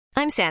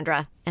I'm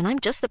Sandra, and I'm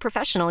just the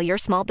professional your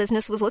small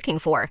business was looking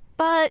for.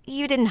 But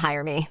you didn't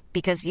hire me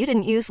because you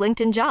didn't use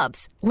LinkedIn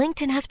Jobs.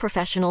 LinkedIn has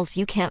professionals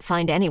you can't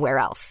find anywhere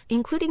else,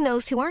 including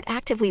those who aren't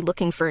actively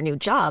looking for a new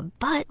job,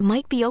 but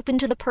might be open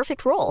to the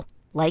perfect role,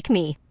 like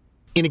me.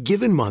 In a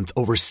given month,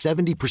 over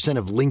 70%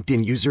 of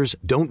LinkedIn users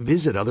don't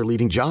visit other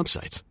leading job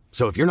sites.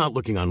 So if you're not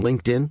looking on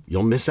LinkedIn,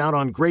 you'll miss out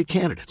on great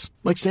candidates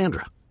like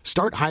Sandra.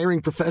 Start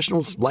hiring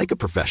professionals like a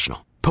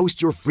professional.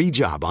 Post your free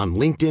job on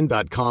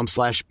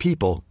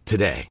linkedin.com/people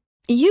today.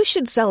 You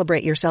should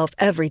celebrate yourself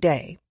every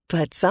day,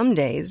 but some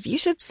days you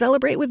should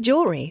celebrate with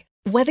jewelry.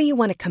 Whether you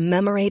want to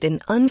commemorate an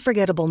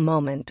unforgettable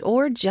moment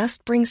or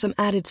just bring some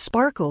added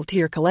sparkle to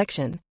your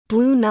collection,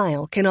 Blue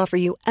Nile can offer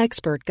you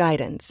expert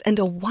guidance and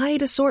a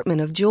wide assortment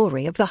of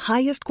jewelry of the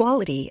highest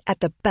quality at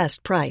the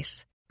best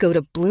price. Go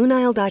to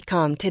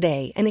BlueNile.com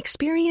today and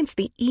experience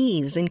the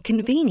ease and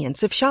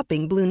convenience of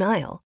shopping Blue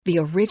Nile, the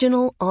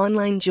original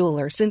online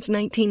jeweler since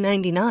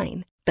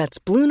 1999. That's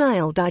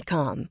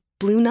BlueNile.com.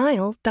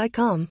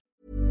 BlueNile.com.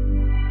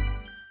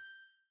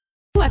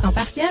 À temps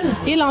partiel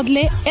et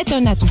l'anglais est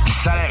un atout.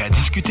 Salaire à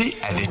discuter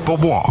avec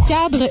pourboire.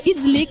 Cadre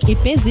idyllique et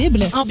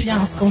paisible,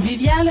 ambiance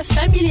conviviale,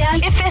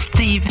 familiale et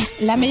festive.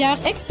 La meilleure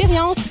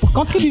expérience pour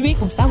contribuer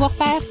au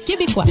savoir-faire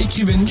québécois.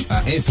 Écrivez-nous à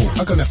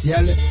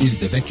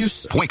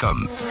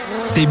info@commercial-ildebacchus.com.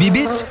 Des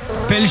bibites?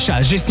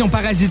 Pelcha Gestion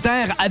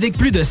Parasitaire avec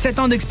plus de 7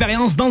 ans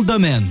d'expérience dans le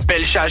domaine.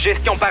 Pelcha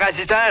Gestion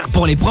Parasitaire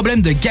pour les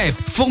problèmes de guêpes,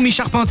 fourmis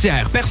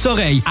charpentières,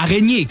 perce-oreilles,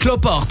 araignées,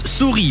 cloportes,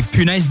 souris,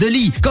 punaises de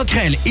lit,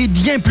 coquerelles et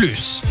bien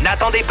plus.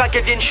 N'attendez pas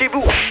qu'elles viennent chez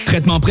vous.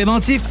 Traitement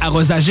préventif,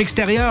 arrosage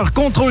extérieur,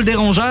 contrôle des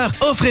rongeurs,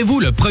 offrez-vous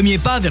le premier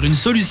pas vers une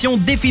solution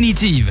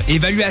définitive.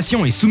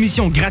 Évaluation et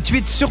soumission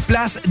gratuite sur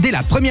place dès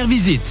la première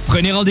visite.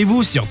 Prenez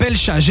rendez-vous sur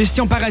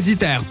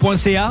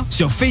pelchagestionparasitaire.ca,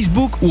 sur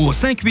Facebook ou au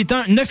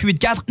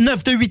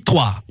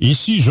 581-984-9283.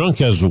 Ici Jean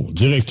Cazot,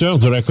 directeur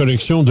de la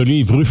collection de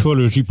livres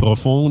Ufologie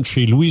profonde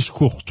chez Louise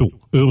Courteau.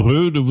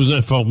 Heureux de vous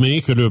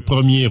informer que le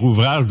premier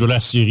ouvrage de la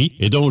série,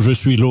 et dont je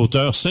suis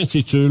l'auteur,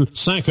 s'intitule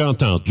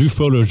 50 ans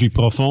d'ufologie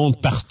profonde,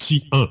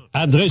 partie 1.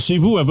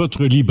 Adressez-vous à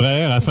votre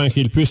libraire afin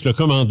qu'il puisse le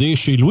commander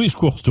chez Louise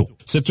Courteau.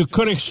 Cette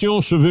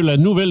collection se veut la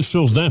nouvelle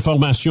source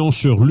d'information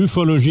sur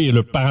l'ufologie et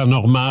le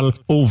paranormal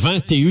au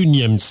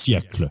 21e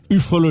siècle.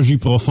 Ufologie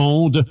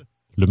profonde,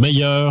 le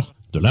meilleur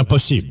de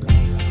l'impossible.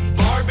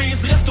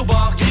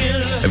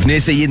 Venez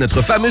essayer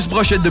notre fameuse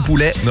brochette de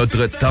poulet,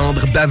 notre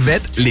tendre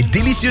bavette, les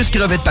délicieuses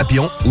crevettes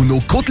papillons ou nos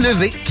côtes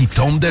levées qui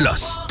tombent de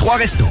l'os. 3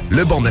 restos,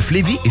 le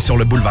Bonneuf-Lévis et sur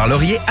le boulevard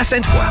Laurier à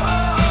Sainte-Foy.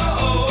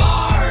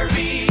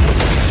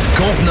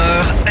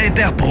 Conteneur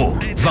Interpro.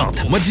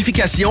 Vente,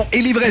 modification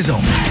et livraison.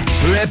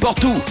 Peu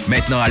importe où.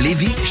 Maintenant à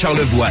Lévis,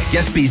 Charlevoix,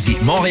 Gaspésie,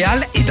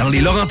 Montréal et dans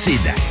les Laurentides.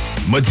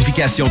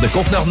 Modification de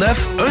conteneur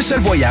neuf, un seul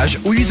voyage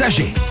ou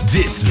usager.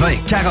 10,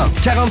 20, 40,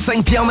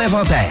 45 pieds en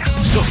inventaire.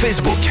 Sur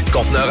Facebook,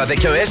 Conteneur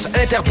avec un S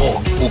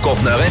Interpro ou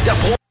Conteneur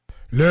Interpro.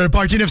 Le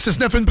Party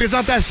 969, une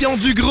présentation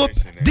du groupe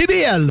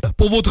DBL.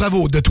 Pour vos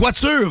travaux de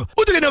toiture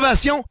ou de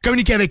rénovation,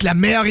 communiquez avec la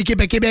meilleure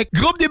équipe à Québec,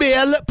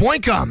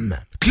 groupedbl.com.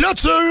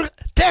 Clôture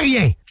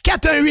Terrien,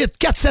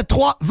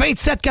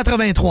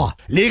 418-473-2783.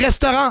 Les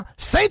restaurants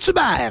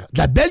Saint-Hubert, de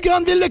la belle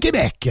grande ville de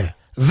Québec.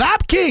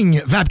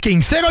 Vapking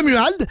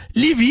Saint-Romuald,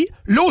 Lévis,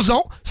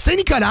 Lauson,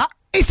 Saint-Nicolas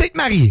et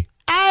Sainte-Marie.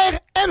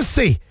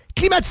 RMC,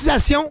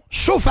 climatisation,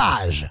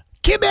 chauffage.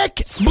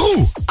 Québec,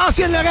 Brou,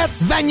 Ancienne-Lorette,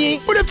 Vanier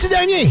ou le Petit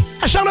Dernier,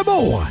 à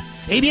Charlebourg.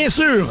 Et bien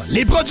sûr,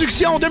 les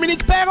productions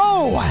Dominique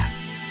Perrault.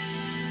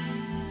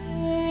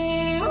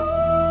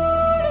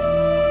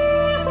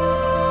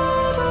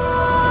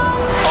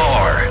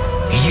 Are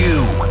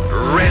you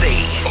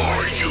ready?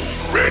 Are you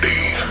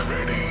ready?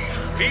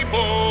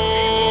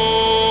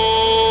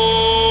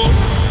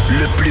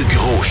 Le plus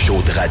gros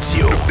show de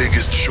radio. The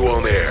biggest show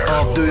on air.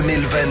 En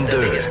 2022. The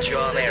biggest show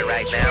on air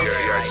right now.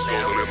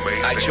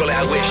 Actually,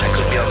 I wish I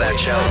could be on that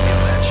show.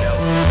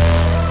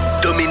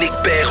 Dominique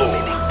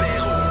Perrault.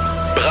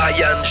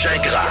 Brian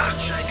Gingras.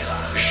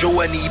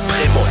 Joanie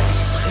Prémont.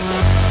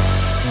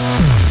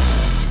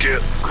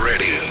 Get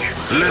ready.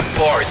 Le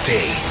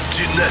party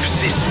du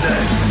 969.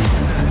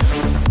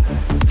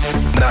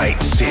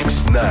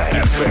 969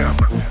 FM.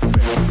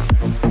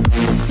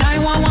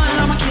 911,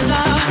 I'm a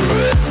killer.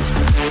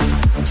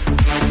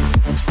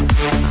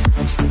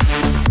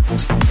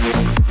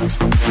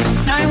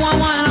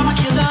 911, I'm a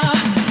killer.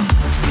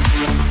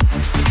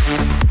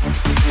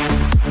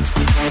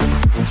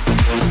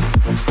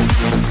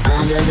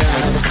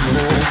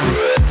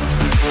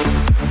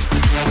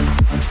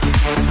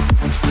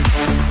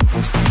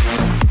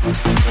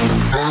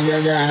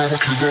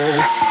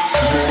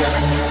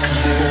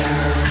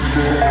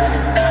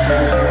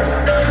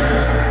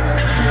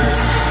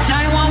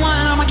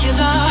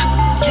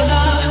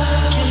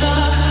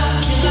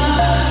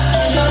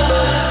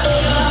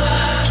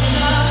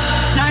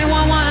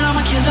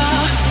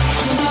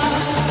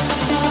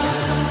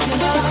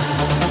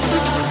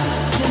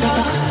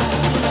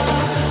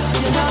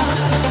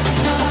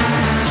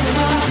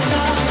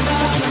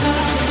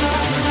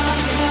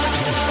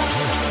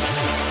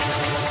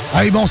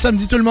 Hey, bon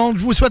samedi tout le monde,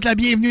 je vous souhaite la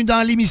bienvenue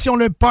dans l'émission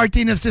Le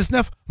Party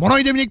 969. Mon nom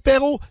est Dominique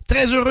Perrault,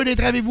 très heureux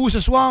d'être avec vous ce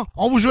soir.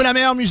 On vous joue la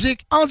meilleure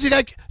musique en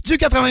direct du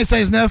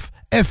 96.9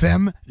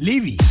 FM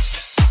Lévis.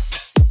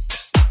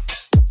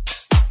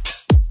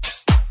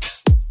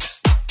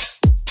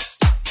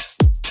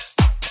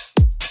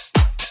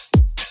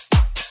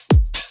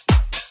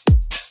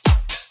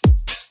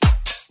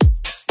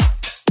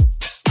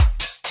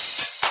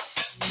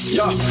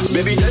 Yo,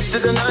 baby, dead to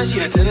the night, she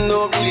had 10,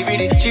 no,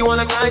 really. She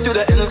wanna slide to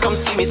the ends, come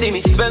see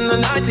me. Spend the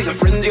night, take a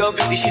friend, you're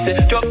busy. She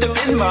said, drop the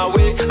pin my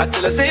way. I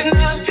tell her, say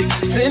nothing.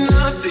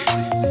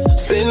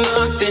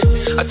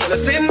 I tell her,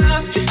 say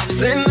nothing.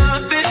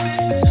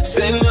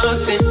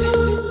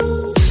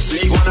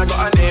 Sweet one, I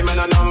got a name and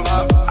a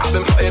number. I've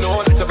been plotting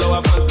all night to blow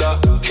up under.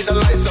 Hit the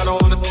lights, I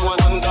don't wanna do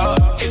one under.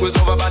 It was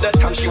over by the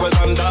time she was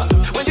under.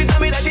 When she tell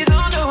me that she's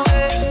on the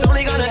way, it's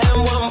only gonna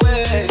end one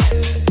way.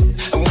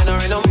 And when I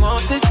ain't no more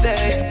to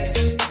say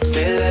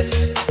less.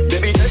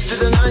 Baby, dead to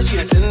the night, she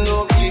had 10,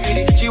 no,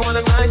 really. She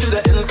wanna slide to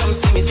the ends, come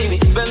see me.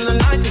 Spend the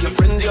night, take a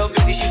friend, you're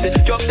busy. She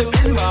said, drop the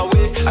pin my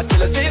way. I tell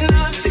her, say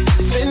nothing.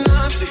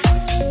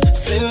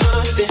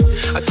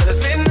 I tell her,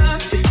 say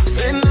nothing.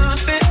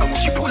 And when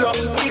she pull up,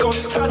 we gon'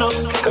 turn up.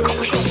 Take a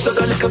couple shots of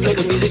the liquor, play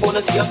the music,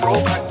 wanna see her throw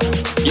back.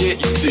 Yeah,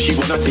 so she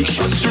wanna take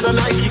shots through the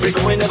night, keep it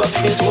going, never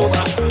feels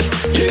over.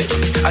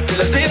 Yeah, I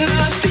tell her, say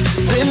nothing.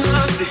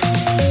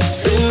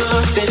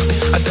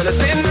 I tell her,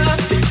 say nothing.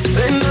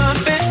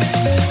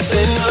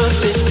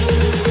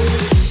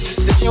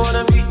 Said she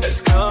wanna meet,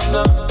 let's come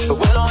now. But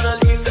when I wanna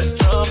leave, that's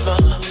drama.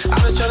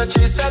 I'm just tryna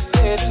chase that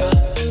paper.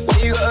 When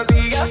you gotta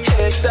be a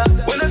hater.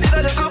 When I see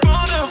that little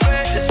on her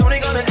face, it's only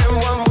gonna end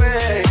one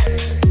way.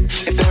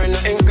 If there ain't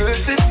nothing good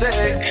to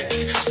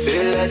say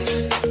less.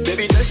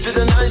 Baby, dead to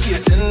the night, she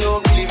had 10,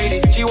 no,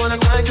 really. She wanna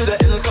slide to the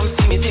ends, come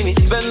see me.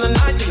 Spend the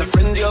night, take a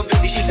friend, you're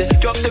busy. She said,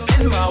 drop the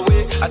pin my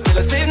way. I tell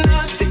her, say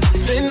nothing.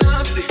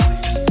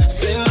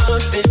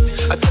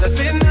 I tell her,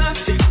 say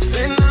nothing.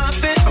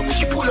 And when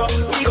she pull up,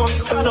 we gon'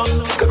 turn up.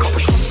 Take a couple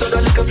shots of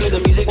the liquor, play the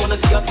music, wanna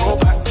see her throw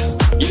back.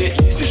 Yeah,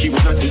 so she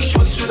wanna take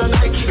shots through the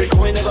night, keep it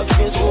going, never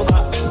feels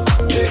over.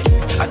 Yeah,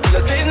 I tell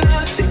her, say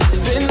nothing.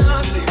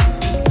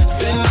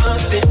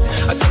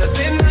 I tell her,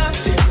 say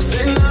nothing.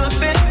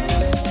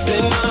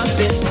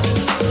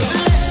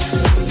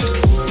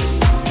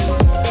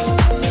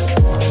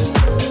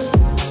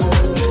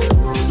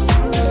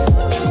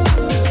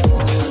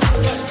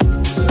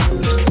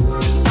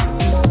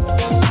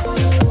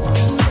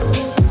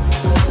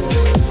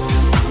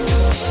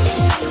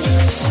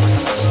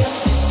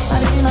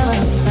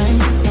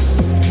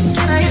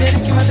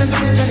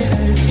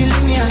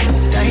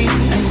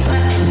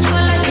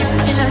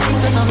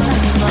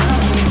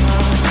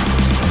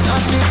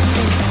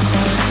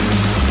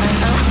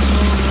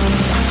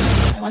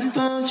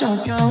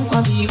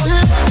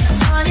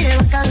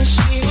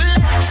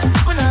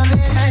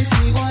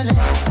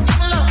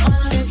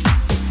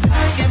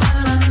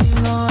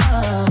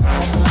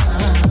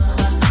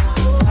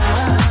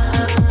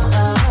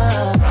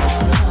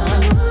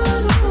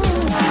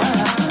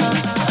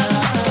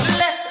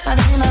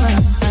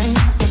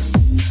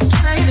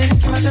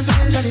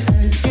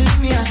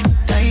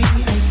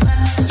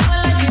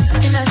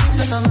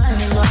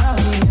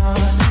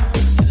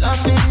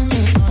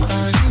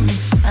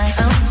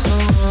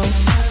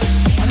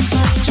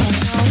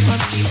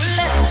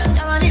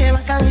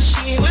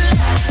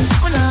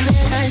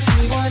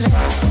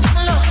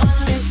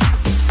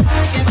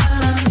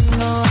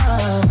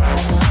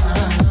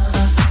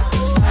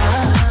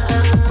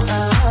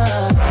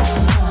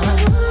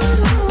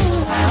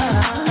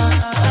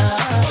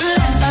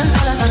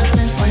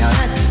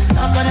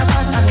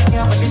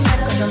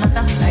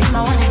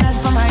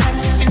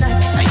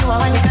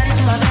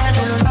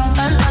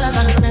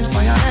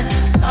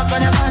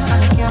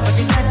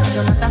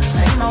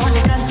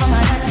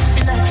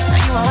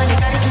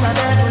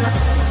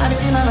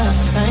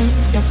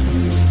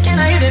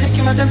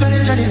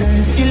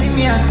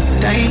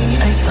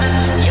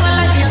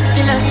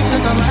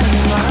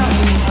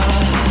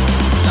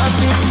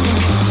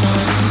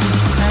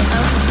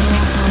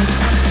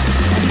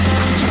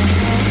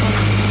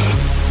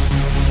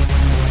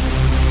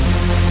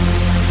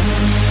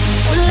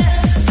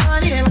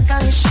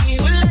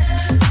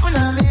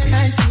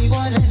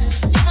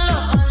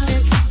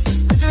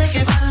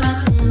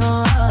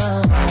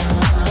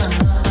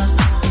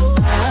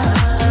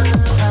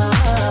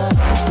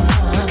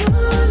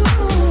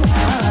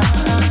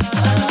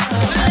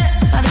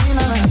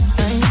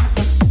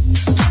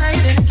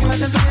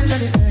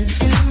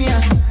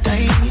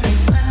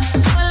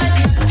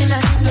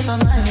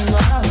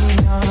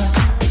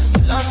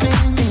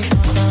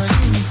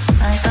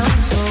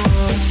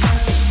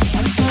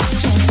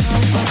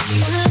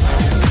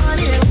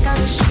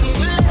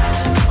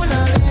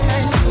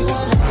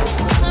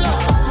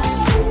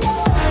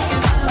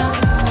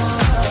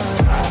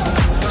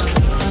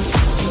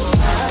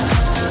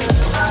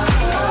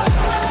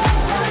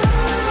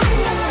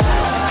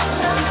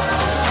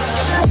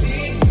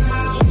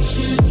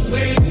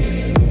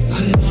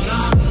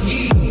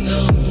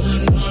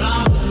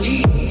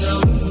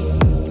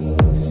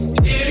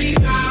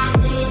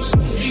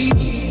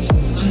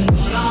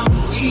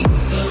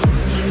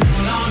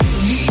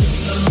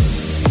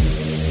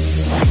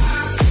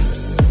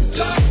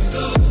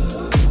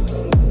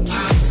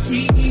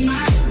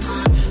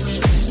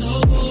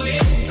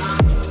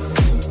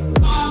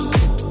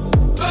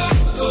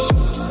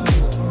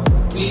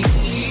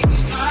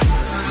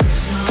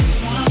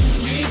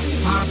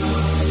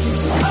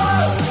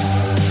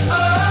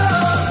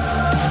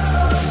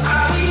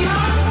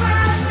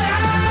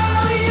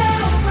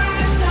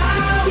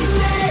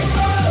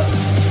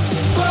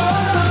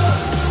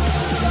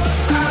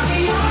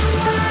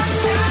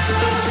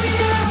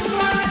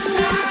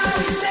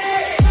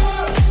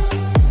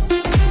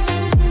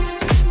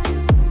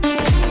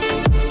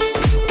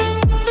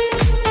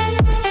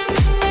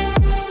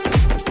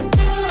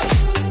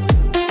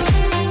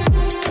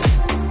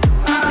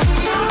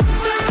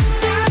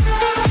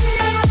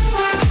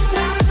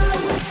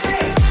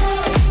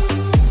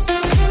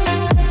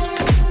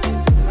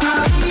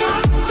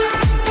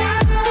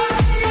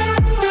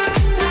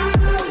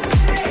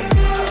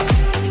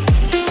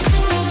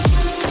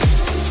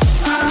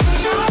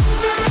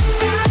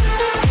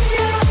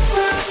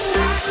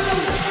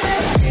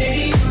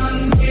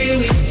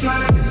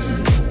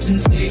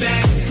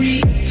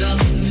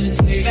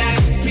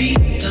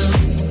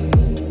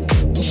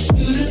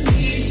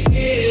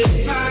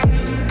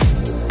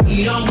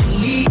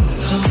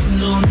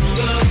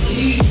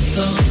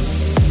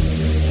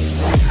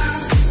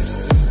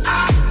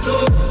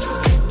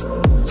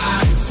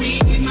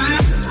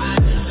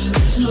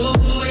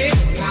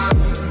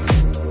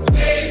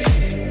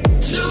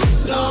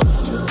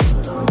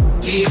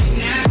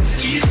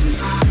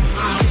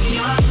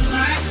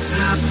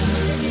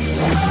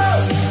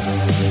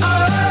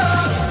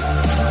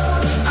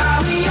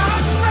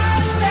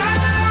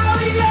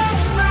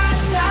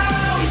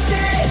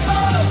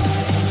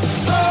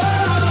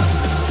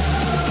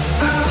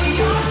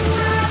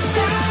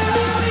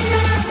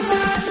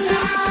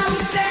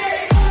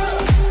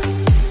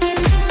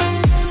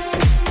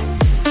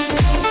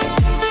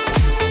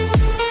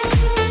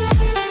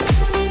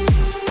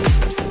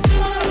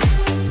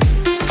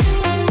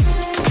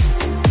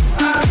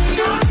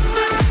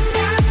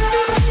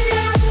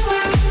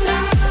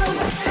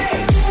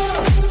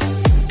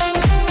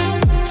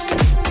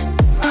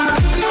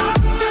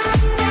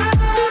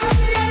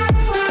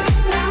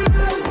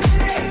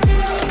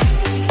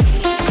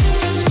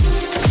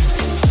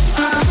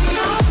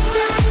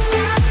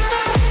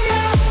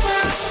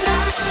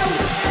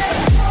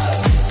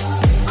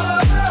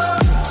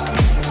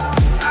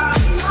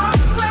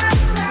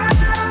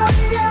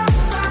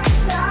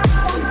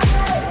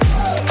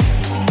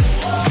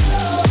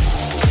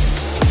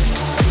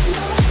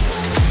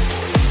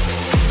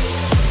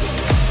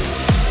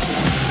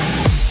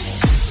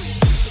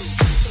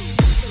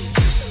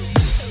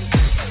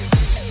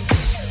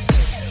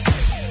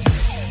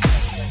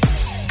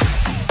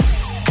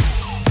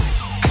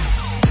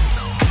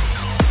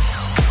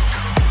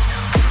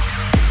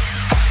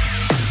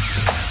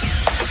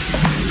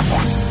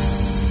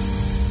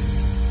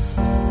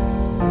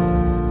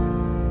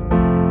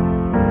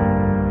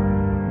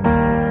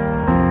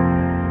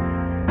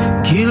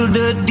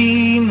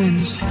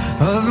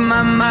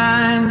 my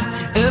mind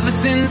ever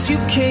since you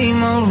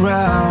came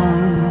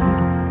around.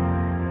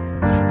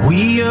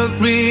 We a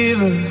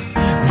river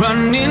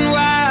running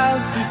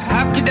wild.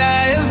 How could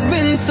I have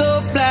been so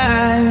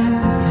blind?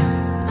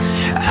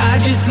 I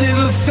just live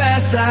a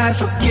fast life,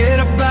 forget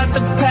about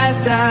the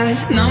past. I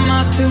numb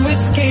out to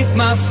escape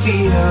my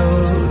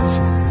fears.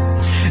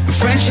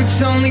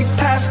 Friendships only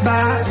pass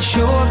by,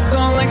 show up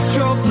on like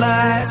strobe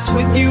lights.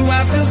 With you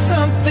I feel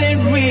something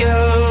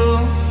real.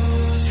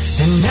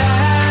 And I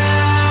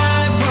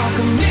walk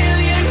a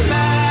million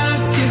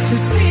miles just to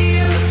see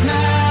you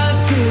smile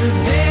till the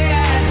day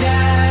I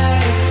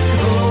die.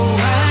 Oh,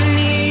 I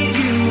need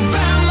you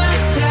by my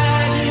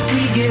side.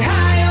 We get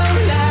high on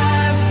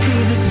life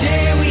till the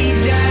day we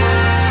die.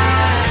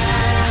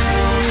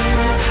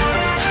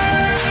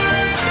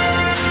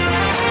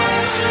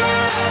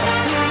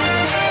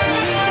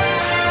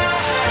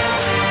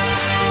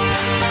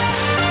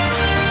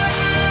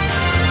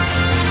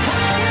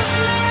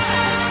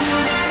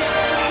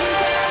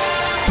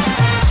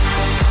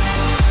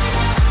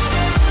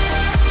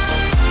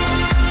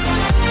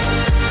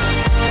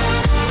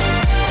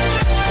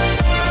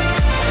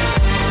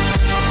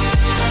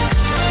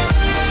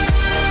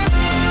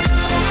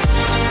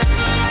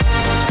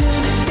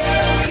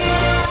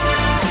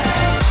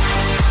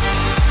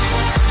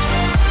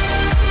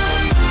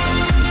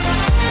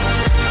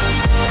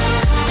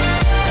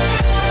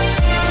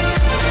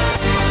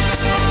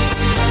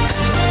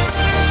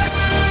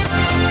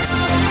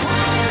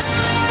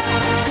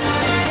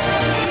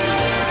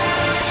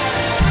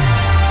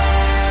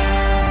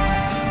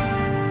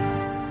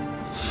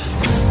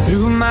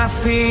 Through my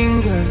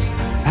fingers,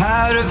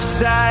 out of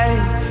sight.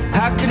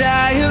 How could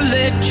I have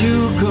let you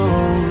go?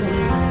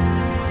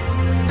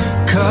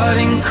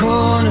 Cutting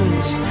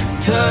corners,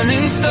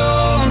 turning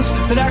stones,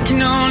 but I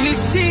can only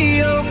see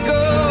your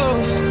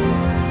ghost.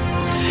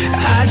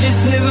 I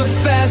just live a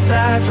fast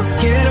life,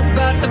 forget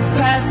about the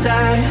past.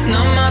 I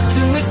numb out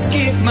to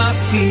escape my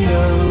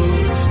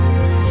fears.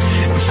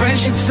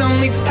 Friendships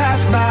only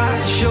pass by,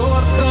 show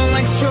up on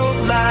like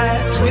strobe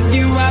lights. With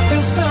you I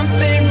feel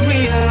something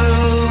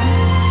real.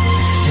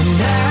 And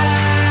I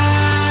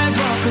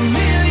walk a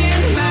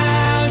million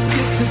miles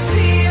just to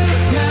see you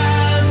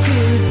smile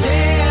till the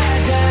day I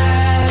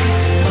die.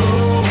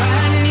 Oh,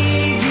 I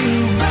need you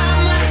by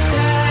my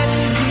side.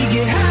 We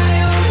get high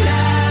on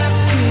life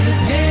till the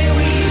day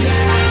we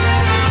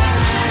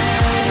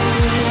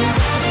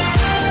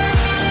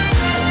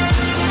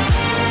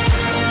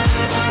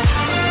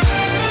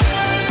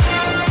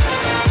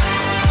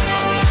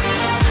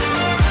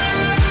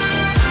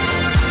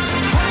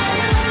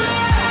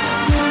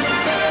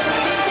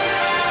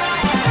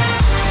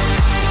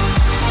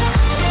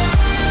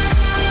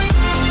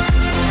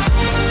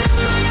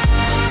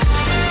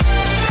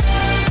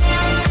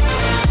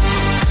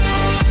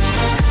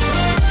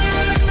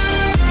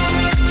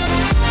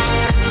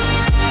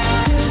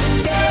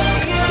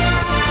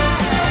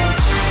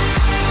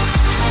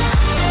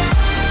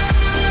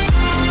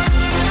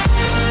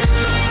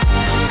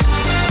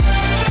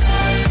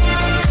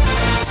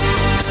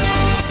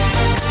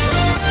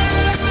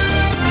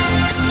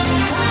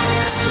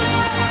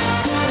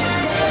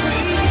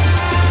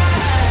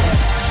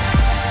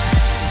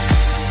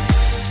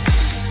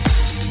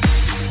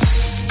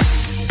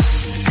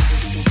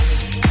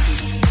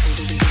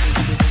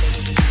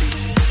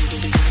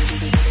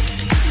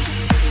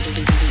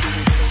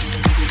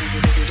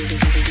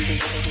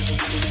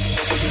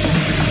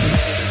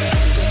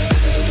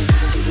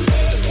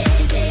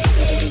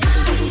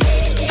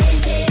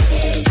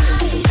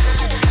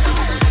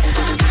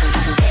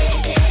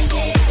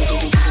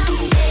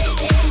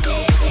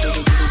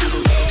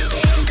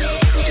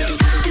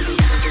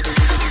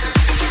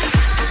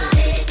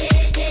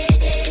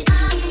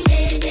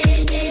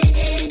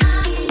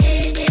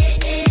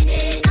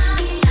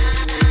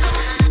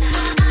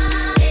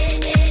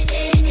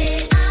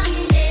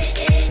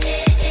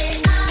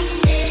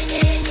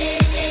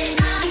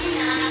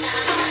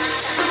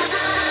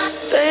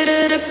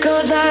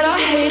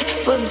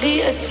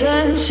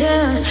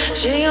attention.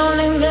 She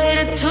only made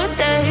it 2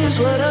 days,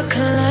 what a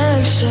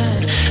connection.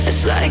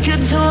 It's like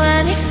you'd do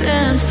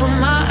anything for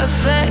my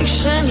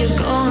affection. You're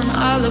going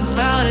all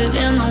about it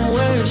in the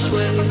worst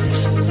ways.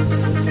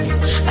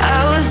 I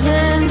was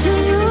into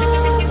you,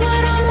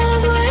 but I'm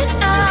over it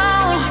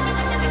now.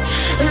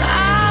 And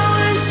I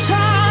was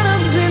trying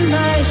to be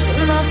nice, but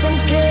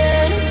nothing's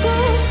getting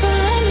through. So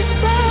let me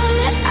spell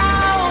it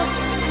out.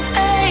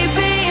 A, B,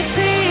 C,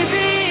 D,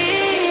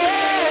 E,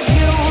 F.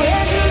 You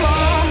and your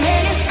mom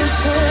and your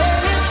sister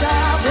and your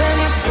child. When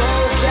you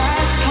broke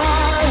last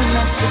call, and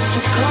that's what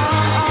you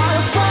call.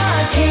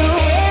 Fuck you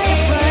and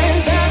your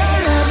friends that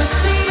I'll never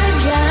see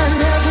again.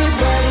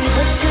 Everybody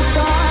but you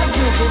thought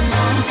you could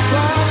not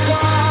fuck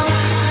off.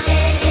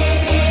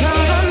 No,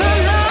 no, no,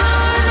 no,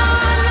 no,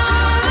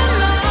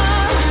 no, no.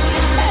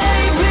 A,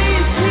 B,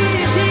 C,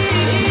 D,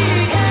 E,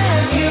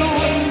 F, U.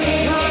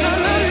 No, no,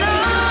 no, no,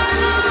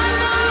 no,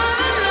 no,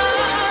 no.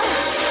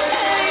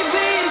 A, B,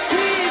 C,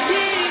 D,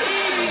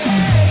 E,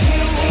 F,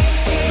 U.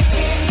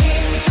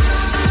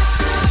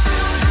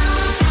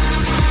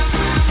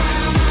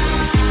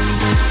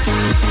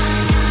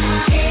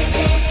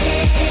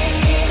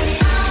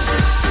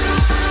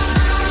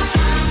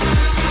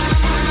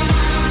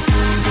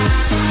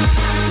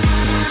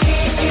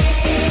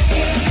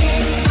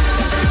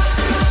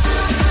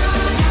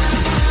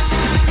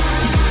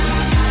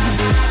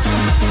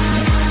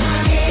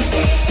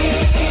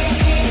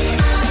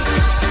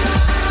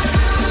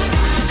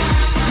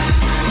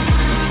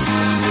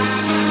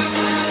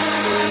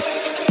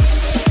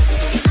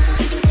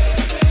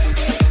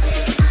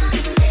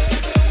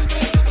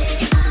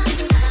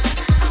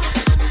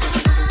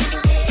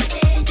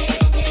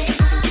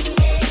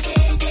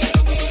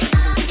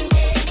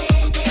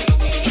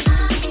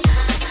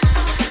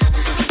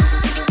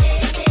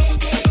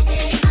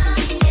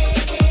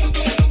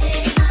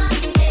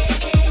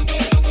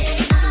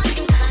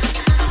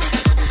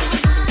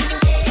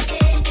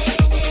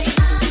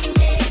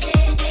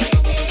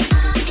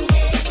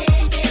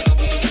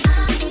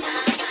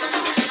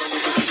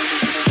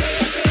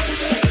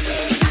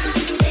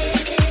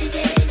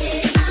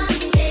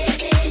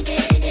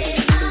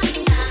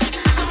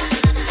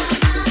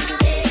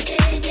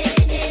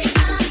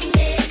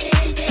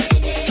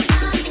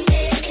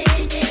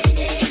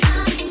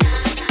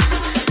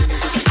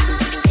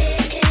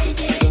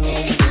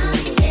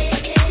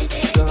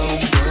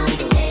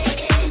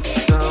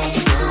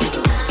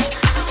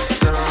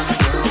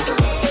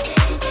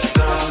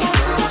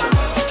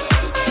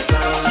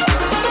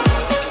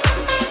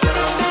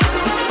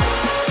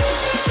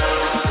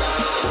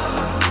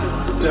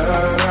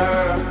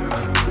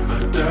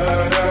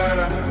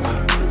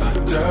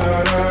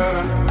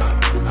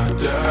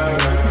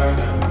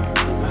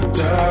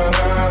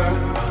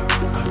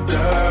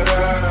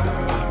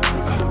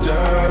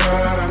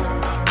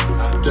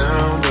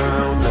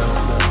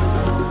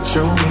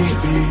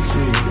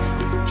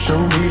 Show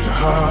me the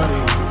heart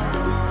in you.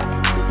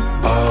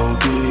 I'll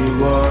be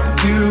what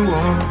you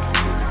want,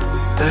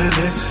 and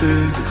it's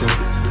physical.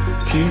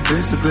 Keep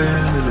it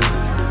subliminal.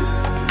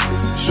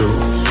 Show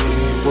me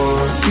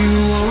what you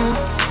want.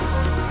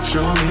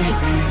 Show me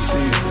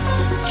pieces.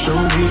 Show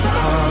me the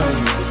heart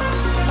in you.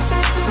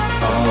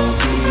 I'll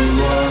be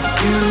what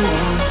you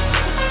want,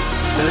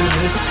 and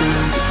it's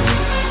physical.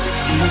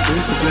 Keep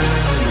it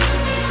subliminal.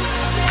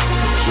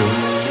 Show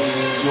me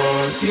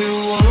what you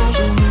want.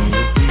 Show me a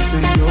piece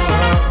of your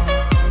heart,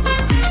 a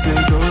piece of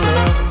your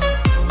love.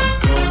 I'm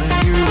calling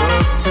you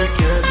up to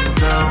get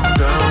down,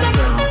 down,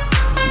 down.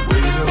 The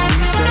way that we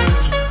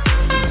touch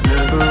is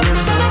never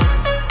enough.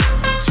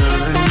 I'm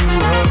turning you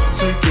up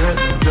to get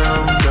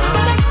down,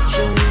 down.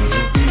 Show me a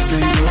piece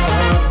of your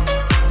heart,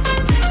 a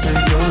piece of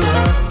your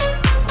love.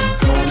 I'm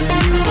calling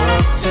you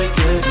up to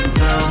get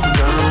down,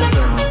 down,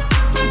 down.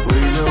 The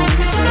way that we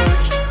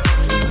touch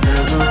is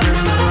never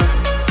enough.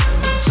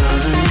 I'm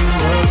turning you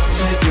up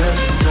to get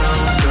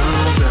down,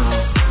 down, down.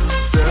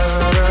 Da da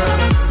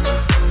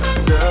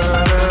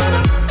da da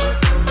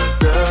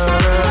da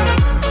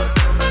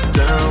down,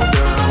 down,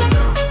 down.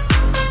 Da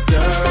da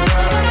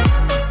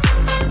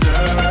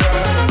da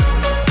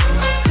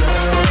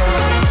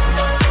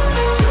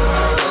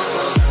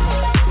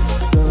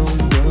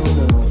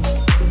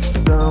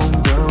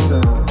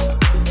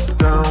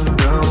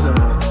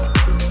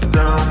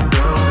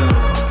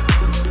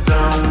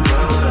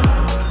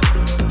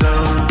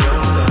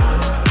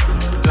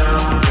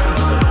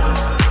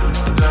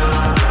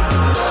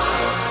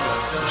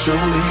Show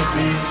me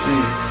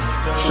pieces,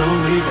 show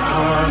me the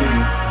heart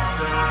in.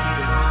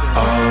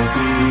 I'll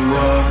be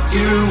what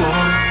you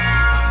want,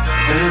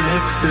 and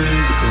it's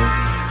physical.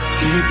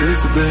 Keep it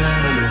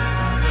subliminal.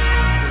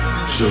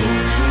 Show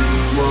me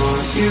what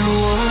you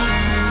want.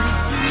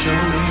 Show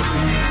me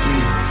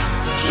pieces,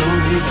 show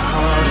me the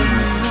heart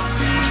in.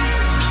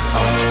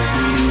 I'll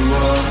be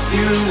what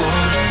you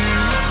want,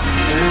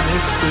 and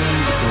it's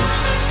physical.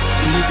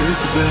 Keep it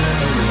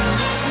subliminal.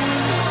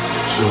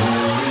 Show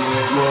me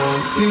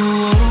what you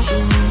want.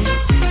 Show me a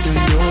piece of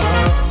your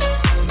heart,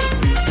 a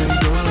piece of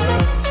your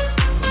love.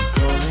 I'm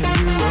calling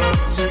you up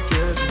to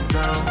get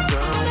down,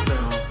 down,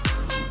 down.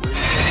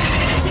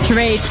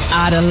 Straight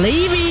out of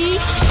Levy.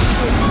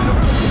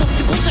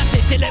 Tu bouges la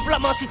tête, élève la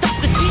main si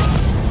t'apprécies.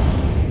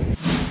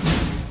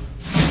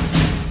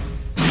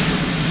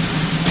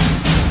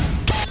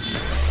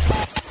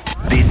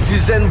 Des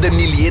dizaines de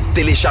milliers de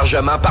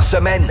téléchargements par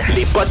semaine.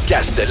 Les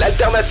podcasts de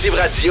l'Alternative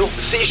Radio,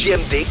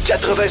 CJMD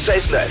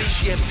 96.9.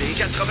 CJMD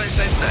 96.9.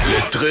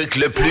 Le truc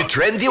le plus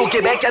trendy au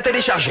Québec à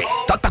télécharger.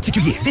 Talk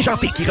particulier,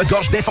 déjanté, qui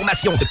regorge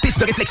d'informations, de pistes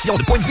de réflexion,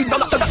 de points de vue non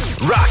orthodoxes.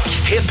 Rock,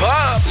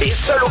 hip-hop, les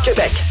seuls au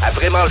Québec à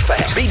vraiment le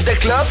faire. Beat de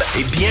club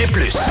et bien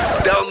plus.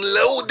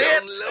 Download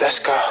it! Let's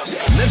go!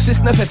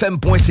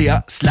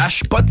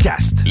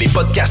 969fm.ca/podcast. Les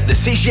podcasts de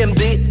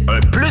CJMD, un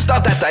plus dans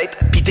ta tête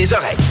pis tes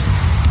oreilles.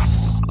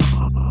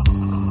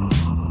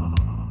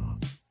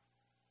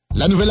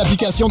 La nouvelle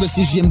application de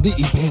CJMD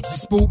est bien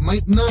dispo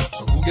maintenant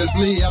sur Google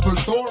Play et Apple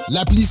Store.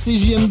 L'appli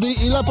CJMD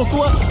est là pour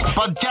toi.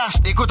 Podcast,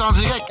 écoute en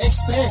direct,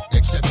 extrait,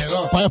 etc.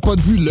 Perds pas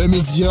de vue, le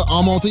média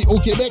en montée au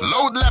Québec.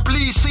 Load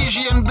l'appli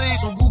CJMD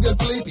sur Google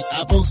Play et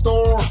Apple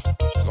Store.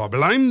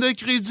 Problème de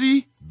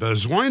crédit?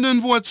 Besoin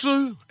d'une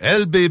voiture?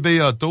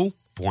 LBBauto.com.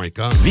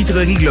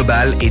 Vitrerie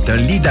Globale est un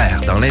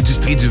leader dans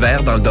l'industrie du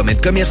verre dans le domaine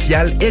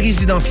commercial et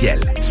résidentiel.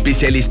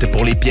 Spécialiste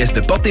pour les pièces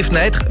de portes et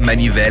fenêtres,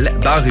 manivelles,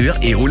 barrures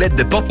et roulettes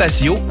de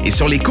porte-patio et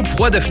sur les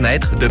coupes-froids de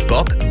fenêtres, de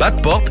portes, bas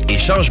de porte et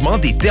changement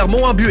des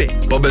thermos en buée.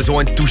 Pas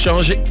besoin de tout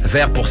changer.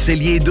 Verre pour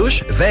cellier et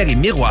douche, verre et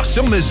miroirs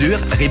sur mesure,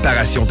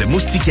 réparation de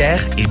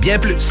moustiquaires et bien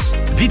plus.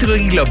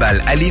 Vitrerie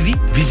Globale à Lévis,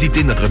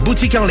 visitez notre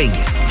boutique en ligne.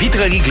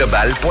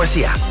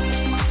 vitrerieglobale.ca.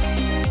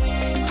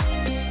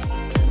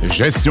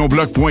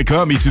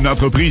 GestionBloc.com est une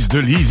entreprise de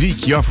Lévis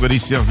qui offre des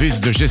services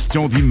de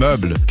gestion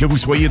d'immeubles. Que vous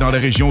soyez dans la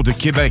région de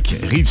Québec,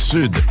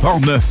 Rive-Sud,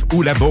 Port-Neuf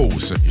ou La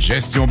Beauce,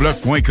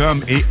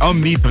 GestionBloc.com est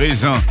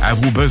omniprésent à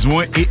vos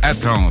besoins et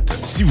attentes.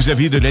 Si vous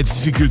avez de la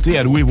difficulté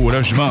à louer vos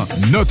logements,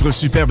 notre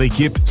superbe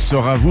équipe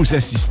saura vous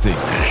assister.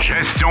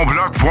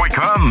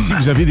 GestionBloc.com. Si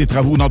vous avez des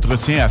travaux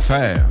d'entretien à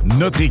faire,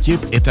 notre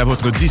équipe est à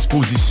votre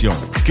disposition.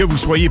 Que vous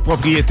soyez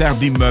propriétaire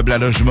d'immeubles à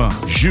logement,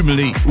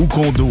 jumelés ou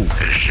condos,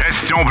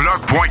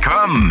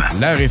 GestionBloc.com.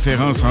 la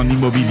référence en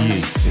immobilier.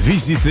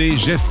 Visitez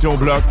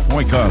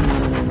gestionbloc.com.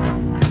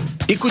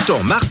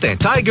 Écoutons Martin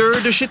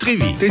Tiger de chez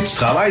Trévis. Tu sais, tu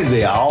travailles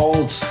des heures,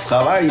 tu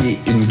travailles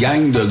une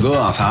gang de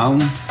gars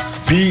ensemble,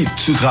 puis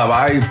tu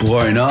travailles pour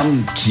un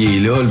homme qui est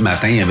là le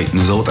matin avec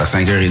nous autres à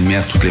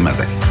 5h30 tous les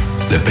matins.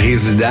 Le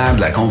président de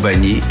la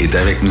compagnie est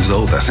avec nous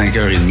autres à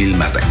 5h30 le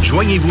matin.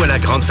 Joignez-vous à la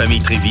grande famille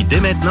Trévis dès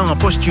maintenant en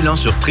postulant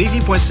sur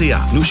trévis.ca.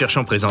 Nous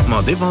cherchons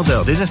présentement des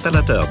vendeurs, des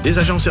installateurs, des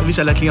agents de service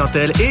à la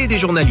clientèle et des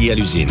journaliers à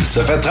l'usine.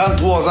 Ça fait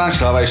 33 ans que je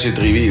travaille chez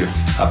Trévis.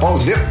 Ça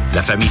passe vite.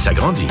 La famille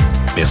s'agrandit.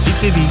 Merci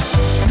Trévis.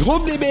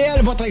 Groupe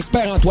DBL, votre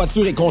expert en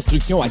toiture et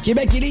construction à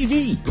Québec et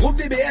Lévis. Groupe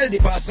DBL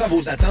dépassera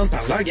vos attentes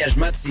par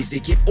l'engagement de ses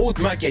équipes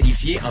hautement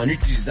qualifiées en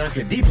n'utilisant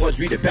que des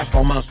produits de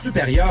performance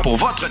supérieure pour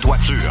votre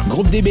toiture.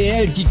 Groupe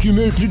DBL qui cumule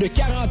cumule plus de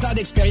 40 ans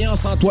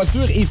d'expérience en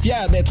toiture et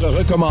fier d'être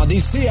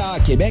recommandé CAA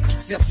Québec,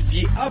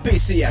 certifié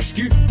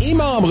APCHQ et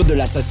membre de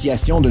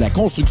l'Association de la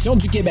construction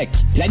du Québec.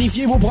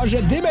 Planifiez vos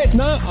projets dès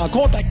maintenant en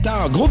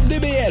contactant Groupe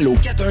DBL au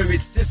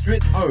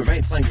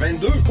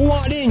 418-681-2522 ou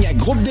en ligne à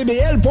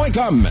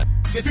groupedbl.com.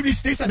 Cette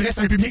publicité s'adresse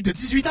à un public de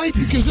 18 ans et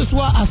plus. Que ce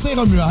soit à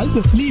Saint-Romuald,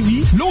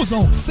 Lévis,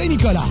 Lauson,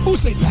 Saint-Nicolas ou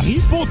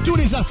Sainte-Marie, pour tous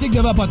les articles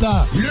de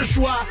Vapoteur, le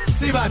choix,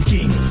 c'est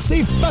VapKing.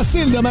 C'est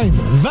facile de même.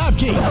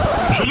 VapKing.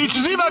 Je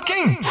l'utilise,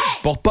 VapKing!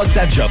 Pour pas que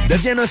ta job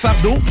devienne un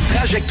fardeau,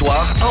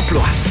 Trajectoire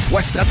Emploi.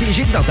 Sois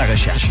stratégique dans ta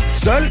recherche.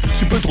 Seul,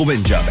 tu peux trouver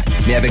une job.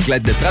 Mais avec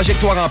l'aide de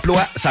Trajectoire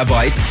Emploi, ça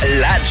va être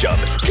la job.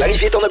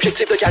 Clarifier ton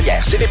objectif de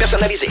carrière, CV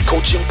personnalisé,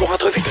 coaching pour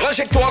entrevue.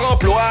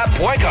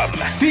 TrajectoireEmploi.com.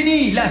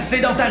 Fini la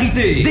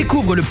sédentarité.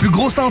 Découvre le plus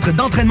gros centre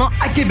d'entraînement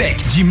à Québec.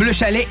 Jim Le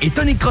Chalet et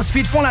Tonic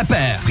CrossFit font la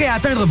paire. Prêt à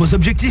atteindre vos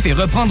objectifs et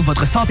reprendre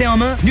votre santé en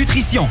main?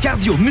 Nutrition,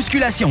 cardio,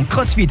 musculation,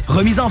 CrossFit,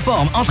 remise en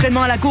forme,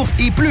 entraînement à la course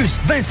et plus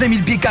 25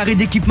 000 pieds carrés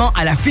d'équipement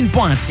à la fine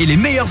pointe et les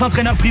meilleurs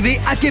entraîneurs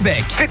privés à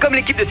Québec. Fais comme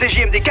l'équipe de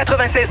CJMD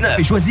 96.9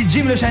 et choisis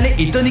Jim Le Chalet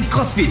et Tonic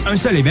CrossFit. Un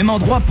seul et même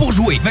endroit pour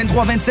jouer.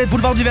 23-27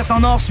 Boulevard du Versant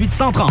Nord, suite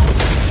 130.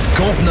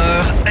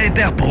 Conteneur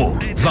Interpro.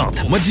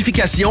 Vente,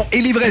 modification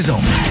et livraison.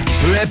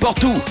 Peu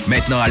importe où.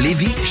 Maintenant à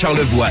Lévis,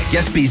 Charlevoix,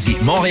 Gaspésie,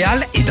 Montréal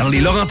et dans les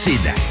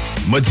Laurentides.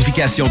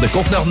 Modification de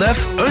conteneur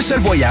neuf, un seul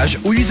voyage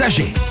ou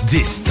usager.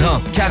 10,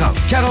 30, 40,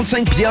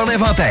 45 pieds en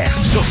inventaire.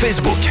 Sur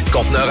Facebook,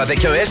 Conteneur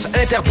avec un S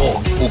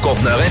Interpro ou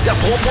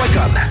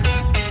conteneurinterpro.com.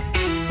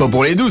 Pas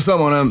pour les doux, ça,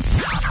 mon homme.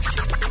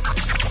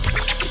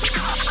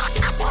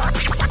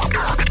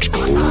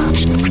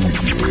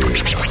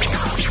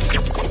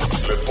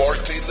 Le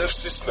Party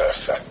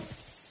 969.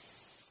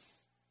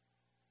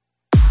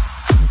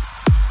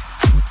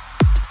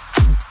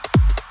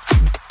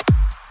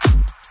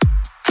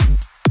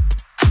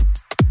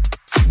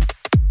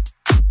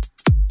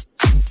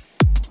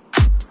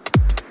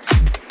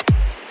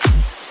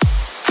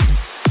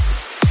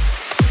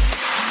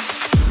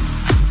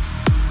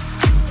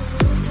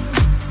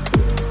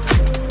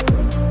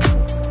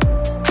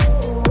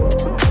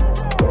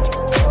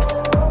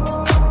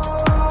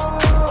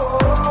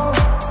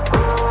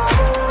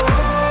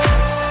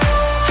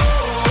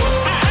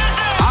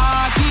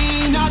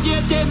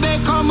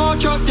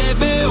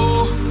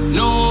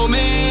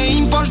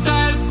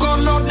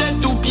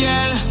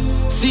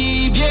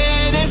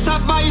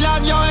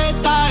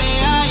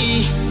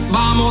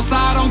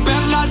 A romper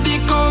la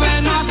disco,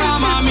 ven acá,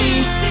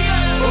 mami.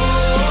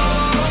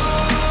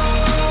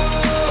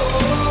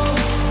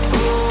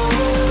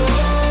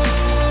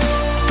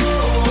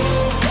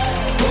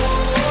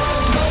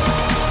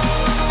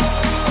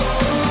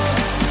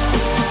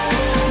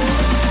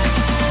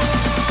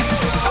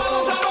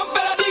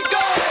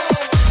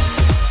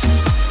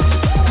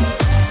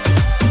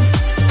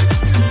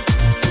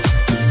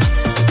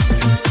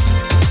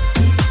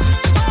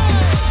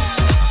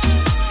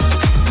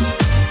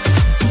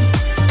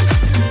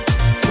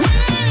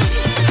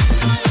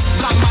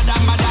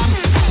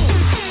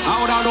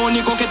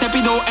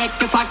 Es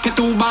que saque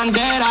tu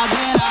bandera,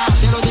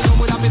 te lo digo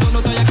muy rápido, no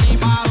estoy aquí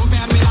para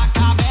romperme la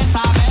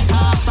cabeza,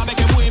 besa. Sabe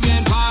que muy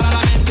bien para la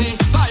mente,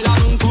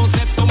 bailar un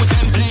concepto muy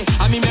simple,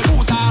 a mí me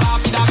gusta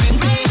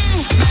rápidamente.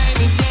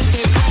 Baby, siente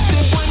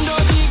fuerte cuando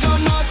digo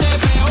no te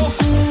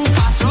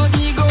preocupas, lo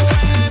digo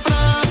en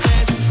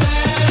francés,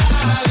 c'est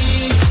la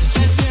vie.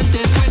 Te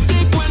sientes fuerte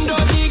cuando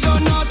digo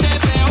no te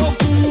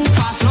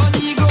preocupas, lo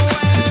digo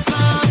en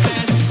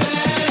francés,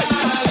 c'est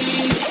la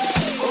vie.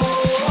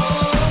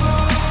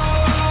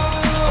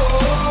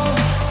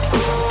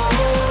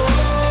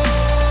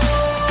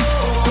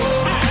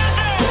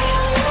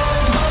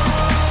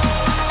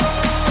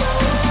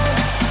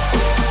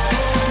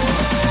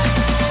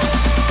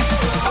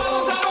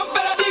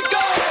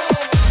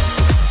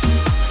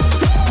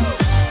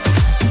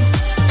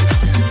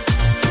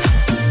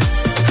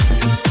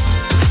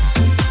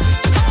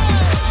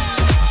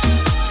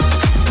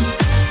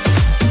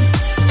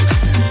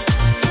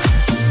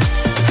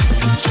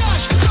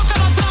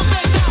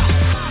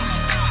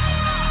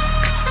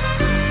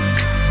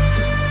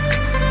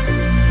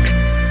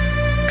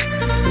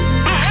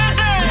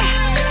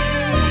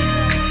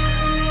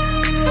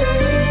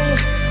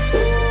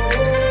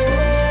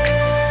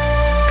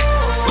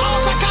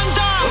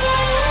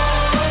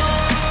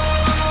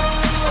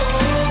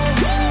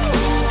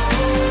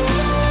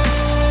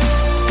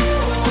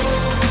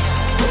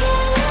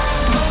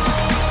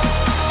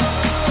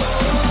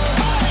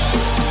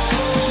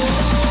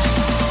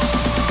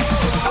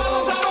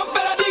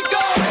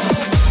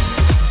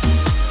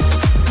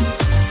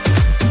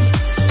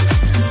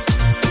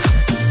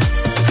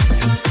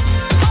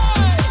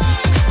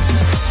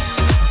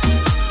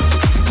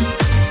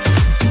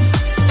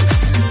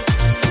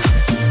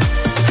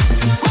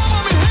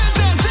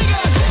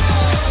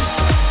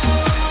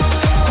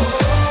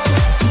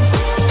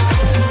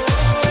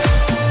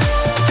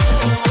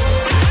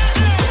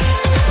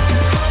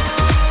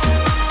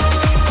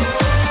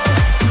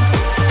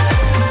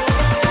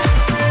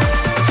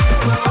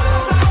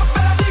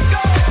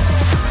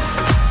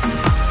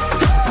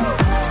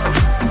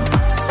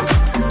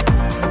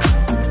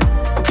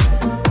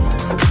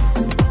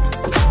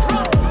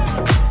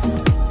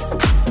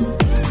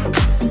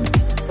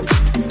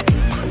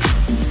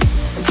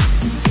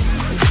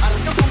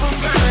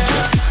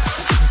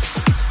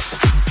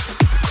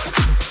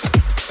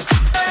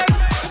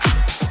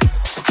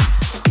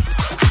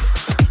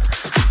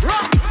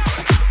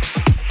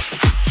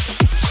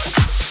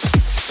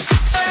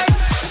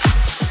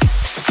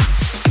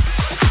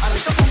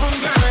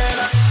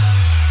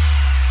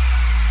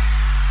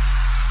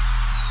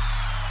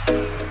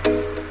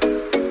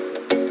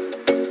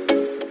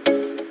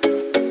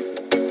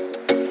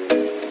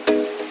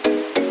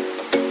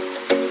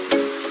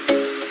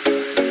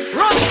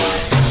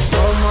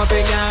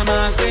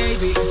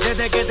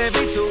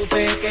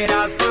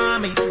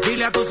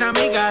 tus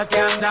amigas que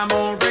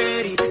andamos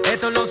ready.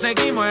 Esto lo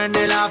seguimos en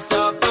el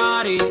after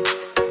party.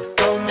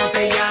 ¿Cómo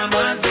te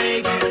llamas,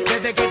 baby?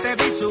 Desde que te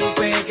vi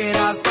supe que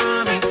eras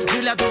pa' mí.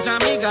 Dile a tus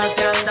amigas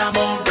que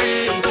andamos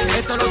ready.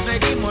 Esto lo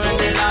seguimos en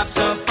el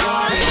after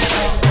party.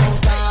 Con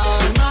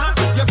calma,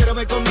 yo quiero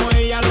ver cómo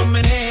ella lo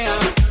menea.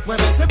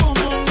 Mueve ese boom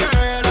boom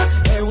girl.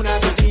 Es una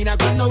asesina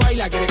cuando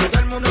baila, quiere que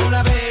todo el mundo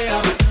la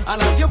vea. I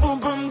like your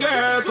boom boom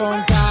girl.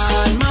 Con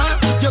calma,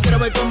 yo quiero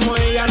ver cómo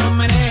ella lo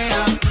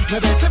menea.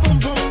 Mueve ese boom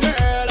boom girl.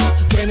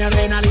 Tiene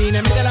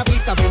adrenalina, mete la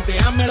pista,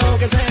 venteame lo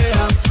que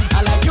sea.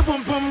 I like your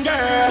boom boom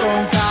girl.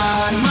 Con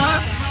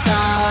calma,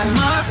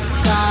 calma,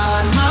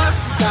 calma,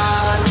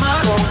 calma.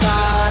 Con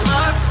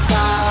calma,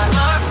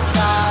 calma,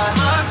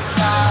 calma,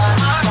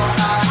 calma, con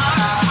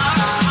calma.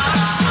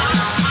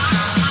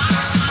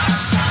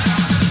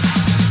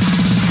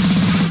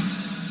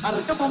 I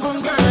like your boom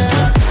boom girl.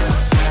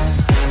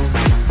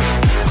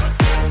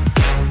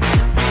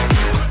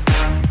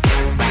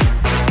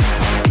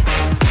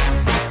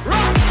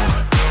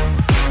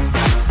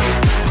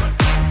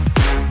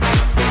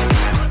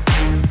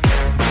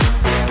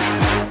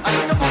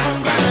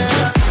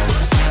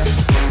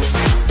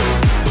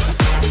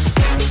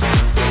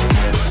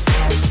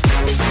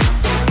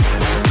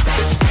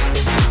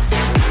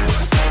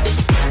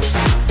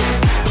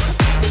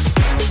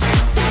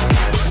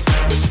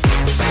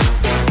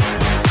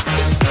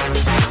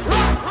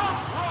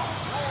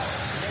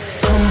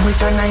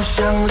 Nice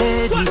young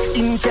lady,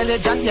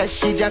 intelligent, yes,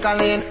 she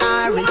Jacqueline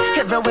Ari.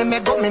 Everywhere me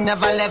go, me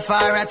never left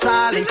her at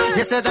all.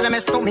 You say that I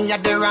mistook me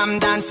at the Ram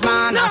Dance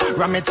Man.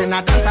 Ram it in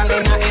a dance hall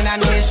in a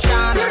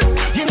nation.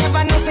 You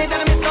never know, say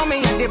that I mistook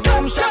me at the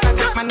Boom Shop. I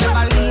take my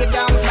never lay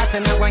down flat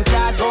in a one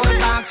cardboard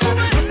box.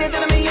 You say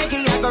that I'm a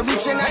Yankee, I go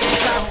reaching out the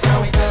top. So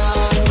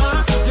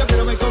yo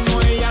quiero ver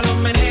como ella lo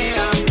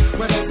menea.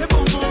 Mueve ese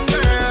boom boom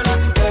girl.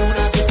 Es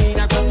una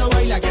asesina cuando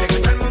baila, quiere que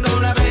todo el mundo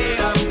la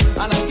vea.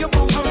 I like your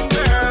boom boom girl.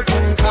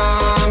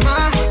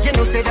 You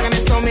know, say that I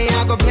miss me,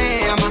 I go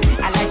blame.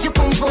 I like your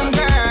boom boom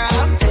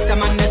girl. Take the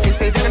man that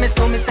say that I miss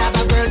me, stab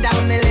a girl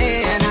down the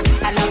lane.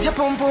 I love your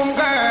boom boom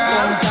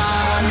girl.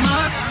 Calma,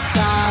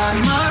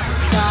 calma,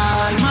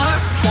 calma,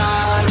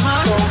 calma,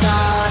 con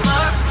calma,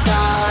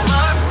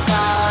 calma,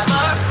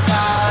 calma,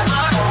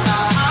 calma, con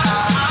calma.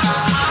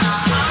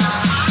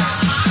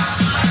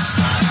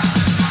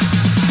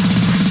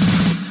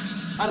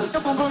 I like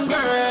your boom boom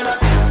girl.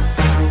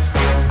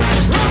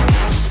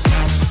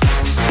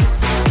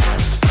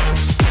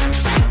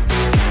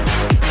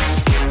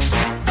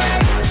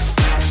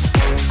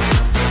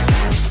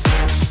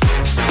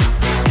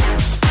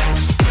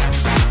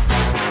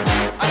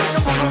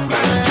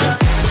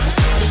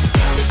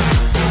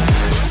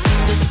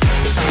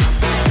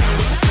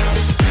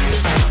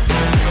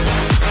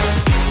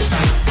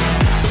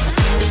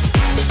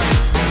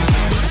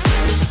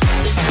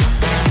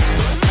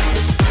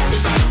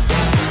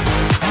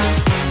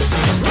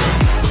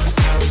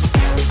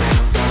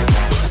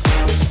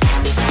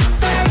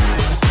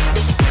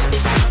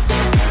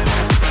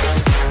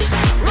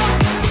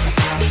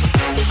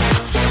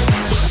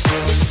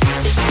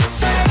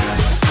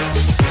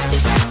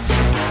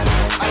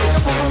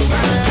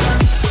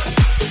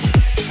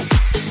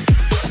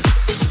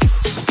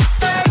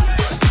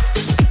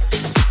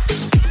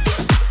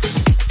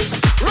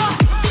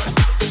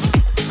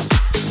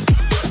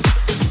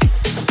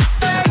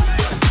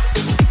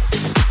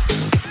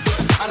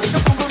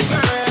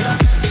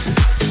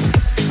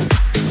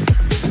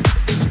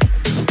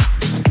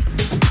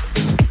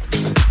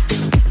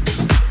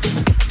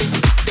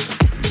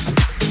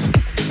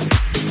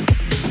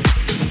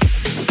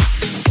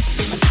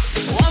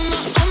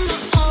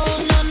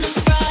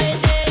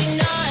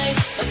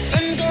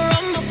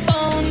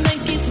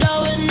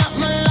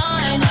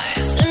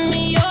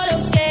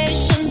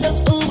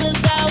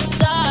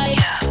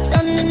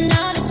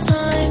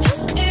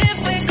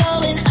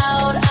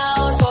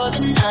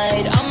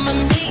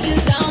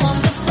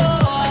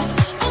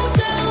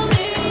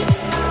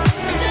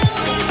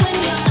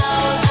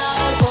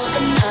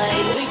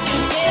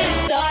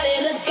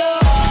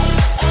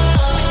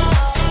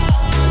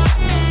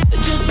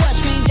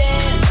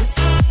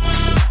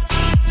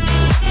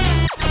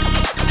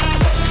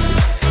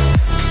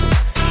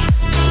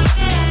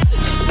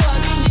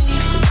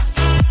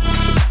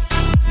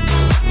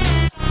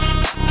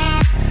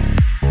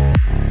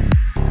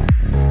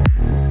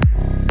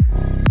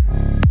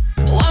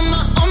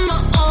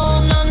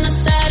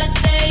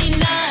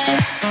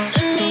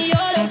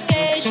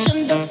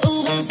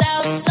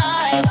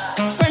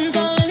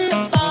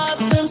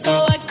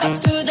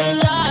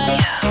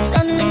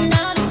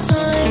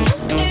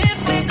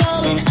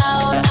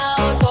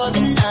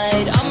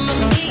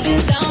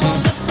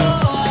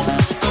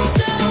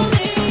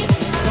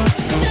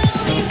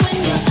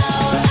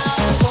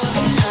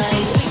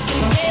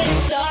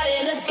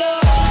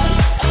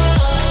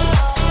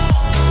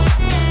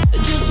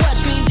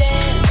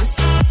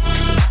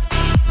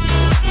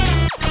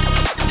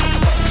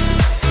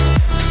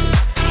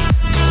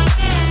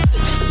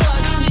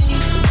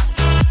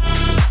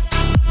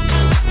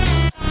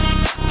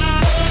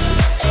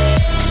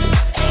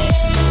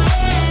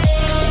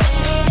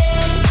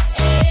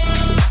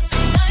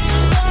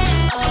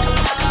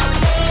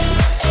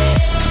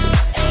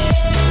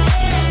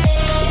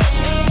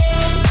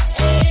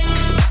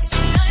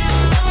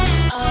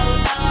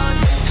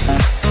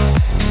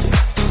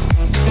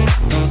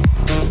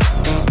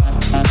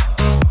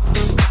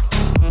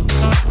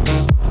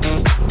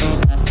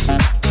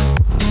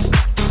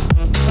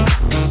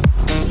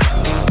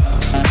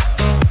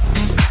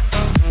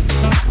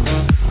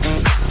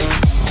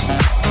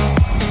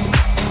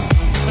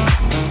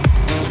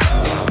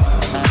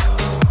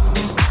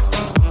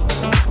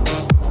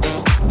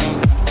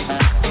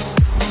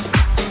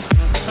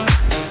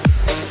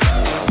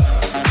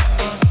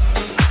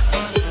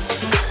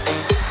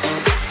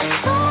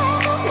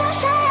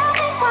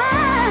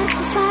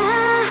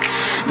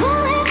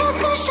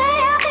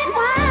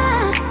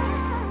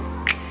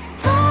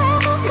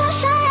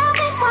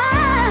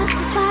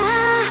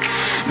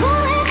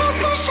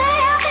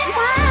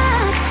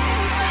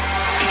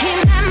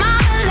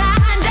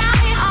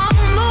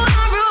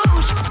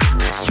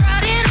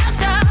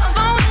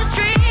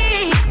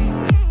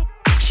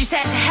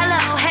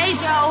 hey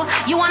Joe,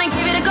 you wanna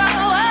give it a go?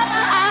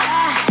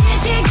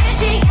 Gitchy,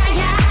 gitchy, yeah,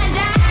 yeah,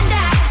 da,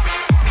 da.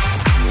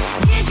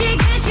 Gitchy,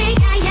 gitchy,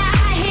 yeah, yeah,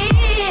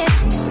 yeah.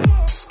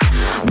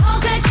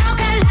 Mocha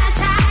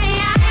chocolate,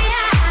 yeah,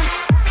 yeah.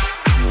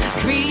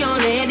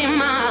 Creole et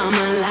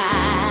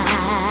marmalade.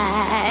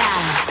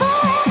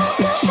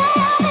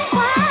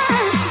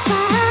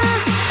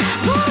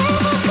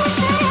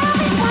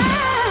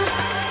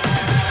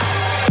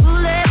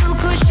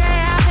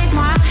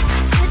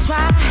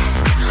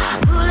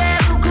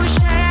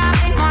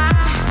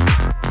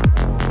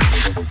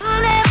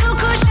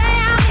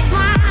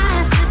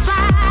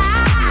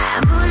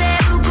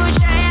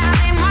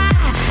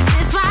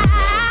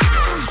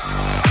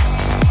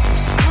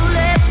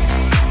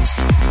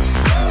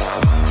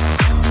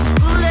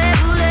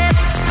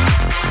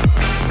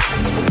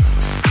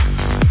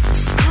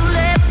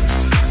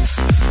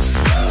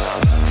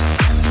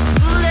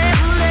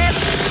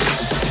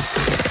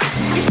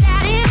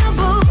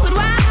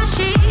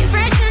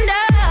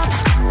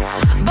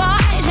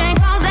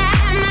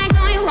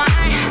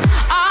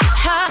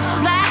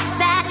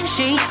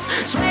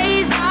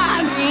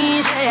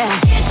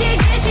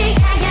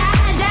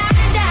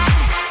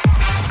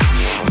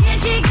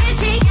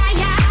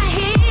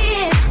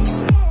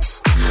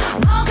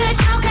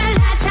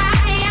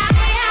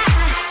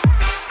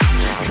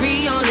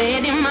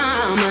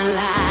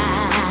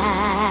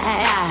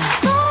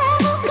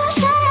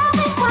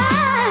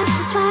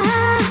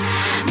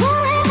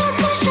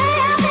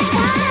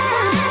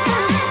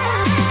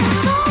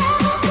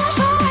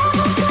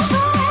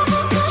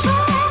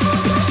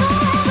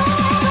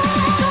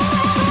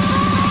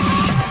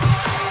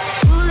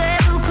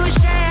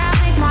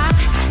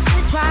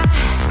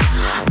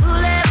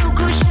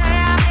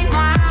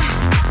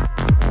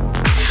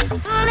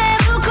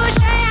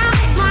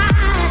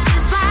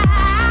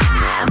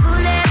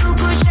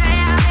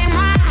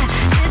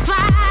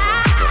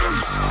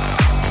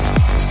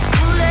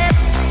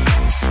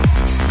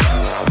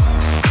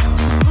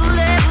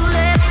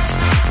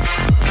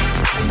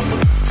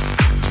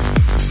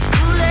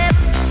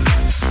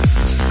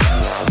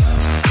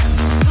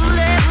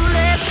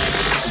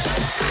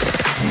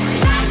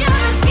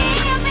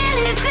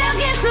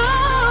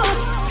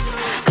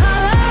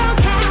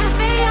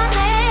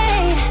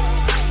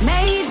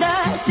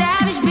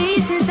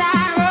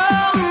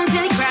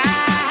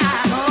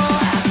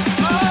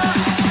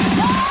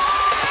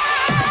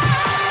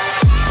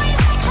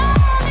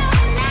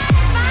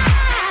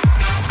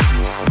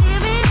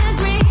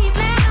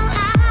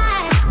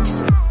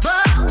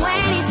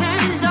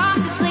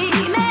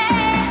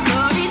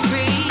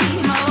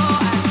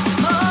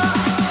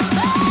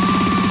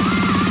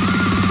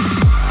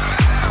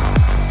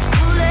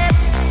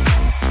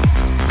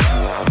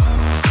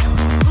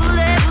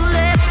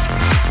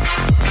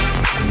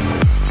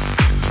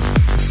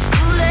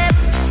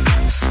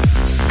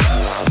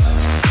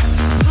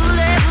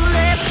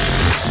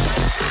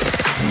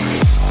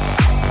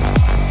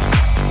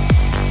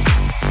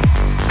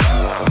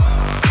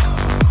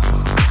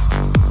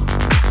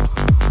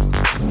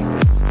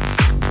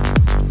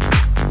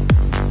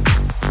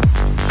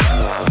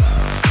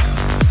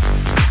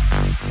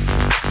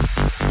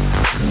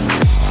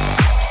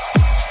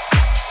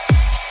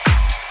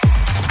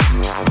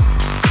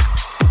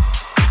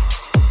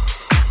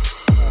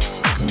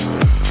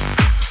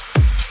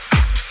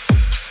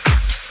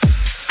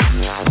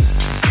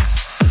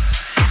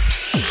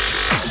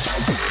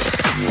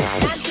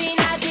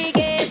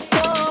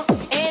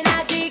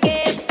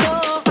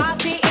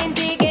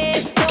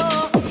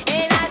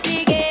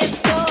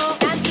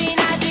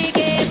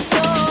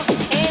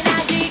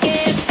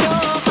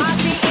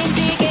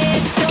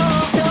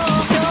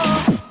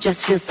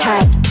 Just feels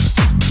tight.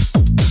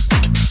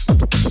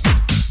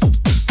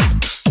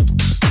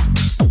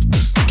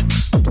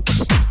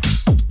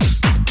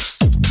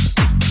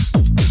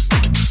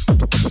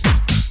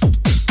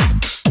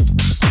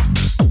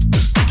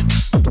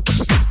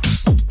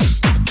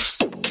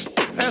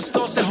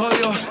 Esto se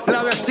jodió,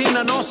 la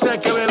vecina no sé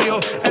qué bebió,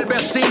 el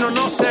vecino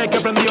no sé qué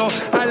prendió,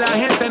 a la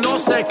gente no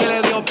sé qué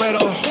le dio, pero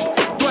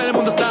todo el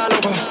mundo está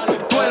loco,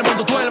 todo el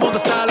mundo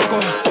está loco,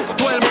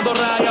 todo el mundo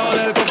rayado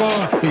del coco,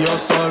 y yo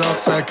solo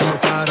sé que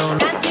montaron.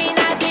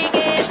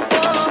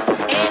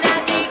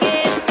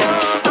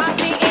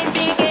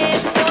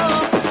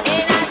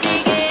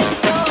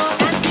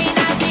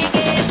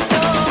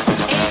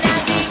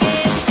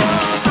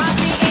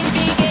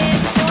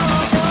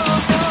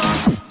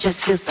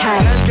 Just feels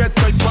tight. El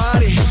ghetto y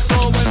party,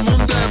 todo el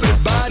mundo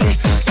everybody.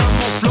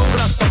 Estamos flow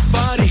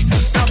Rastafari,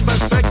 está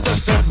perfecto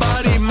ese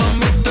body.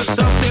 Mamita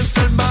está bien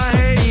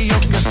salvaje y yo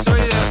que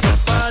estoy de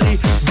safari.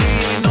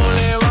 DJ no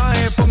le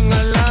baje,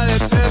 póngala de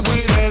Tego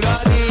y de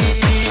Daddy.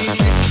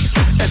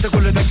 Este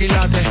culo es de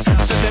quilate,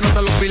 se te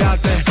notan los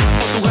pilates.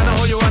 O tú ganas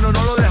o yo gano,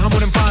 no lo dejamos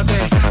en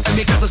empate. En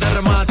mi casa se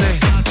remate,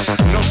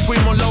 nos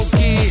fuimos low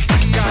key,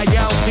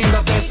 callados sin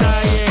dar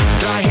detalles.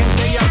 La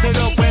gente ya se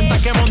dio cuenta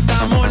que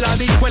montamos la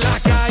disco en la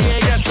calle.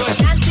 Y esto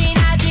es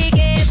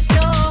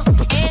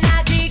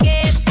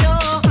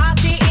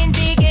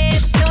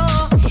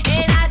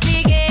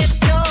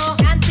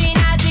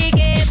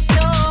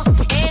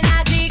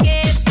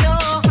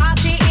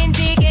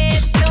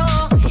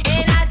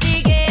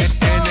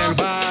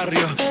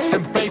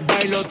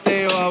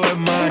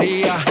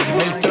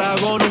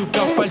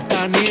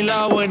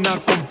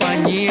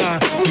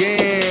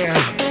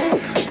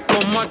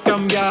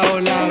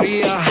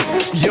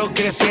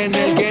crecí en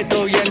el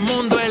gueto y el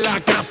mundo es la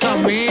casa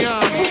mía.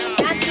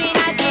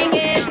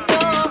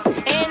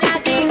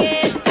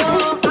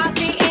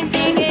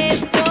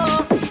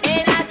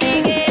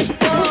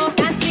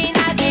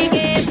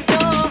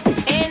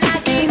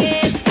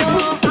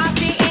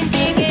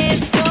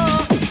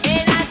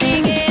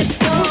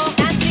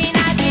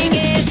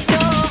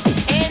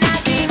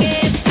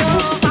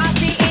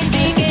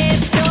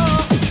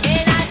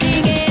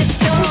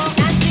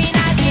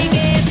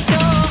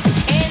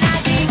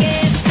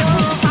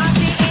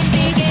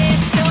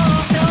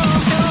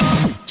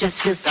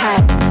 Just feels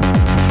tight.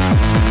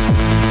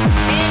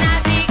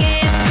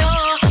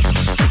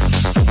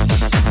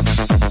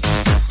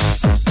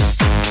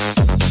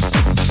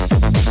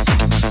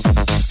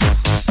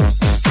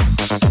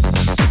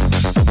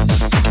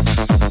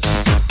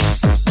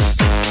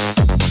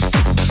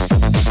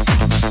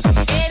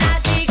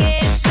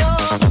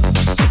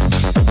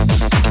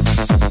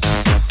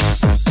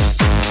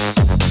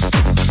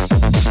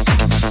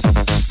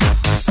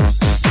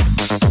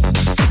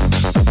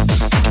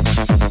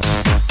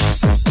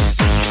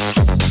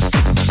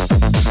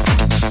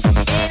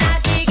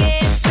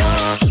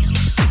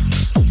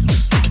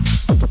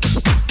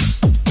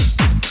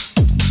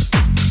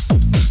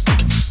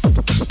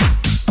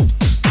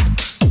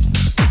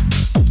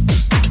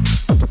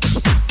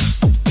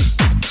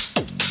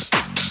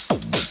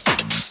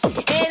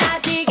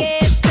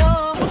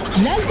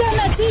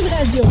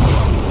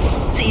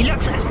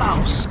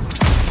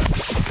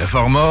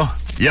 Format,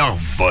 il a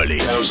volé.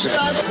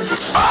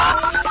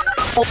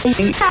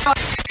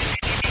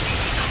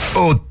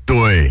 Oh,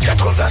 toi.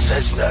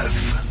 96.9.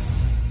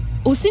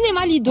 Au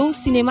Cinéma Lido,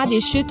 Cinéma des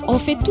Chutes, on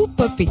fait tout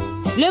popper.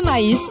 Le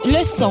maïs,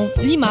 le son,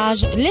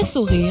 l'image, les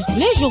sourires,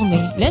 les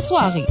journées, les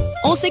soirées.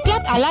 On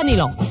s'éclate à l'année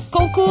longue.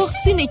 Concours,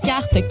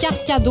 ciné-cartes,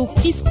 cartes cadeaux,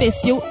 prix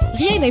spéciaux,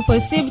 rien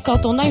d'impossible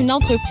quand on a une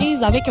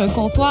entreprise avec un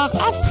comptoir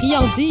à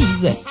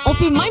friandises. On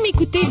peut même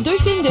écouter 2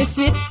 films de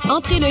suite,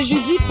 entrer le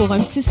jeudi pour un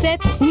petit set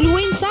ou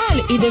louer une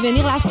salle et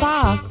devenir la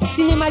star.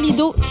 Cinéma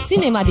Lido,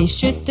 Cinéma des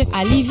Chutes,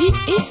 à Lévis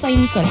et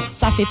Saint-Nicolas.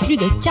 Ça fait plus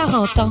de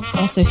 40 ans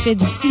qu'on se fait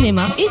du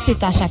cinéma et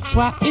c'est à chaque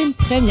fois une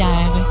première.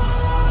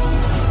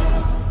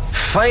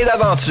 Fin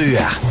d'aventure!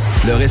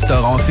 Le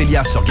restaurant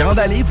Ophélia sur Grande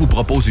Allée vous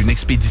propose une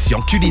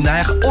expédition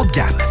culinaire haut de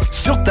gamme,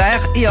 sur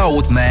terre et en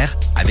haute mer,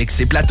 avec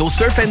ses plateaux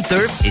surf and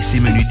turf et ses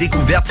menus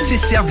découvertes 6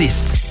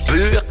 services.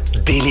 Pur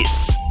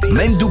délice!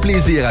 Même doux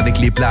plaisir avec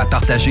les plats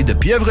partagés de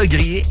pieuvres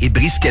grillées et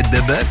brisquettes de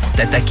bœuf,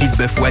 tataki de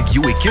bœuf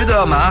wagyu et queue de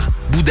homard,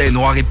 boudin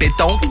noir et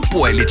péton,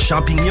 poêlée de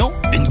champignons,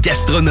 une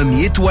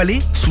gastronomie étoilée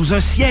sous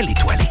un ciel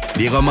étoilé.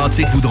 Les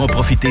romantiques voudront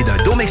profiter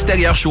d'un dôme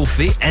extérieur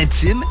chauffé,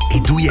 intime et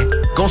douillet.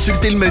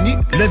 Consultez le menu,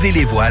 levez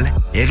les voiles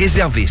et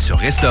réservez sur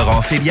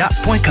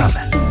restaurantphilia.com.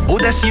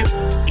 Audacieux,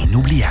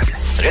 inoubliable.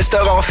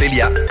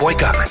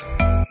 restaurantphilia.com.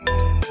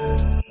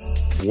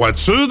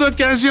 Voiture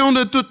d'occasion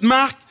de toute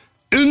marque,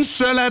 une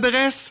seule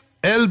adresse,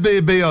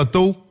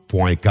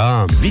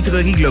 lbbauto.com.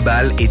 Vitrerie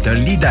Globale est un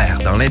leader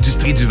dans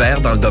l'industrie du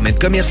verre dans le domaine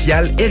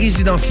commercial et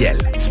résidentiel.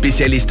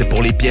 Spécialiste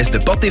pour les pièces de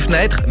portes et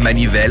fenêtres,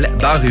 manivelles,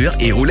 barrures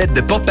et roulettes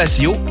de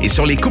porte-patio et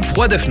sur les coupes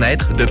froides de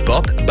fenêtres, de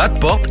portes,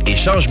 bas-de-porte et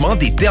changement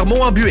des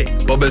thermos embués.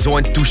 Pas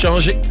besoin de tout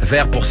changer.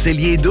 Verre pour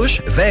cellier et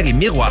douche, verre et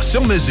miroirs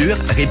sur mesure,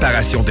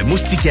 réparation de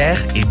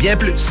moustiquaires et bien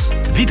plus.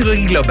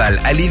 Vitrerie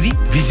Globale à Lévis,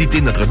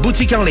 visitez notre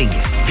boutique en ligne.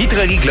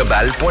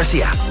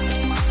 vitrerieglobale.ca.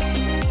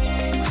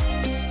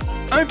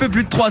 Un peu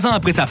plus de 3 ans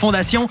après sa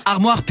fondation,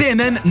 Armoire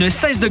PMM ne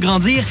cesse de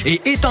grandir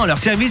et étend leur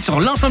service sur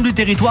l'ensemble du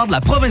territoire de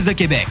la province de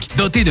Québec.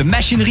 Dotée de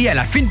machinerie à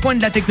la fine pointe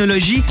de la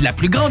technologie, la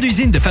plus grande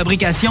usine de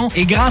fabrication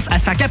et grâce à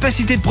sa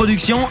capacité de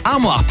production,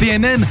 Armoire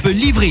PMM peut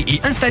livrer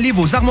et installer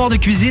vos armoires de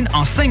cuisine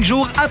en 5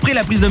 jours après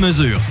la prise de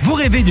mesure. Vous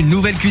rêvez d'une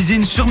nouvelle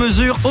cuisine sur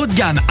mesure haut de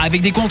gamme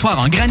avec des comptoirs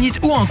en granit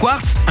ou en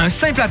quartz? Un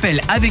simple appel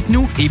avec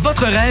nous et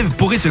votre rêve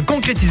pourrait se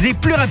concrétiser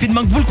plus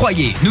rapidement que vous le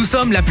croyez. Nous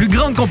sommes la plus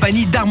grande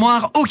compagnie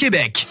d'armoires au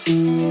Québec.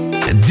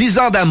 10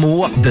 ans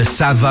d'amour, de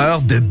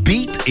saveur, de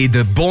beat et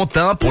de bon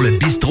temps pour le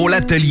bistrot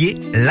L'Atelier,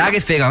 la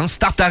référence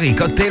tartare et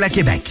cocktail à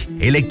Québec.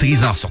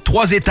 Électrisant sur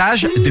 3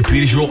 étages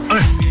depuis le jour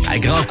 1. À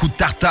grands coups de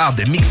tartare,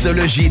 de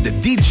mixologie, de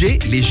DJ,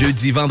 les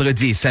jeudis,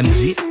 vendredis et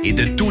samedis, et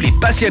de tous les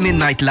passionnés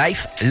de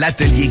nightlife,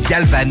 L'Atelier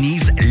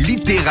galvanise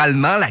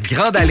littéralement la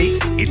Grande Allée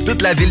et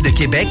toute la ville de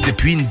Québec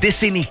depuis une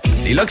décennie.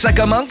 C'est là que ça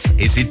commence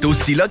et c'est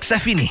aussi là que ça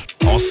finit.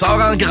 On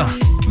sort en grand.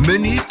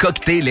 Menu,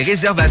 cocktail et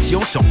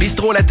réservations sur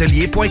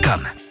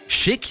bistrolatelier.com.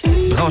 Chic,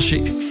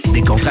 branché,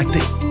 décontracté.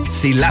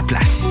 C'est la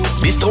place.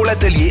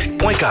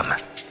 bistrolatelier.com.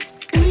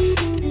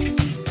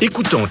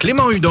 Écoutons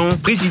Clément Hudon,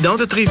 président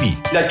de Trévis.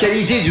 La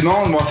qualité du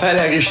monde va faire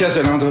la richesse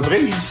de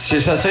l'entreprise.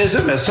 Ça se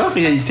résume à ça, en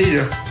réalité.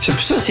 Là. C'est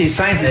pour ça que c'est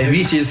simple, la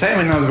vie. C'est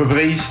simple, une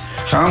entreprise.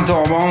 Rendre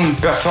ton monde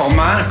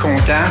performant,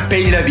 content,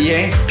 paye-le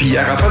bien, puis il n'y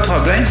aura pas de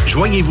problème.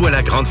 Joignez-vous à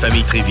la grande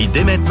famille Trévis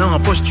dès maintenant en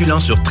postulant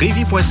sur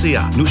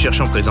trévis.ca. Nous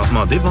cherchons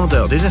présentement des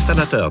vendeurs, des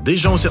installateurs, des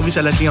gens au service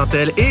à la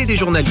clientèle et des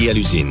journaliers à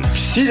l'usine.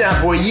 Si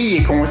l'employé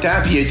est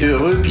content, puis est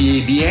heureux, puis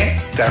est bien,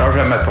 t'auras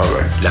jamais de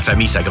problème. La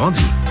famille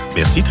s'agrandit.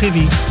 Merci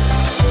Trévis.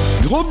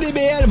 Groupe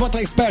DBL, votre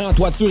expert en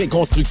toiture et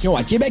construction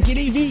à Québec et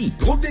Lévis.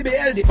 Groupe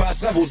DBL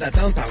dépassera vos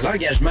attentes par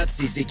l'engagement de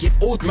ses équipes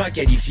hautement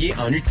qualifiées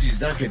en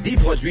utilisant que des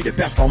produits de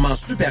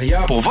performance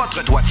supérieure pour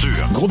votre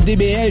toiture. Groupe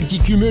DBL qui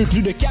cumule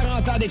plus de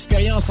 40 ans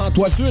d'expérience en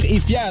toiture est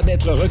fier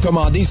d'être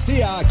recommandé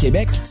CAA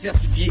Québec,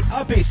 certifié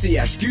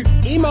APCHQ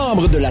et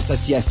membre de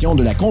l'Association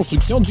de la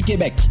construction du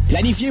Québec.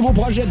 Planifiez vos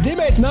projets dès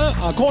maintenant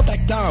en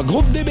contactant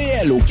Groupe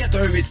DBL au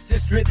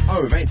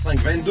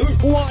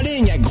 418-681-2522 ou en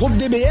ligne à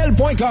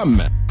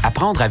groupedbl.com.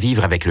 Apprendre à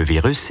vivre avec le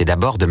virus, c'est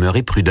d'abord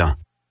demeurer prudent.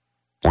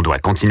 On doit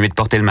continuer de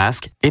porter le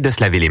masque et de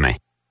se laver les mains.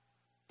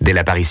 Dès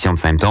l'apparition de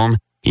symptômes,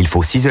 il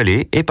faut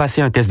s'isoler et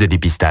passer un test de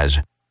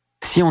dépistage.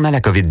 Si on a la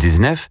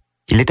COVID-19,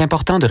 il est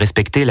important de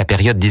respecter la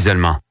période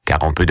d'isolement, car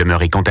on peut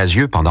demeurer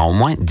contagieux pendant au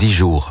moins 10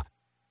 jours.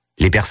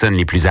 Les personnes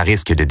les plus à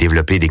risque de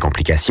développer des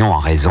complications en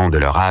raison de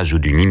leur âge ou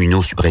d'une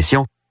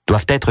immunosuppression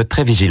doivent être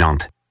très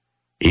vigilantes.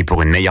 Et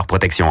pour une meilleure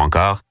protection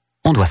encore,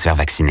 on doit se faire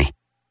vacciner.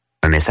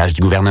 Un message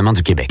du gouvernement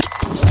du Québec.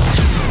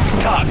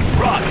 Talk,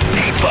 rock,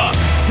 hip-hop.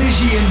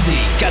 CJMD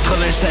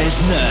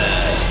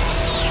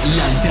 96.9.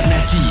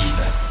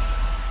 L'alternative.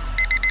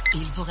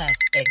 Il vous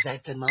reste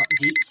exactement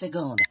 10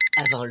 secondes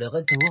avant le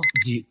retour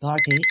du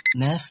Party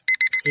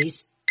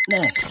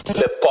 969.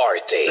 Le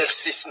Party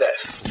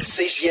 969.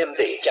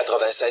 CJMD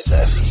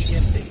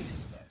 96.9.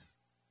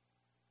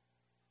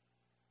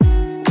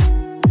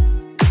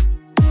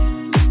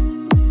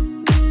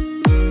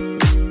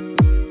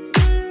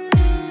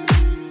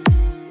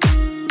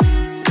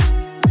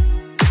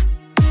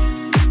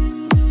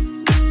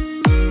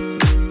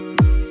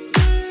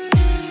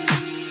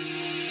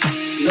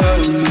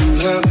 Love me,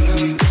 love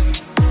me.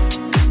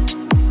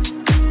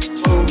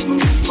 Hold me,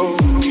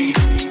 hold me.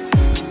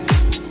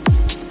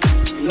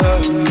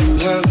 Love me,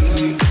 love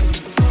me.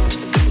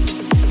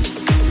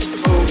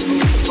 Hold me,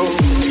 hold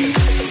me.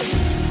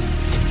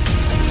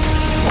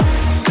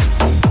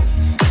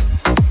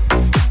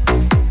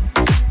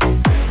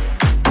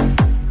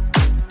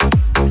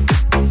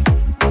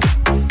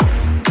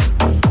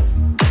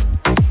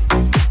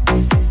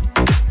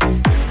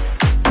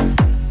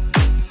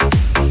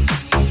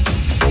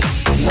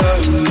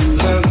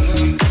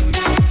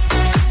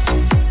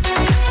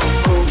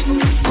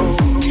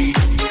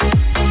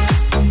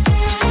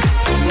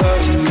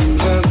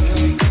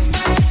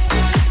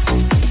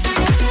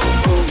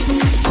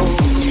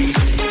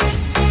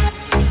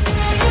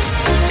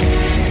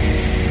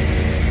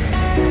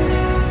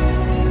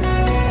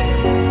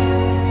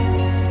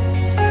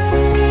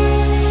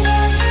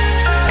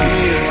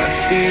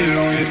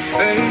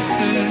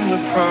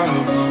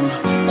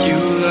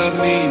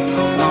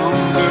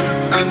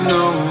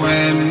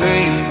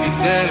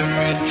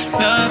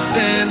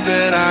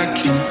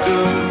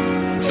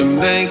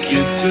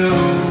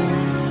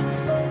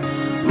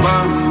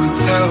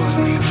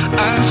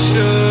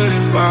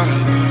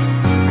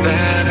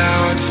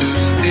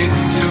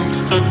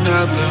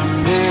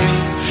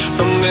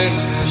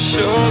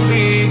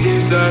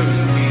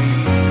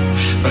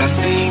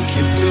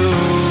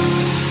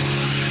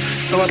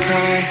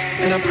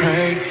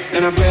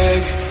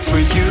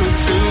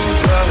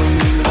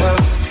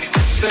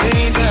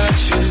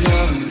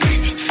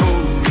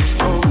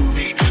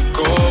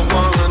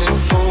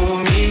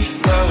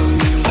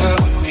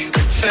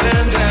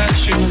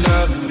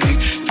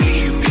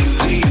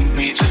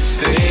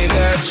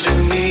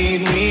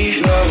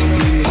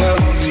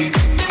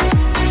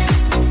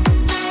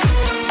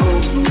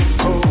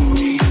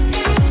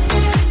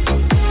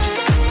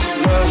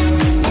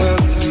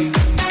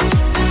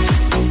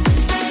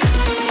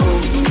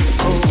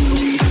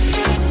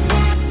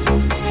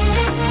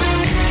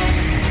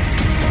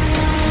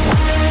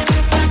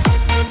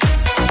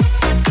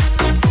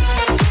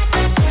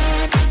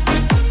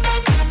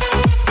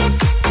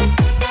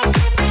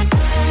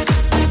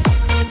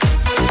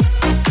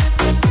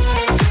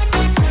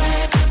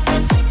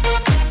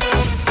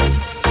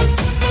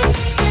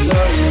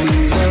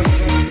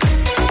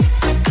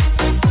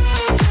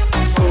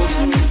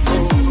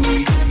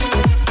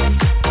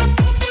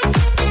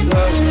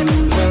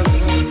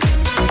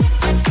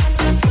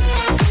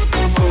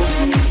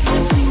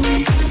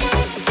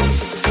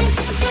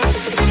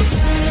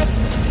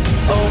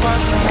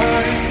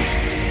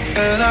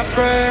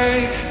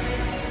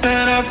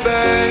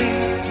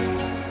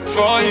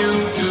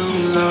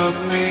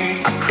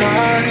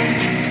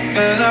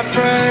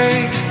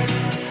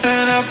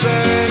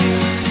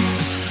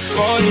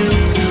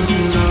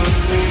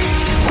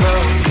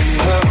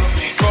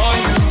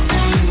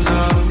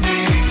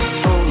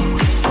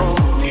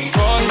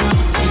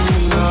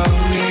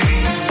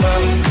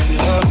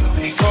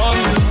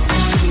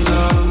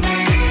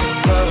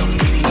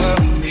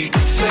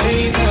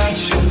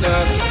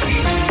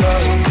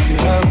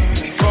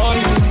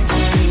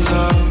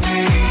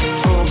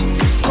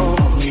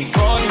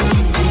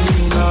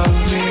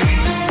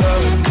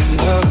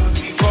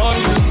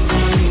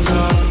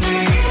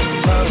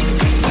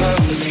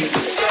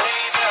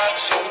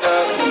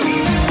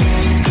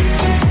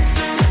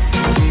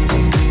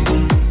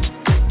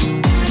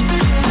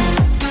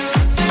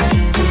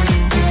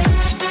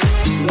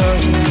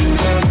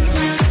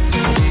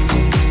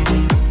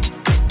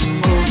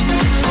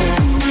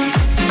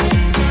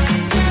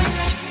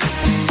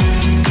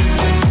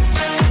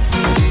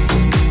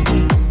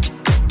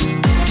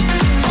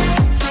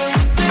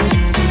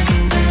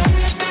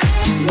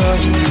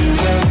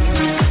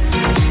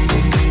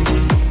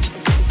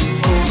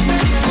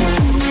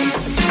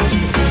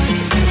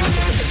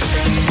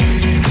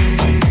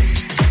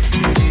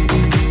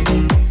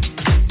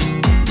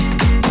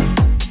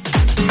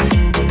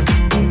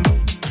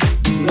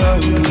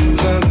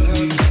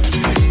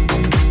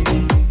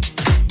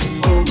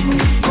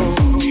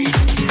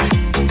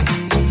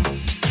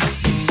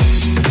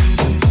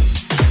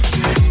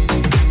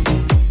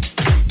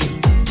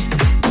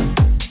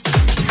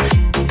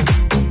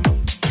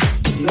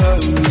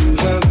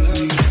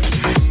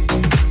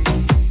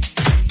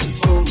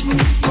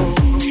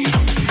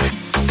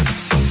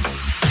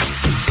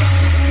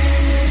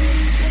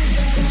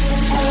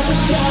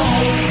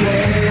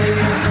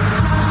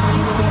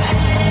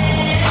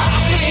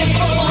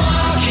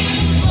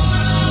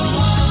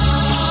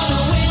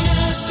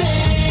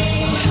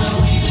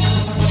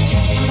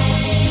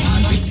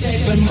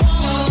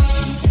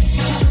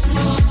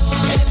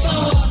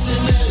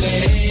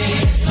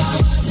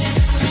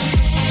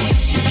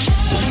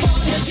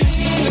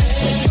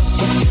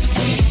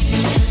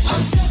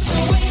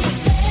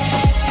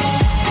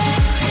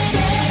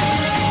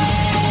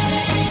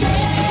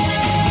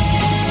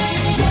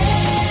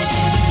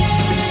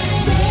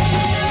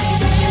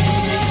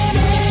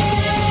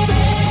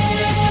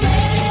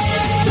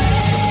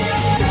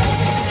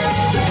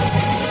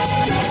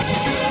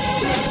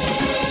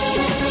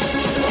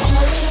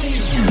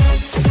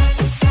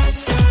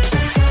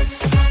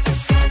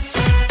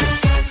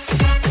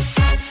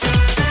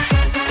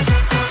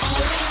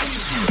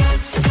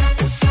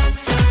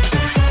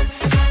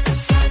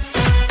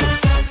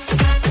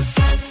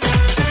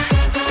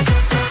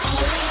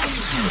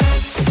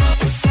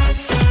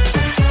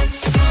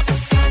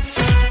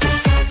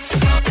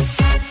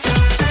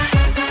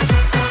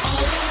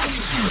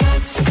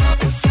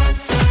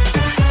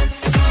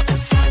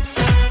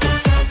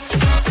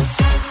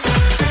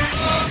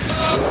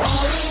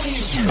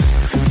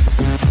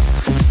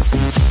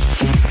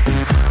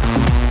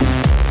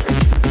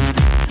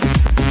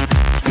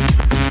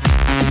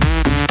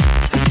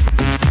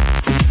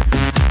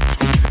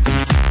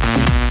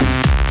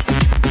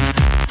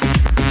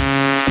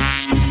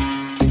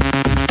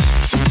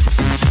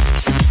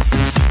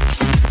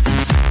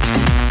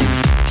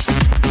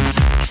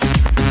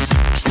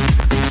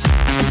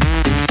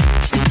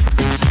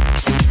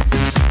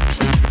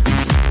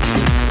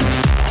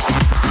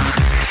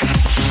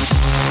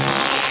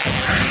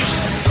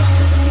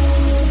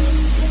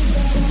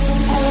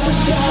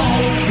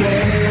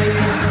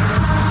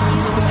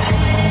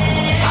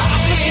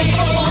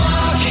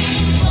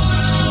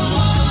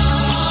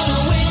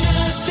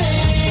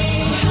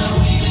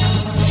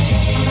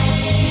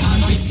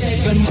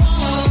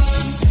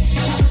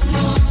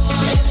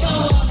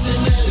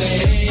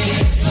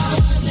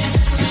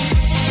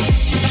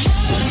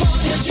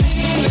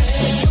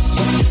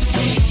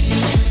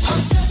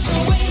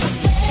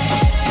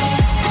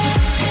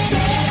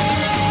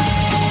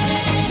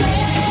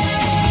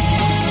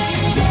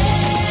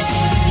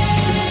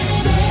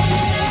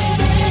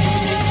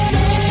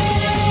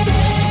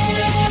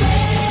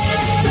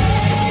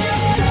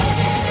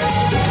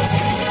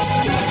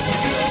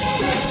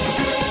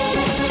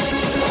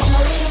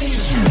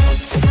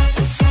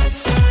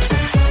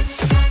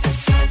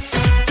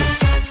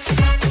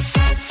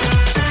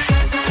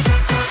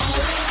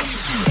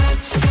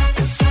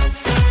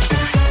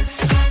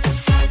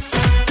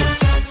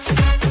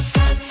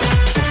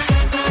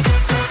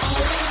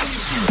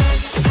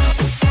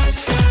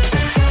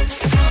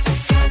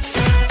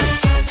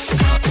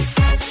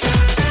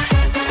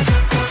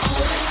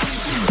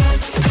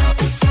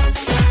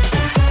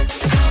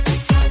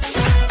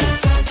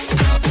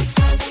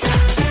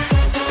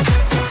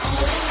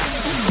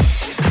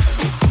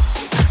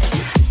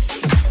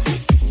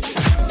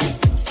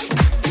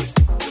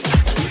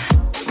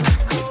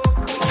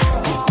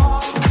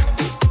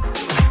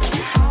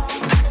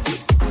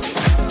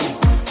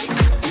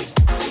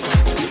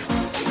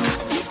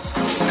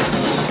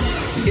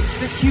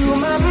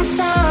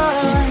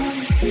 sometime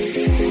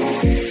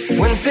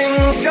when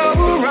things go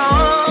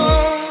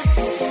wrong,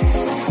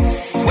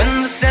 when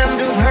the sound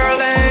of her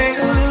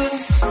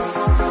lingers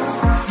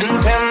and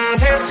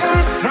temptation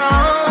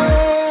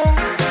strong.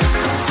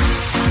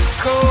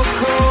 Cold,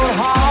 cold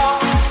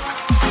heart,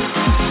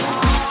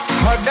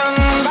 hard done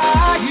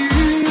by you.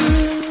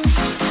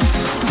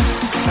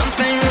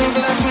 Something's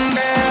looking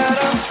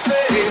better,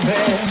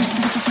 baby.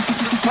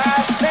 Just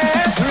pass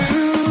it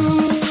through.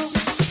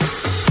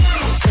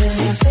 And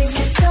I think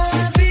it's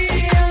gonna be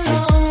a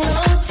long,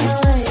 long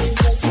time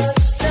till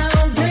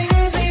touchdown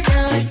brings me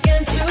round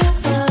again to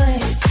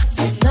find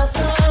I'm not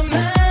the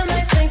man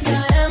I think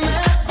I am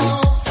at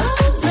all.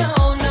 Oh no,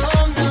 no,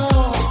 no.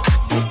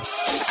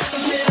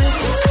 This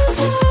is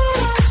what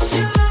I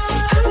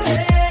should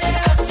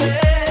have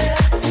said.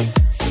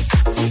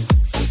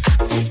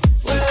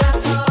 Well, I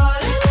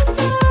thought it,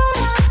 but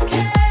I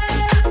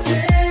kept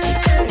it.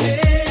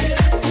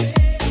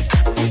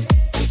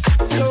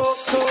 Cold,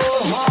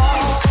 cold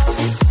heart,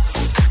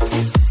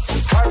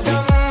 hard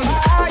done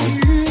by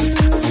you.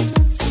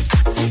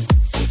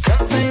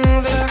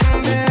 Something's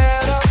looking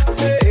better,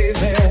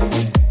 baby.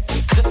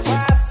 Just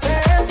pass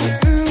it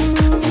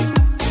through.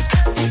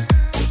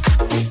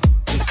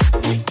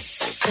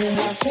 And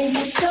I think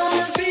it's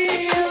gonna be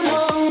a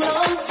long,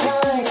 long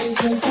time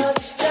till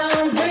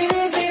touchdown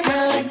brings me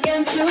round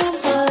again to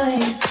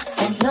find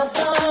I'm not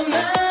the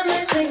man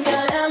I think I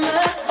am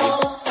at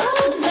all.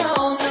 Oh no,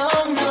 no,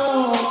 no.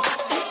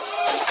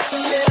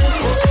 This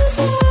is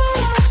what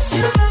I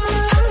should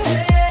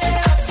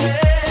have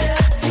said.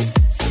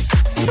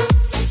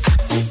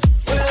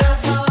 Well, I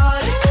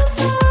thought it,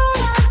 but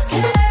I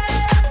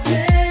kept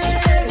it.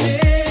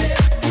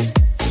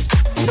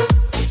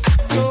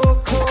 Cold,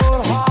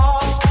 cold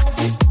heart,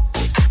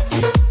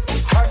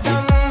 hard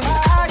done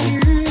by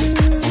you.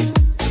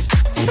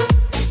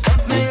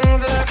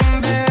 Something's looking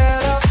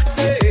better,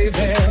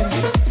 baby.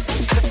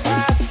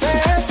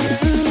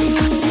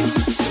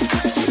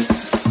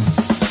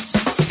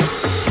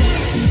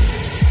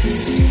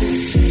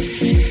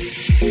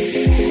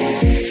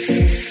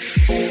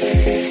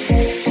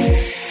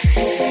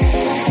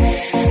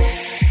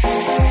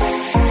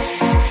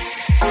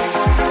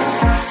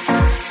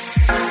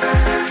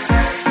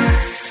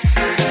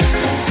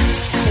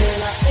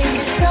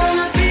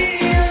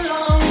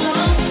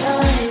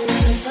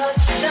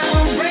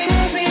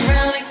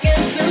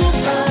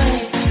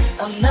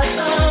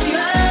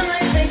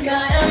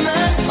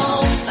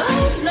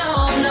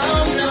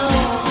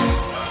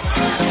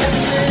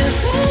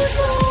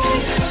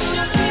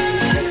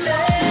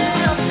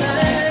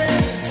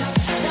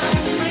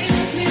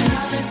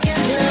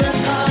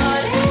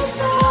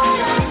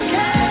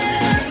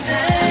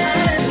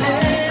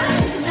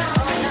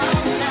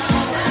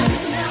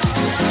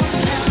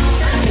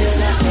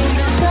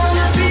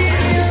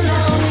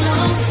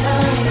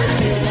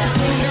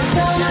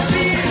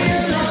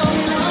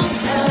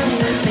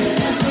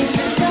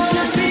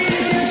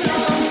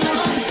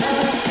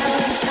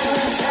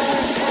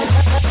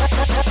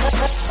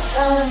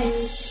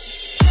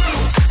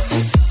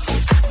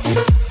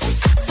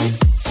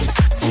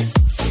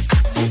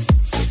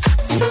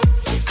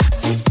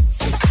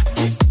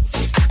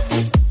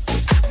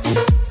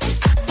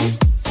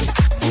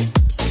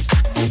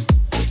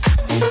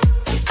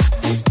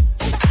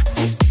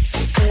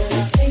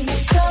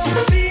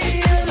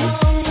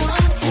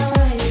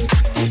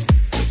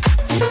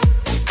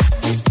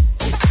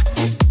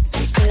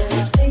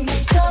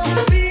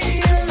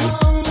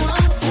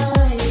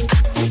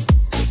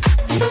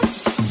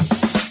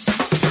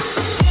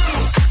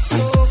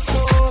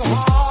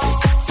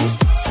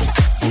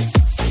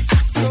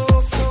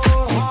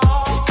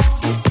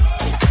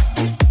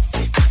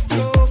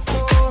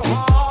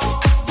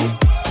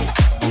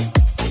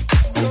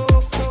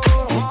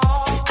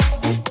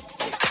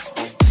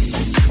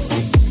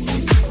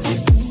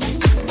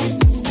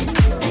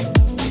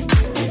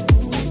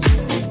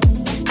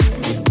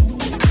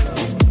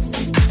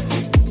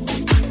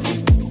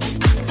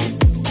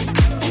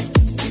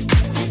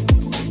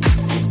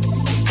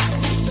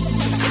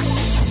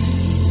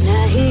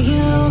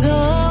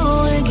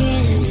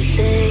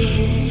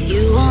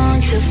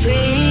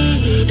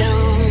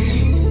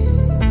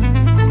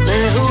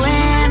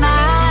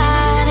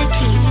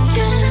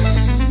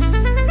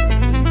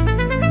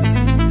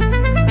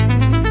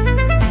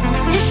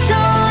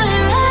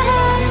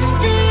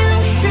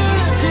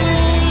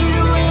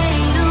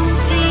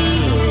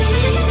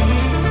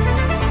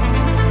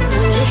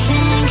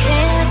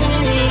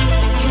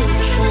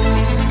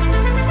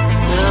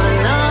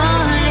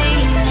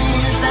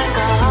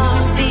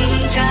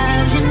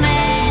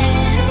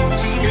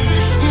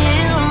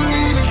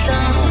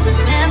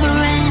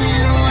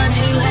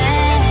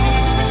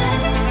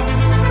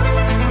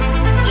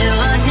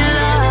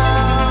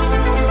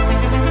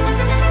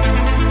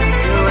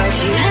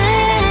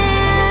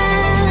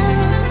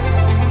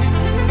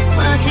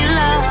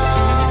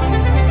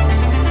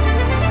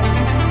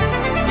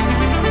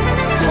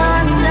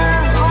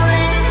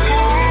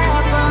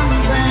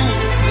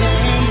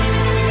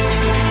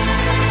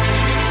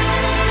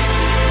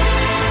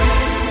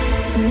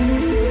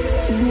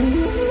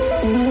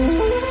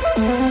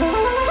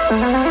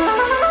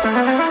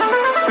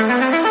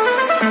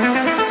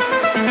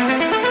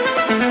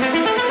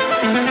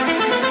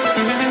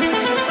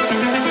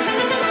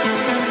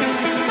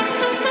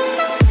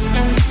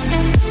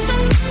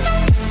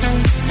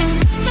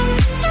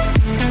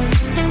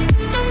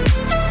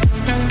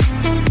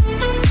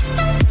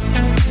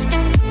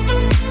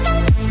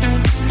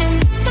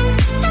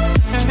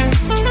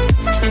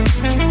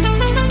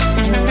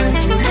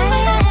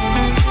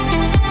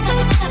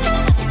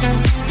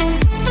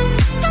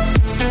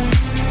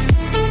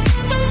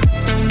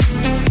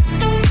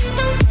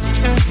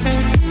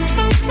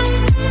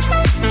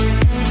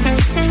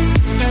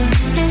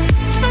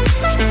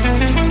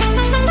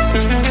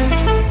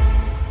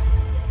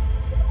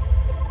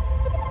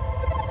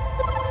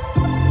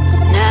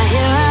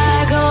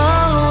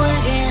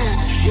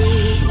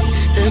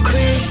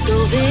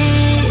 crystal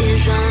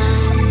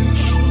visions.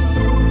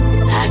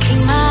 I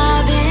keep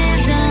my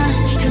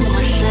visions to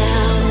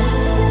myself.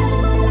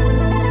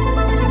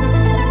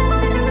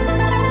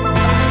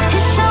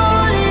 It's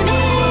only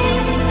me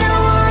that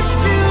wants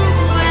to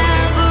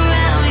wrap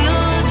around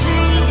your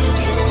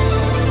dreams.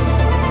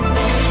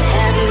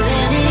 Have you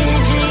any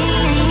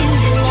dreams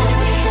you like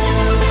to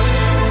sell?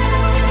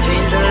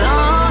 Dreams of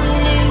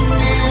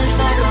loneliness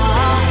like a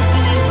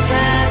heartbeat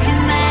drives you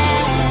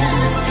mad.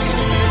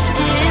 In the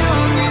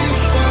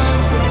stillness of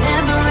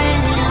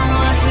remembering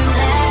what you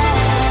had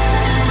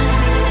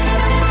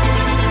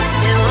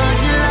and what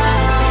you loved and what you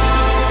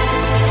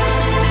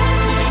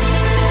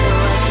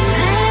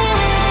had and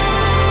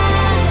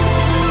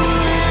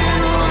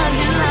what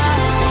you loved.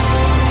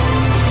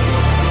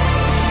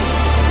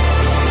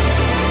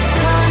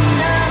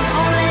 Thunder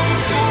only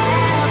happens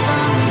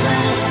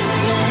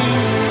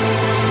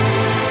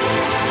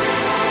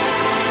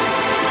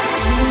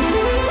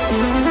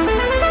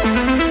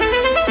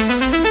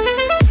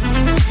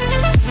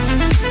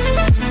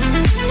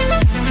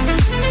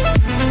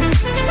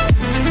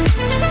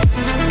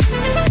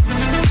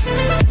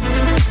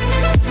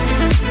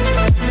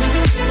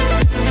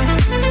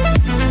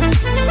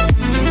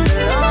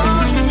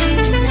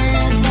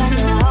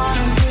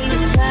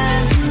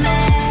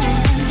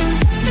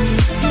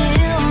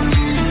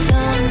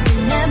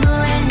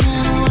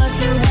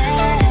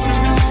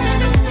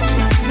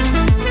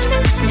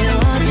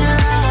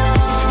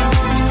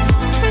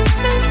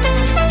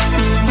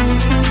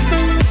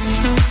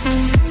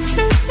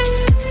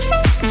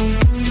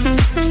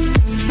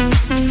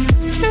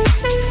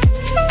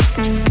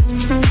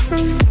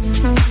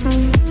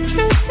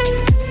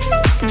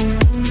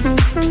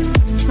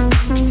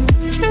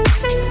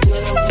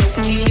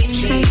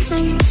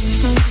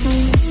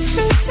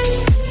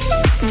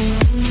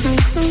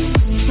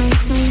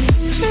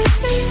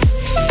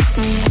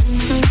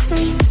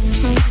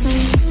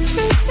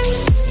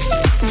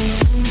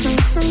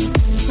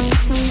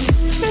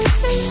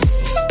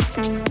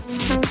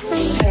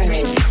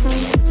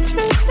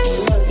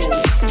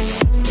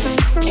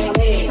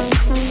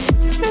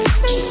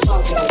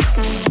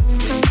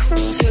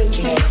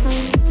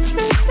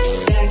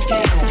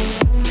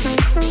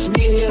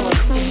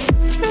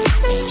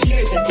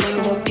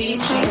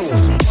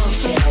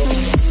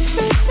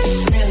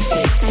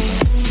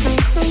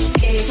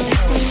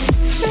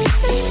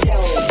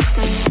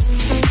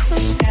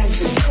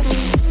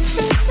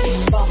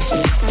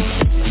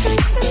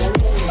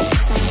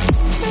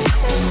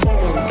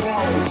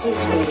as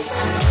you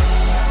play.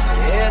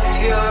 If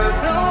you're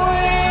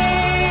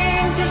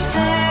going to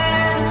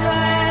San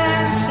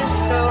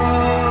Francisco,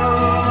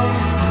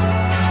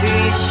 be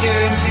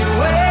sure to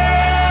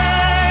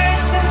wear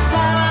some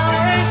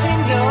flowers in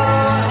your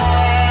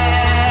hat.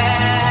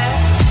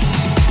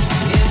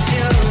 If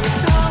you're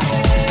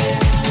going to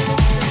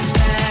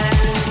San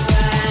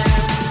Francisco,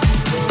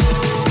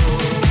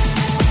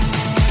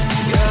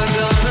 you're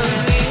gonna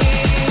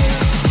meet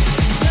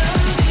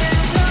some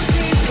gentle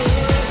people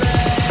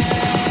there.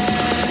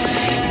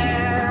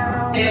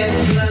 In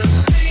the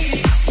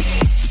street,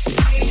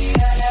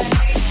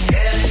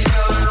 yes,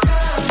 you're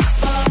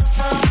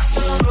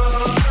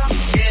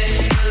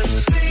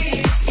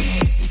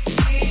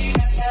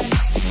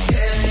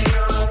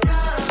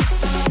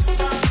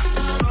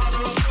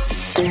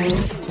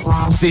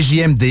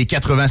CJMD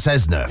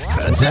 96.9.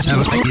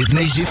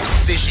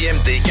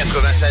 CJMD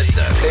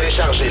 96.9.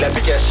 Téléchargez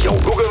l'application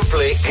Google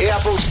Play et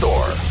Apple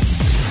Store.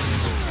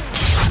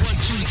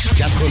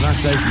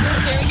 96.9.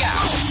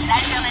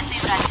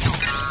 L'alternative radio.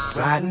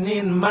 Riding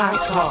in my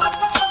car,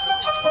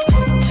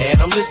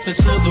 and I'm listening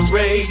to the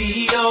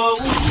radio.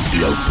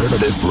 The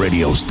Alternative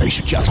Radio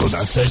Station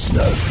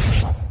 96.9.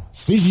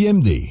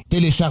 CJMD.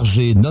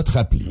 Téléchargez notre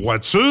appli.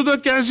 Voiture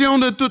d'occasion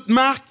de toute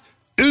marque,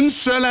 une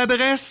seule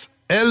adresse,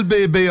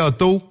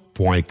 lbbauto.com.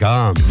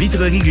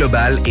 Vitrerie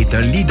Globale est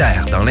un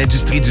leader dans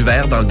l'industrie du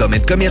verre dans le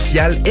domaine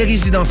commercial et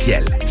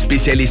résidentiel.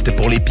 Spécialiste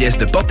pour les pièces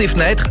de portes et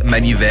fenêtres,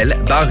 manivelles,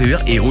 barrures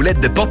et roulettes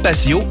de porte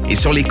patio et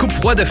sur les coupes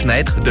froides de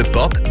fenêtres, de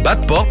portes, bas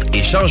de porte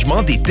et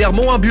changement des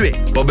thermos embués.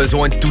 Pas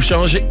besoin de tout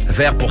changer.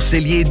 Verre pour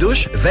cellier et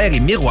douche, verre et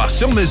miroir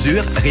sur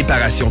mesure,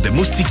 réparation de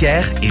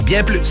moustiquaires et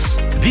bien plus.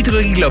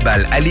 Vitrerie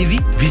Globale à Lévis,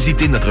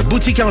 visitez notre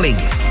boutique en ligne.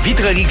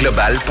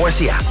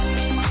 vitrerieglobale.ca.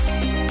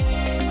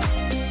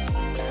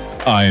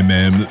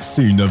 AMM,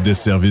 c'est une offre de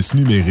services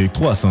numériques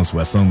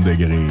 360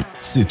 degrés.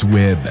 Site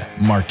web,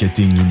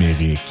 marketing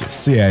numérique,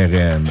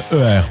 CRM,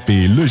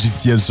 ERP,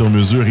 logiciels sur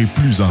mesure et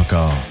plus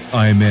encore.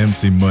 AMM,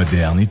 c'est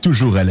moderne et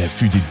toujours à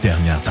l'affût des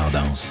dernières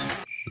tendances.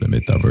 Le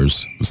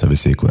Metaverse, vous savez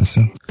c'est quoi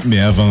ça? Mais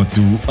avant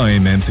tout,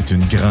 AMM, c'est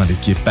une grande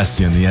équipe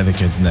passionnée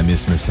avec un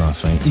dynamisme sans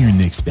fin et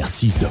une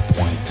expertise de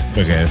pointe.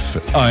 Bref,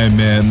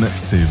 AMM,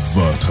 c'est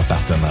votre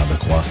partenaire de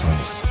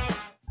croissance.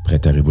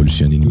 Prête à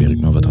révolutionner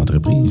numériquement votre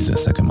entreprise?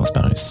 Ça commence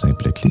par un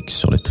simple clic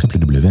sur le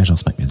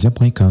www.agencemacmedia.com.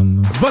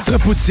 poutine.com. Votre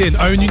poutine,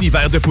 un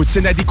univers de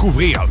poutine à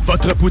découvrir.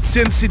 Votre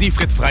poutine, c'est des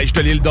frites fraîches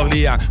de l'île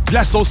d'Orléans, de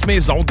la sauce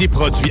maison, des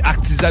produits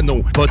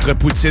artisanaux.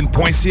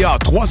 Votrepoutine.ca,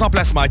 3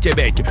 emplacements à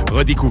Québec.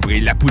 Redécouvrez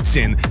la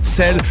poutine,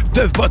 celle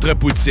de votre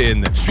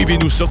poutine.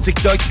 Suivez-nous sur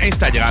TikTok,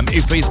 Instagram et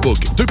Facebook.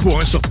 2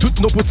 pour 1 sur toutes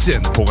nos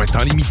poutines, pour un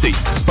temps limité.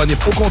 Disponible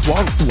au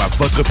comptoir ou à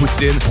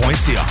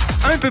votrepoutine.ca.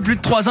 Un peu plus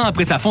de 3 ans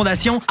après sa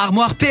fondation,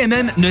 Armoire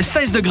PMM ne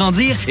cesse de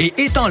grandir et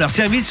étend leur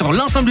service sur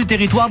l'ensemble du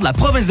territoire de la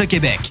province de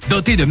Québec.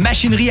 Dotée de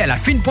machinerie à la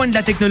fine pointe de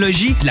la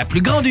technologie, la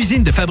plus grande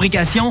usine de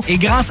fabrication et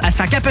grâce à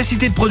sa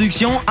capacité de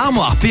production,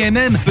 Armoire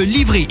PMM peut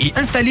livrer et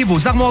installer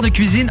vos armoires de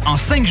cuisine en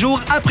 5 jours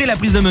après la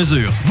prise de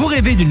mesure. Vous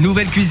rêvez d'une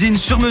nouvelle cuisine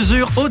sur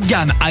mesure haut de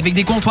gamme avec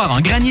des comptoirs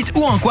en granit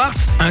ou en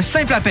quartz? Un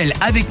simple appel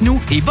avec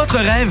nous et votre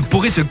rêve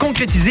pourrait se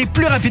concrétiser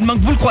plus rapidement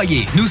que vous le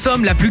croyez. Nous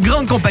sommes la plus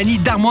grande compagnie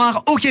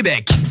d'armoires au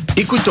Québec.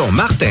 Écoutons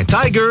Martin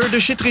Tiger de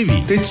chez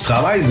Trévy. Tu sais, tu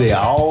travailles des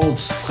heures,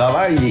 tu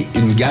travailles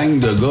une gang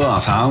de gars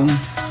ensemble,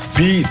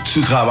 puis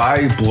tu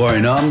travailles pour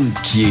un homme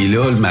qui est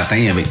là le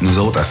matin avec nous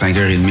autres à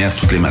 5h30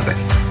 tous les matins.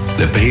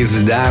 Le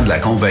président de la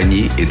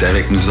compagnie est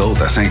avec nous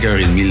autres à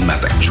 5h30 le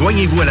matin.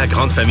 Joignez-vous à la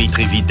grande famille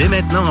Trévy dès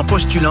maintenant en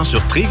postulant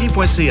sur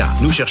trévy.ca.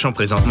 Nous cherchons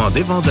présentement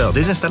des vendeurs,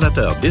 des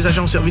installateurs, des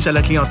agents de service à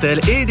la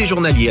clientèle et des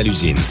journaliers à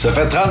l'usine. Ça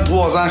fait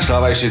 33 ans que je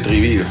travaille chez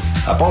Trévy.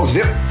 Ça passe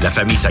vite. La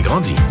famille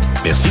s'agrandit.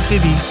 Merci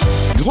Trévy.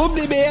 Groupe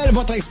DBL,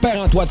 votre expert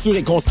en toiture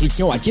et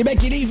construction à Québec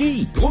et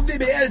Lévis. Groupe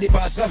DBL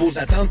dépassera vos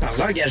attentes par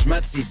l'engagement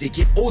de ses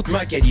équipes hautement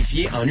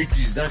qualifiées en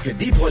utilisant que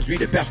des produits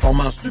de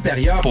performance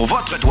supérieure pour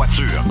votre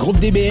toiture. Groupe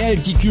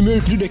DBL qui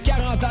cumule plus de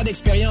 40 ans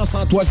d'expérience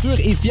en toiture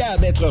est fier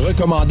d'être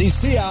recommandé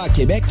CA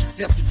Québec,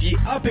 certifié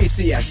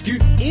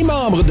APCHQ et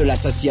membre de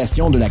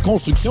l'Association de la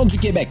construction du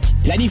Québec.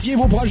 Planifiez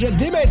vos projets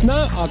dès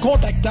maintenant en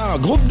contactant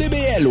Groupe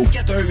DBL au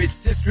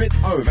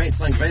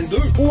 418-681-2522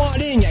 ou en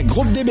ligne à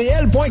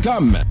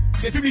groupedbl.com.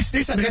 Cette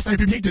publicité s'adresse à un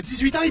public de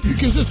 18 ans et plus.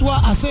 Que ce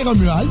soit à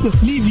Saint-Romuald,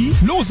 Lévis,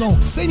 Lauson,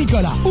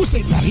 Saint-Nicolas ou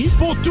Sainte-Marie,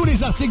 pour tous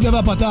les articles de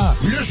Vapoteur,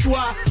 le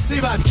choix, c'est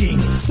VapKing.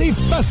 C'est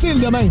facile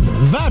de même.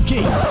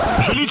 VapKing.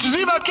 Je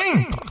l'utilise,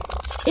 VapKing.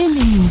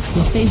 Aimez-nous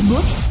sur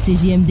Facebook, c'est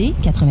JMD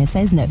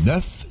 96.9.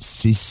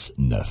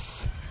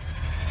 969.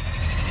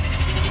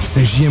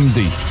 C'est JMD,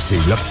 c'est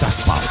là que ça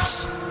se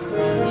passe.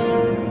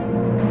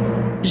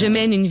 Je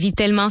mène une vie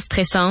tellement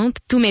stressante,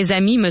 tous mes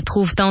amis me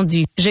trouvent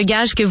tendue. Je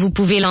gage que vous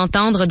pouvez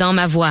l'entendre dans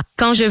ma voix.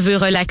 Quand je veux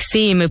relaxer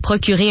et me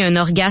procurer un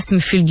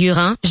orgasme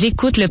fulgurant,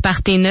 j'écoute le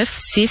Party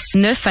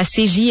 969 à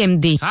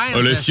CJMD.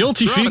 Les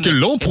scientifiques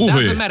l'ont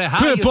prouvé.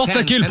 Peu importe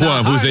à quel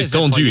point vous êtes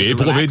tendu et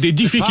éprouvez des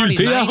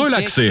difficultés à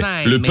relaxer,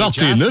 le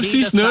Party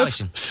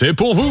 969, c'est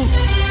pour vous.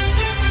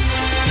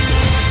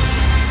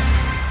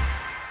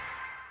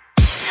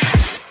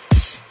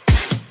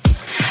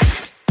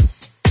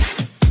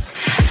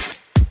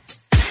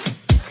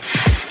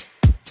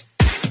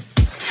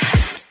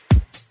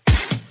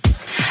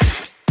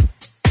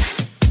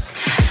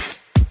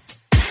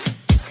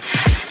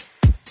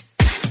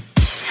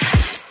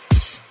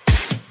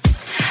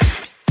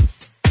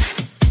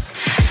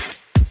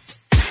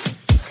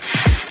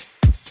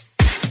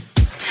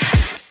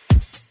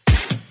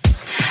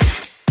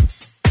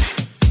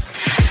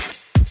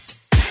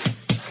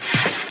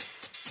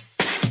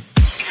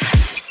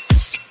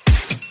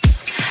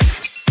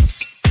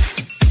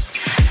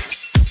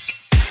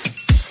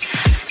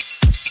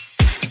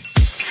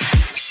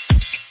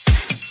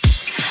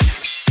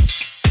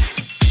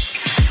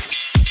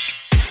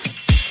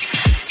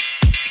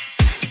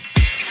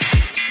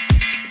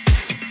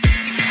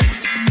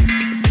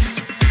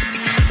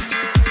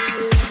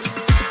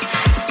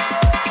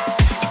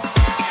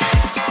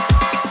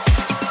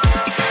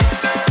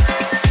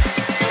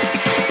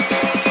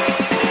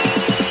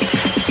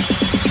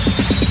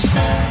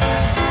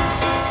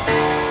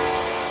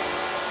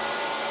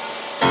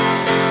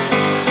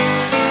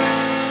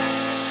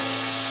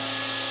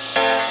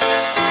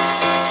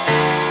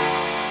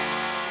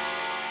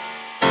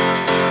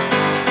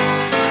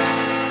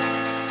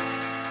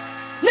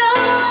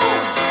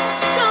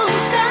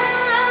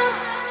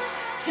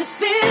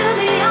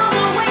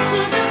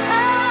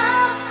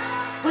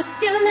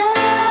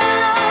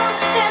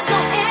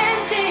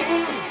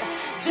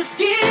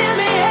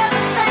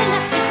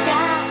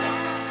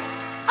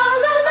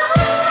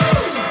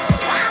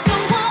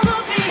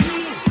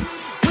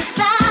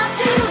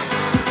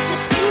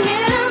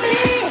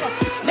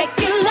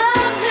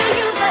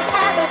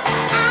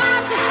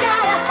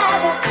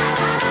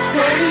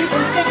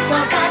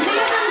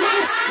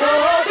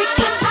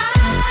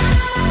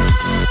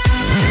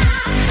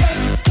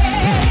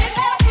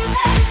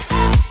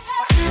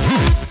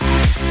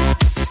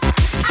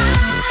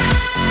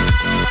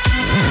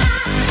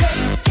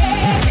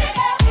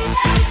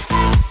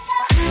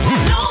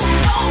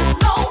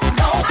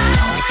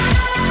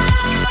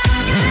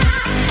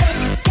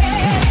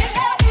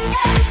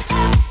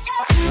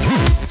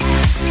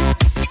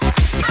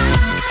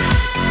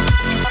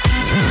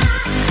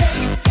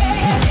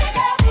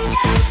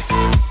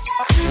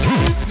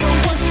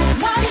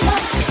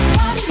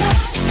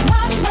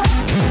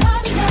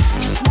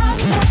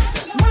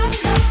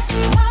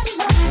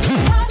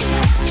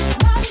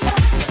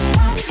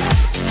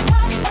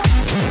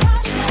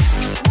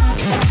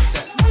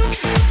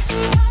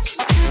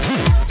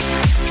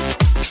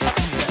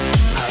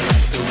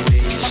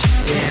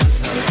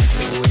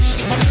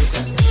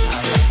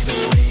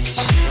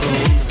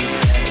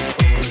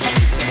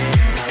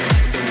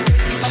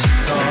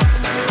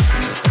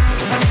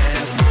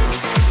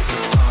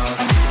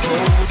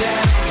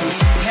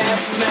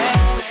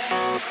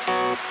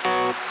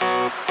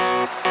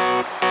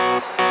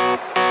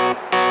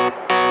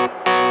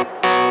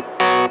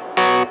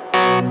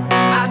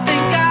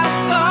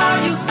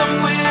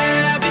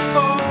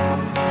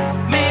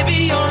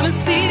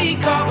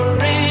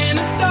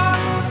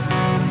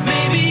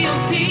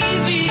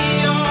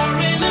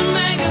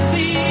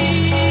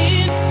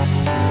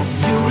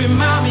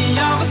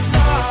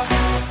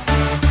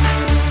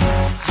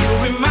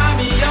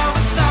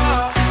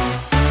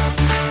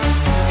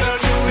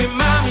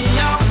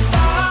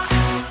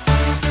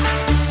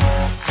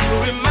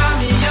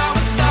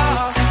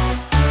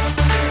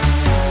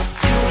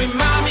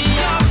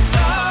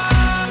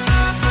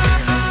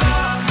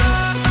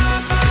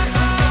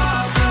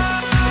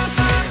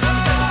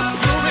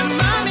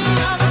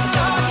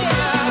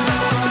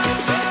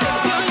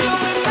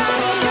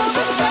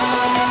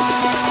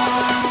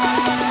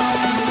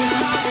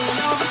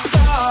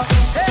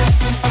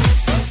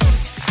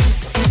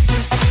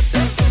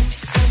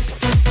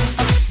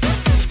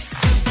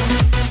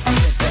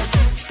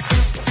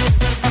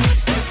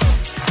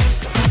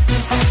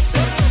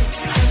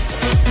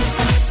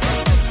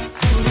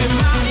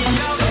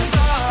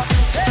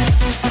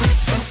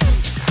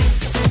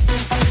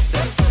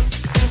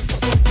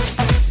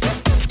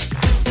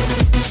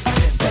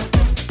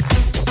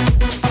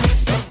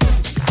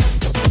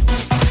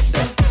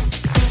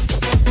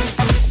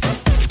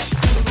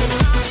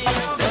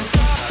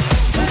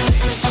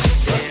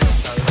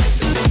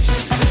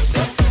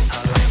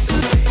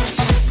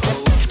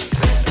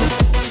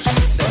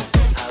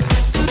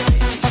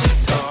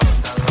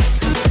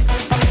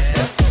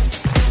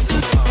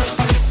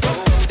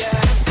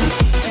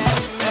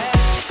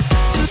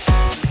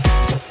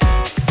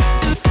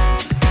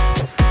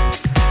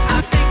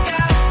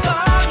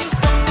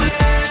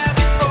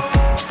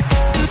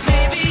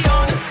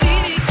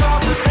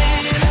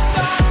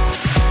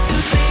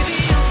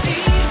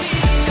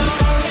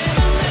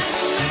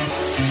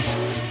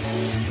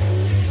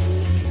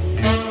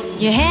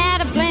 You had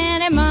a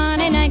plenty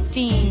money,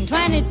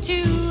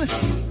 1922.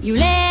 You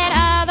let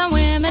other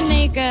women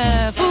make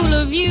a fool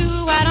of you.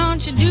 Why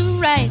don't you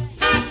do right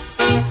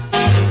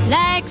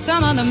like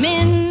some other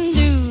men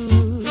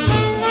do?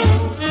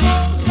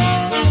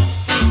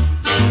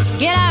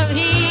 Get out of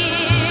here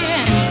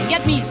and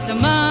get me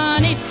some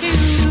money too.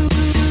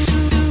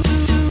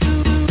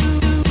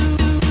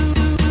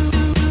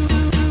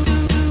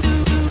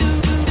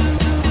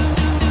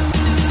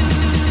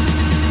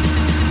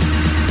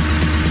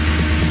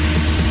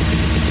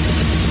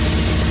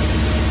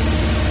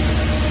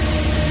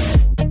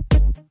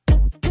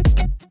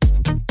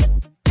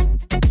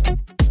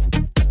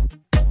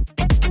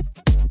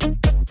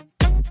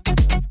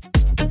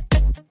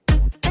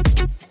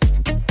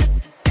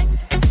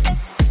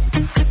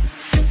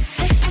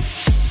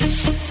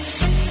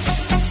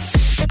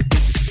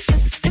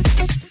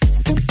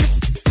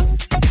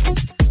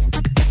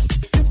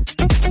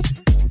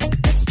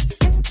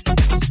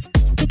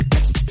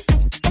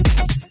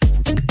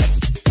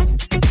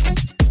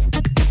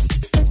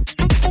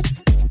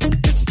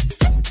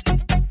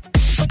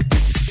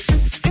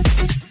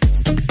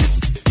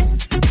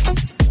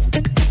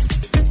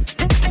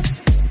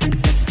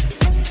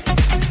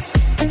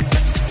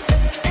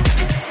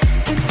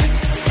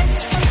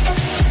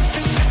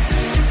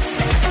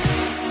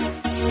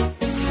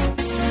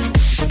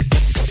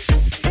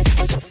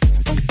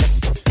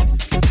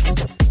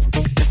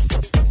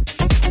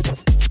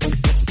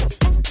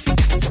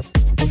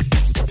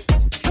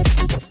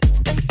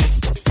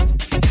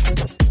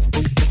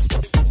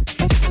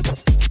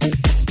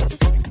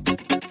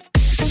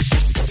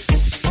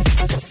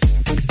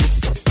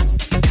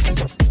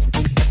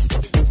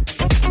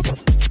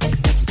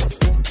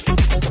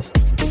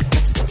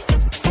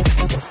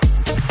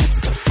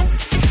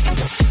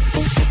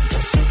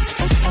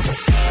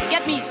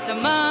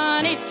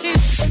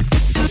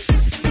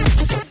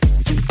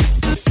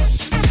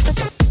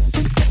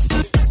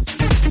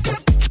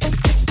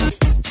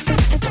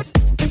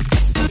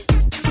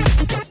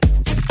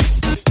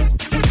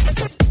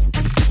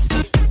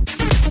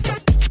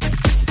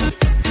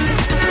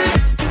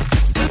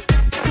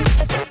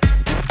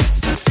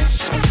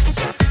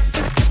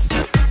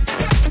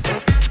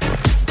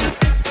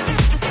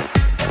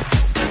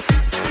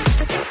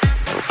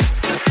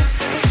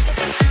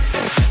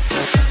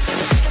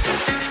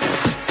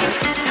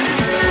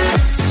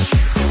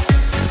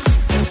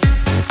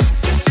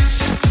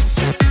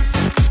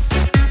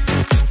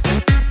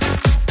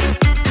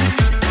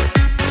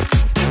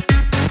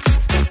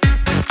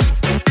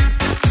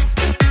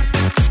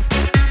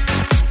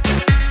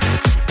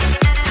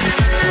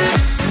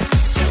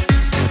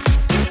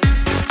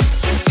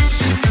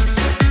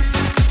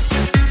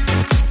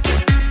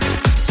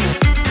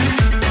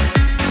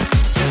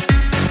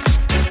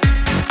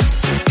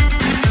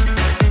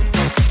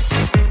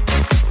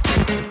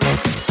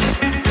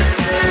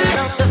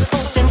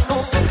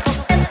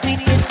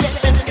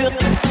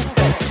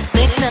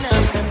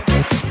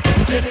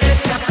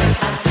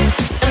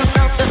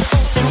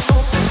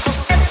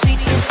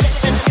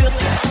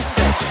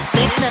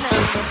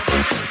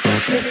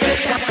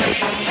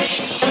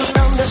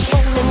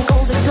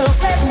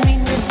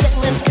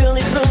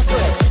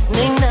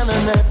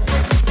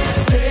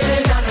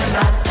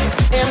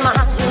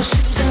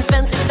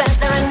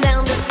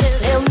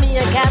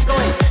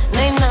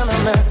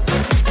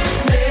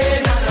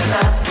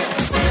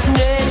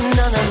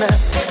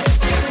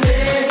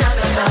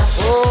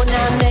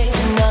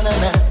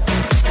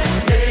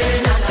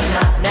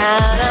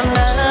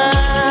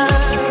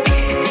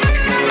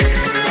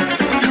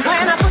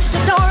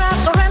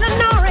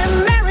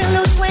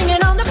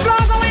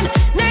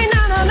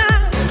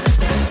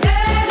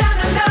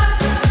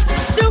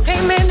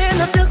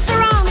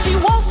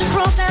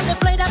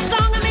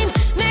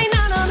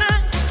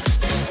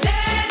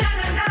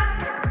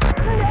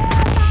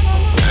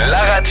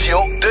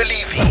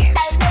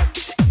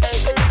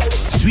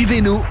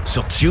 Suivez-nous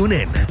sur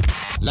TuneIn.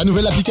 La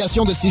nouvelle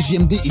application de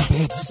CJMD est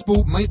bien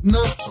dispo maintenant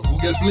sur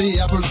Google Play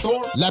et Apple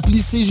Store. L'appli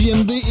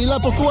CJMD est là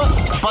pour toi.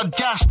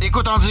 Podcast,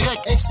 écoute en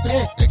direct,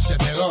 extrait, etc.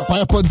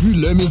 Perds pas de vue,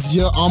 le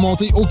média en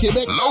montée au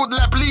Québec. Load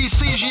l'appli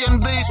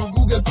CJMD sur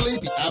Google Play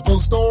et Apple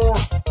Store.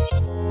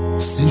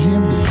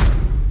 CJMD.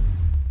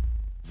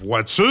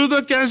 Voiture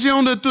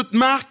d'occasion de toute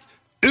marque,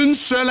 une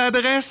seule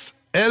adresse,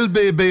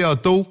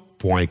 lbbauto.com.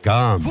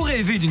 Vous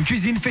rêvez d'une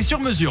cuisine faite sur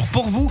mesure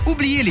pour vous?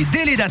 Oubliez les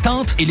délais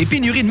d'attente et les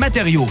pénuries de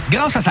matériaux.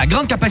 Grâce à sa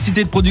grande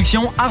capacité de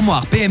production,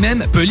 Armoire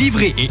PMM peut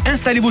livrer et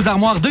installer vos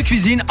armoires de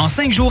cuisine en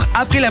 5 jours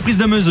après la prise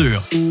de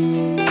mesure.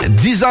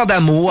 10 ans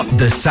d'amour,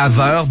 de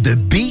saveur, de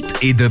beat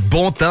et de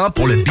bon temps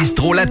pour le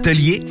bistrot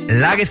L'Atelier,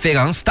 la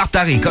référence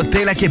tartare et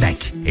cocktail à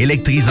Québec.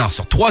 Électrisant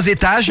sur 3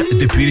 étages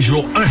depuis le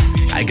jour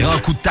 1. À grands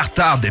coups de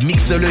tartare, de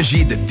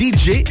mixologie, de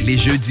DJ, les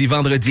jeudis,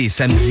 vendredis et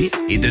samedis,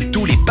 et de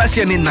tous les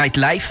passionnés de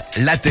nightlife,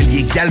 L'Atelier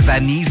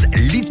galvanise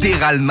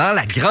littéralement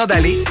la Grande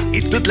Allée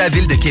et toute la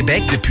ville de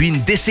Québec depuis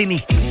une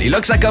décennie. C'est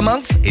là que ça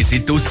commence et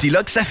c'est aussi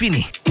là que ça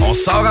finit. On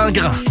sort en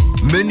grand.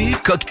 Menu,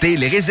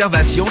 cocktail et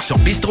réservations sur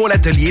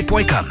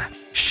bistrolatelier.com.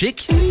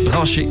 Chic,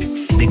 branché,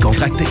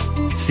 décontracté.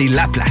 C'est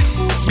la place.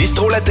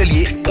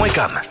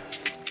 bistrolatelier.com.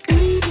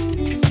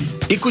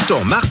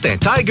 Écoutons Martin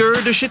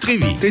Tiger de chez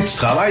Trévy. Tu sais, tu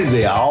travailles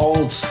des heures,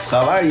 tu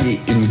travailles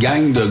une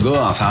gang de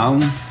gars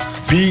ensemble,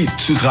 puis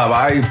tu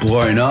travailles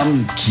pour un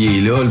homme qui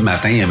est là le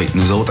matin avec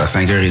nous autres à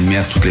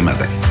 5h30 tous les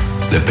matins.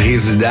 Le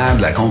président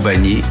de la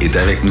compagnie est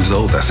avec nous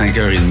autres à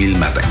 5h30 le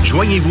matin.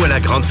 Joignez-vous à la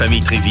grande famille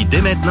Trévy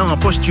dès maintenant en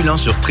postulant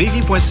sur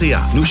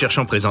trévy.ca. Nous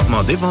cherchons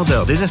présentement des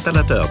vendeurs, des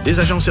installateurs,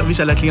 des agents de service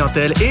à la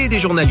clientèle et des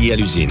journaliers à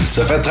l'usine.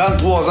 Ça fait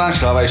 33 ans que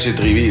je travaille chez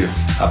Trévy.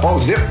 Ça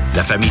passe vite.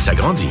 La famille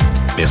s'agrandit.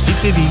 Merci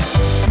Trévy.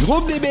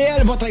 Groupe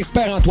DBL, votre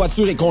expert en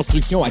toiture et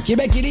construction à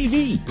Québec et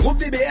Lévis. Groupe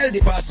DBL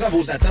dépassera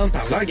vos attentes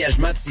par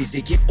l'engagement de ses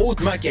équipes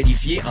hautement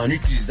qualifiées en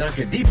utilisant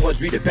que des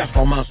produits de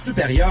performance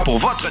supérieure pour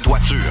votre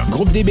toiture.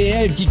 Groupe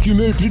DBL qui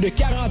cumule plus de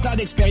 40 ans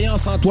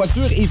d'expérience en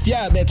toiture est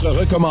fier d'être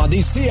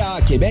recommandé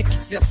CAA Québec,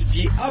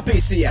 certifié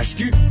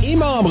APCHQ et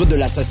membre de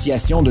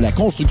l'Association de la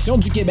construction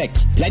du Québec.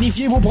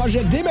 Planifiez vos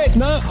projets dès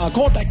maintenant en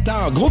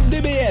contactant Groupe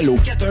DBL au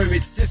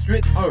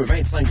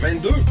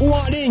 418-681-2522 ou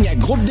en ligne à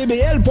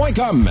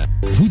groupedbl.com.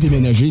 Vous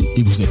déménagez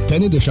et vous êtes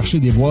tanné de chercher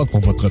des boîtes pour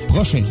votre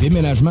prochain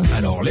déménagement?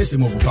 Alors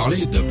laissez-moi vous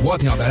parler de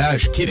Boîte et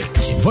Emballage Québec.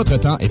 Votre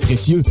temps est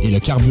précieux et le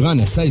carburant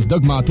ne cesse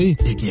d'augmenter.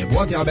 Eh bien,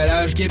 Boîte et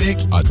Emballage Québec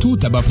a tout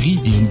à bas prix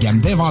et une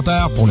gamme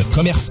d'inventaires pour le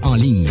commerce en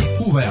ligne.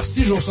 Ouvert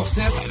 6 jours sur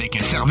 7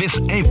 avec un service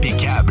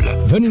impeccable.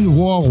 Venez nous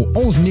voir au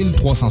 11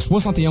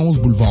 371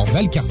 boulevard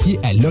Valcartier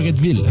à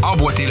Loretteville.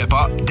 Emboîtez le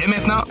pas dès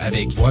maintenant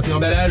avec Boîte et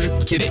Emballage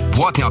Québec.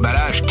 Boîte et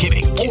Emballage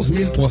Québec. 11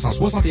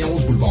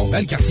 371 boulevard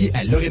Valcartier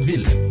à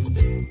Loretteville.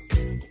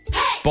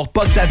 Pour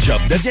pas que ta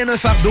job devienne un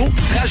fardeau,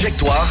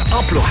 Trajectoire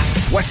Emploi.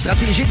 Sois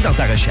stratégique dans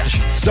ta recherche.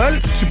 Seul,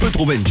 tu peux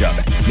trouver une job.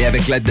 Mais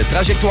avec l'aide de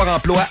Trajectoire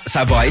Emploi,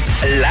 ça va être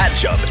la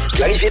job.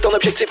 Clarifier ton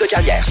objectif de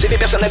carrière, CV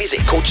personnalisé,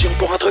 coaching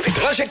pour entrevue.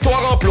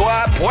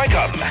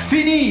 TrajectoireEmploi.com.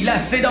 Fini la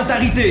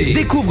sédentarité!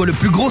 Découvre le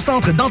plus gros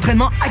centre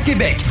d'entraînement à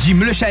Québec. Jim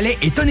Le Chalet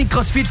et Tonic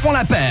CrossFit font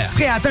la paire.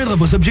 Prêt à atteindre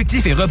vos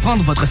objectifs et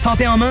reprendre votre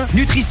santé en main?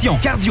 Nutrition,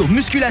 cardio,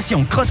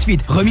 musculation, CrossFit,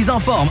 remise en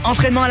forme,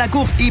 entraînement à la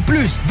course et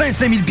plus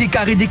 25 000 pieds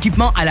carrés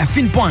d'équipement à la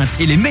fine pointe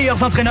et les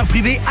meilleurs entraîneurs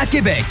privés à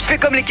Québec. Fais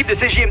comme l'équipe de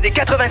CJMD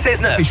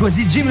 96.9 et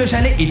choisis Jim Le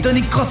Chalet et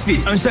Tonic CrossFit.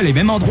 Un seul et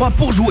même endroit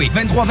pour jouer.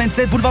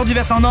 23-27 Boulevard du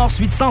Versant Nord,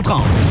 suite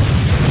 130.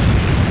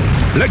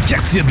 Le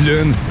quartier de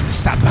lune,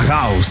 ça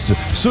brasse.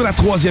 Sur la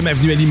 3e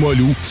avenue à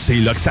Limoilou, c'est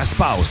là que ça se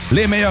passe.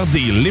 Les meilleurs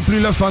deals, les plus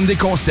le fun des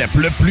concepts,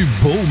 le plus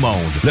beau monde.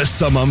 Le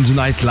summum du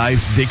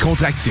nightlife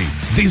décontracté.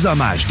 Des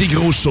hommages, des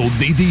gros shows,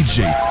 des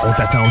DJ. On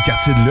t'attend au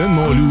quartier de lune,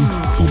 mon loup.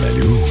 Au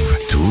Malou,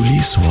 tous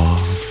les soirs.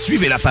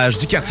 Suivez la page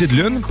du quartier de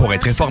lune pour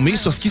être informé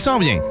sur ce qui s'en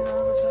vient.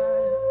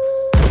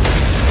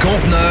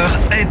 Conteneur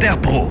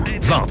Interpro.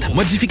 Vente,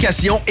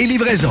 modification et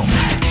livraison.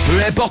 Peu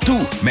importe où.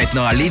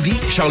 Maintenant à Lévis,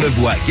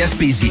 Charlevoix,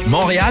 Gaspésie,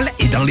 Montréal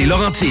et dans les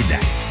Laurentides.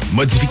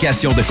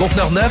 Modification de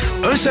conteneurs neufs,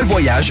 un seul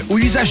voyage ou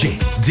usager.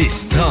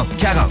 10, 30,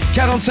 40,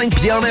 45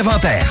 pieds en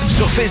inventaire.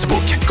 Sur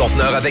Facebook,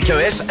 Conteneur avec un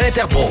S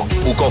Interpro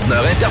ou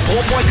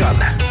conteneurinterpro.com.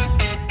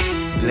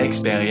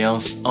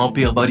 L'expérience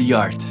Empire Body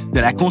Art.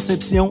 De la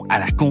conception à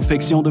la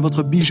confection de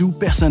votre bijou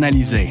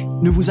personnalisé.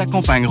 Nous vous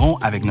accompagnerons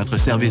avec notre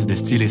service de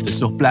styliste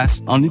sur place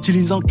en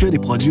n'utilisant que des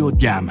produits haut de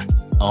gamme.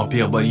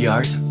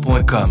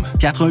 EmpireBodyArt.com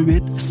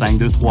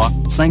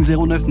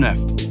 418-523-5099.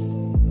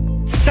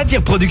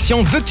 Satire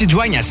Productions veut que tu te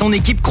joignes à son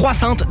équipe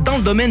croissante dans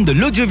le domaine de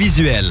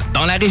l'audiovisuel.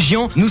 Dans la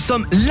région, nous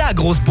sommes la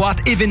grosse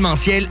boîte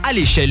événementielle à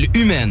l'échelle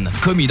humaine.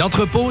 Commis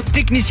d'entrepôt,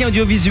 technicien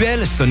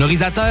audiovisuel,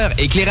 sonorisateur,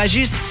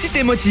 éclairagiste, si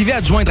t'es motivé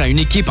à te joindre à une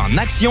équipe en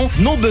action,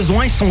 nos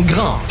besoins sont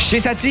grands. Chez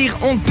Satire,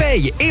 on te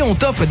paye et on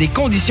t'offre des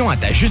conditions à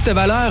ta juste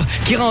valeur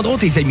qui rendront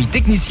tes amis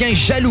techniciens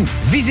jaloux.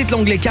 Visite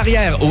l'onglet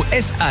carrière au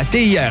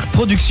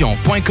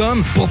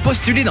satirproduction.com pour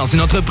postuler dans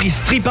une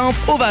entreprise tripante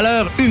aux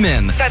valeurs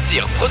humaines.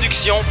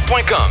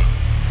 Satireproduction.com.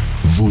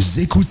 Vous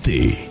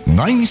écoutez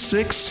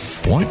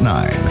 96.9,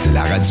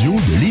 la radio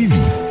de Lévis.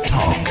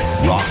 Talk,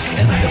 rock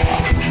and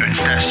hip-hop. Une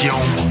station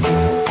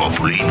pas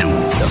pour les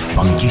doux. The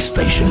Funky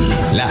Station,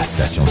 la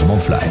station du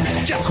Mont-Flair.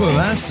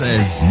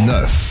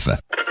 96.9.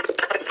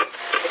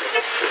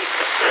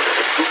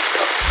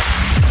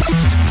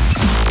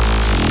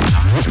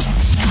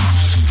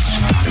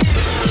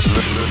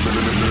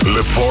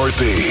 Le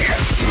Party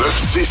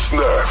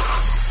 969.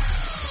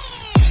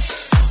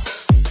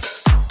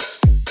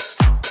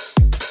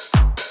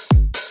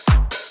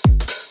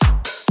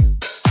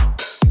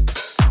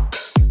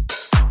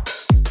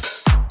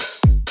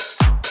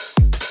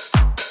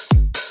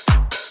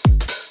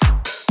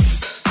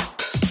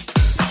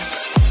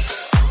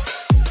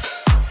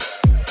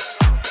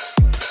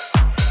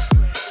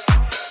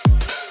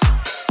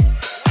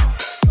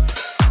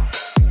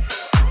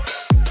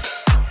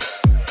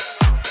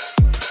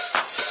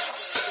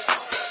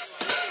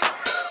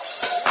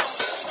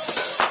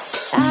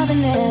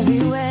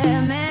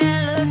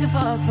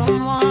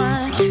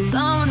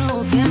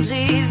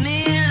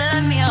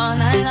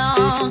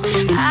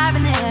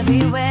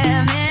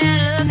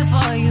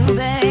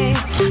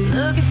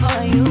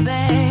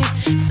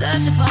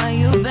 For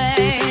you,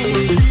 babe.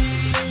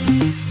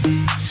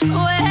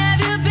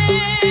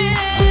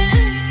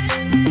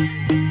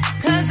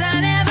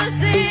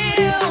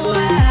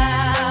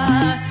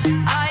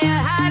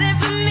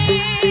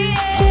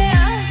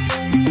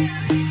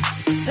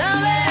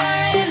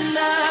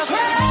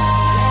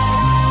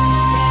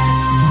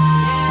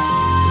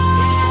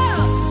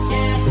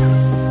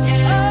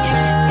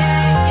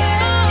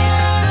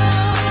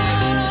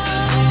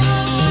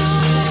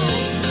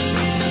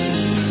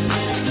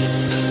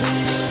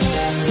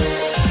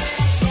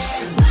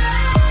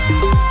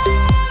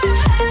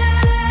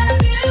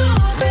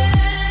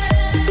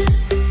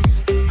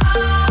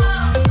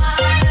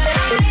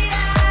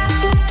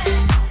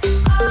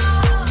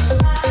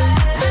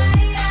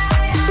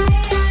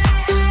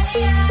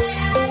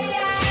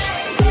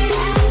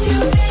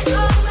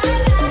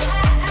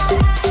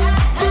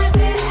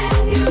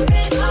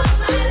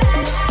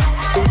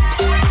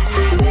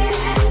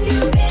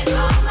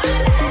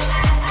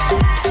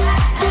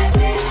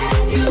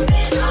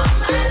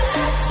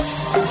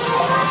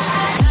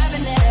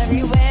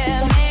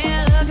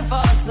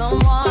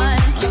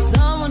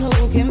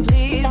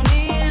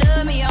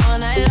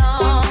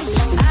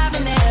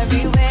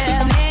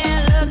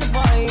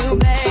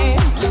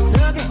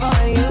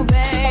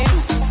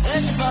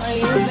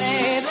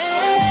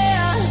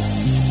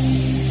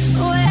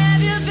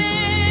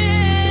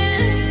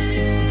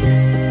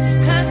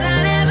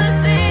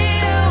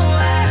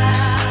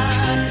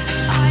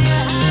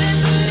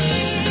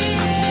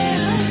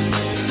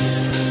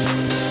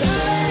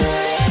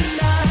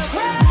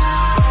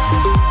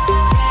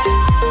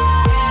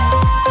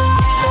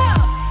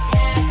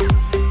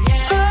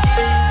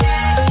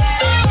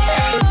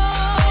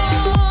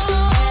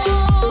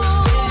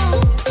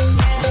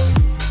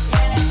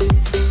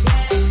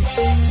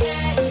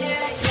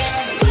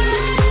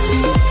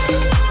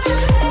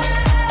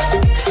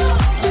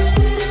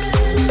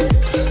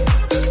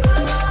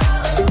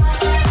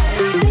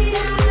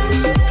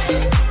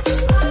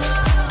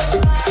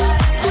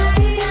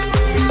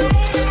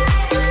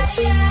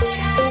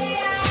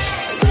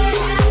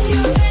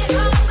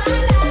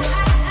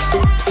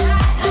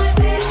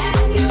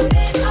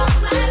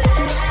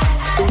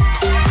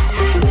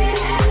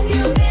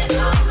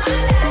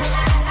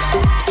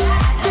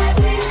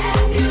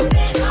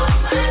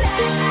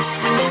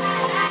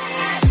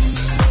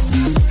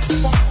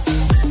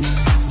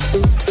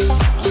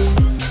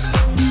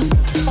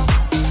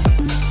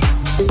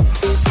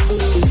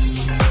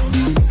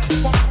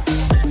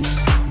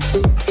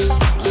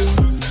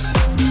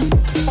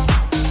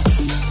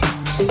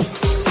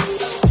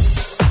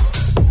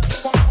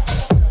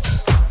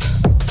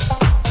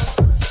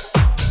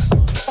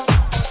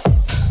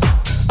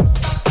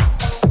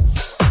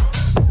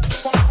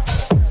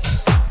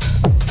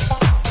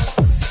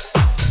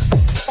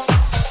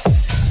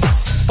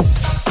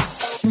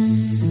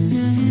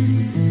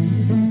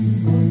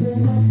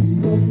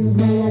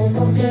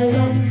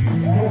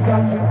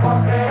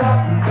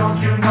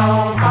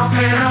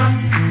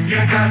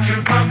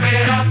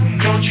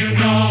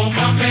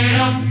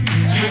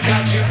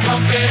 got to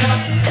pump it up.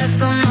 That's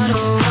the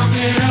motto. Pump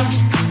it up.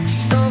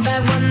 Throw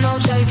back with no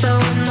chaser,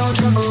 with no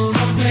trouble.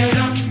 Pump it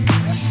up.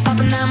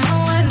 Popping that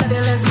moe, baby,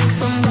 let's make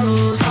some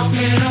bubbles. Pump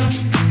it up.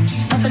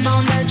 Puffing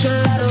on that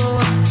gelato.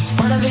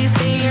 Wanna be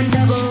seeing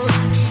double.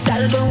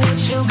 Gotta do what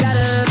you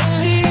gotta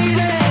believe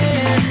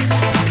it.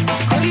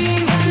 Oh, you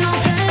ain't got no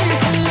plans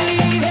to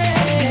leave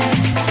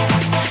it.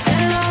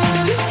 Tell all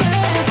your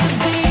friends to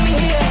be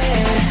here.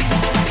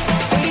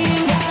 We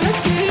ain't gotta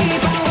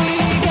sleep all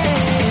weekend.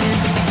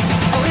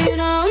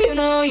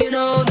 Oh, you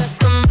know that's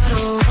the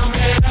motto. Pump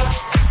it up,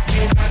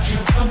 you got to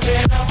pump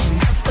it up.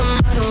 That's the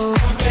motto.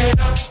 Pump it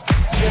up,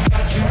 you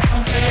got to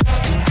pump it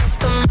up. That's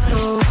the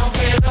motto. Pump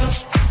it up,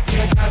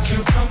 you got to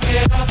pump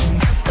it up.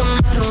 That's the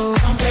motto.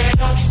 Pump it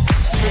up,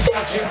 you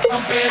got to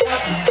pump it up.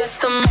 That's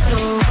the motto.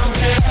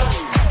 Pump it up,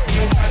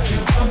 you got to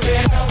pump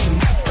it up.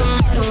 That's the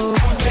motto.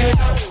 Pump it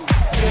up,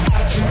 you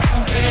got to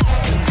pump it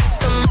up. That's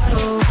the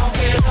motto.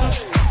 Pump it up,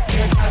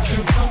 you got to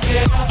pump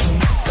it up.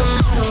 That's the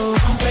motto.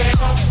 Pump it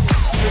up,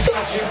 you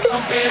got to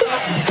pump it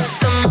up. That's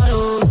the motto.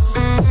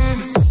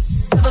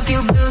 Pop a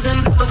few bills and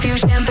pop a few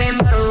champagne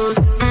bottles.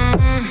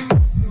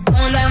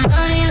 Want that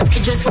money like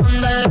you just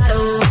won the lotto.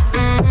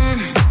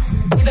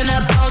 Keeping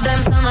up all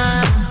damn summer,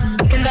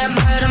 picking that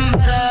bread and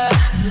butter.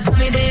 Tell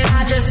me did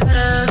I just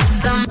stutter? That's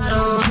the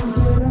motto.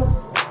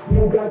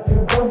 You got to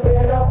pump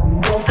it up.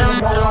 That's the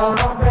motto.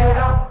 Pump it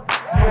up.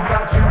 You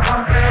got to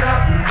pump it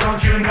up.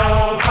 Don't you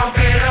know? Pump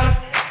it up.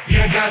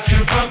 You got to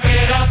pump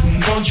it up.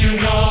 Don't you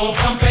know?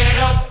 Pump it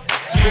up.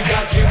 You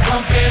got to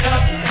pump it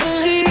up.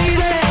 Believe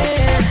it.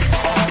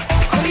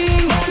 Oh, you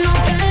ain't got no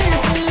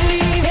plans to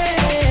leave it.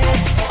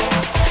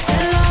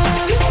 Tell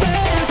all your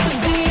friends to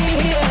be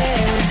here.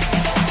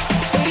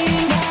 We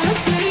ain't gonna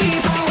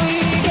sleep all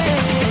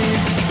weekend.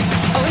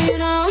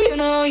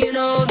 Oh, you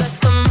know that's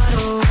the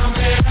motto. Pump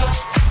it up,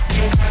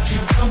 you got to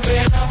pump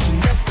it up.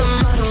 That's the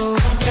motto.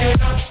 Pump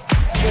it up,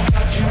 you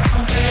got to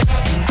pump it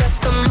up. That's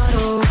the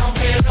motto.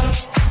 Pump it up,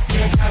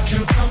 you got to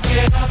pump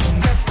it up.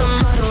 That's the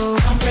motto.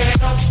 Pump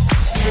it up,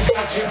 you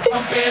got to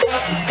pump it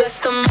up. That's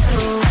the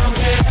motto. Pump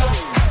it up,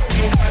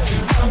 you got to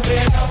pump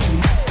it up.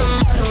 That's the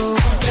motto.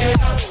 Pump it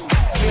up,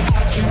 you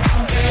got to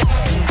pump it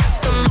up. That's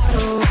the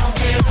motto.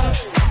 Pump it up,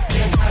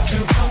 you got to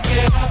pump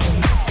it up.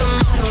 That's the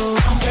motto.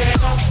 Pump it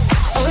up.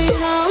 Oh, you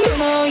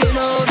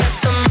know that's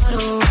the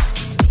motto.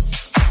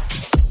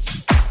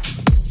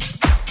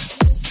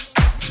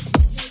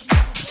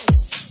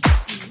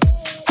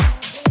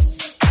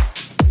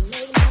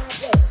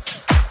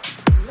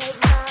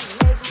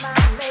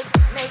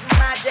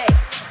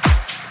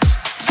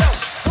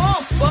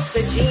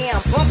 The jam,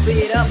 bump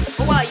it up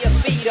while your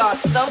feet are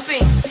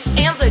stumping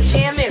and the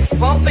jam is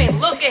bumping.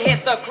 Look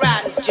ahead, the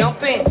crowd is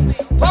jumping.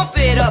 Pump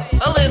it up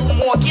a little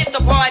more, get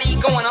the party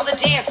going on the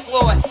dance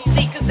floor.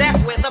 See, cause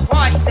that's where the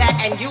party's at,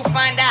 and you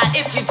find out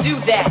if you do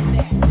that.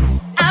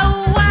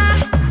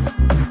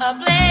 A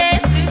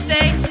place to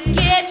stay,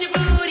 get your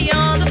booty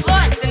on the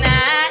floor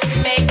tonight,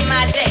 make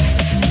my day.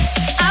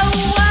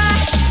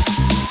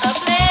 A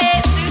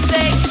place to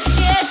stay,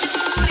 get your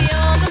booty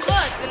on the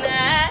floor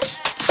tonight.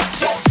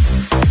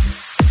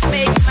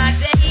 Make my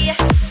day,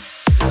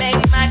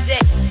 make my day, make my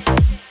day,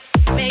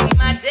 make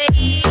my day,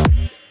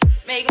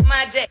 make my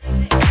day,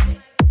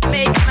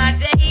 make my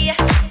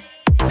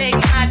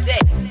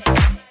day,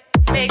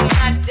 make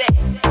my day.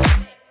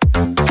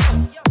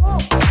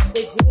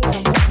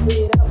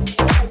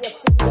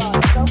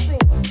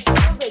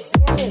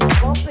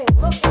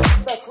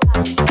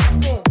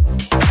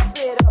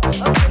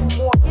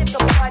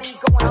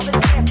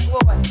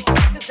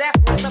 That's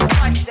where the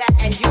party's at,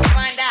 and you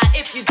find out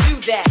if you do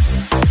that.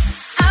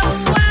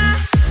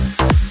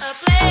 A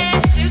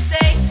place to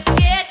stay,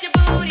 get your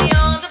booty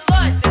on the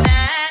floor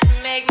tonight,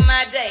 make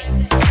my day.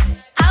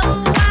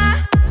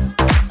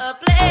 A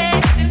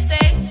place to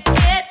stay,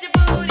 get your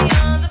booty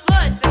on the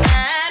floor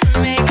tonight,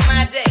 make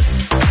my day.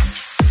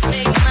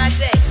 Make my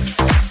day.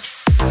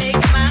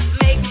 Make my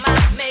day.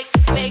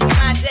 Make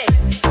my day.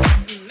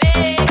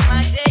 Make my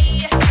day.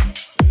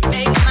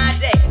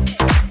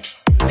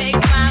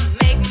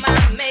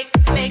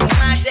 Make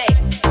my day.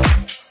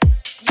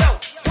 Yo,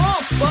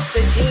 pump up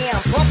the jam,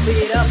 pump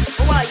it up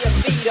while your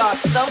feet are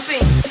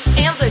stumping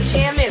and the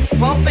jam is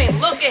bumping.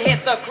 Look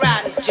ahead, the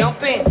crowd is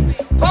jumping.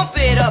 Pump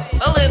it up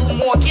a little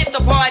more, get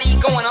the party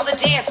going on the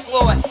dance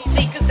floor.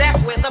 See, cause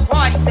that's where the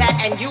party's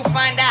at, and you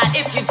find out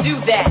if you do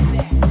that.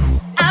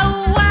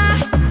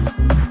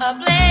 A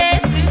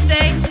place to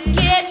stay,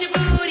 get your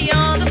booty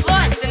on the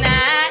floor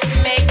tonight,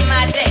 make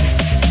my day.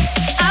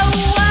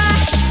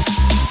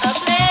 A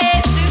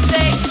place to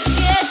stay,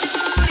 get your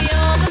booty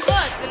on the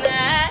floor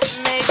tonight,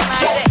 make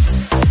my day.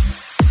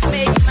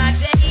 Make my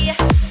day,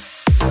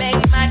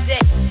 make my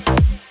day,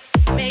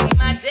 make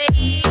my day,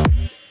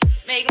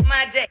 make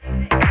my day,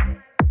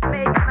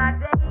 make my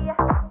day.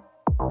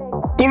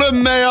 Pour le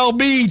meilleur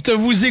beat,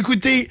 vous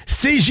écoutez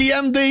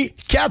CJMD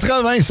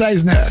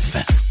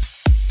 96.9.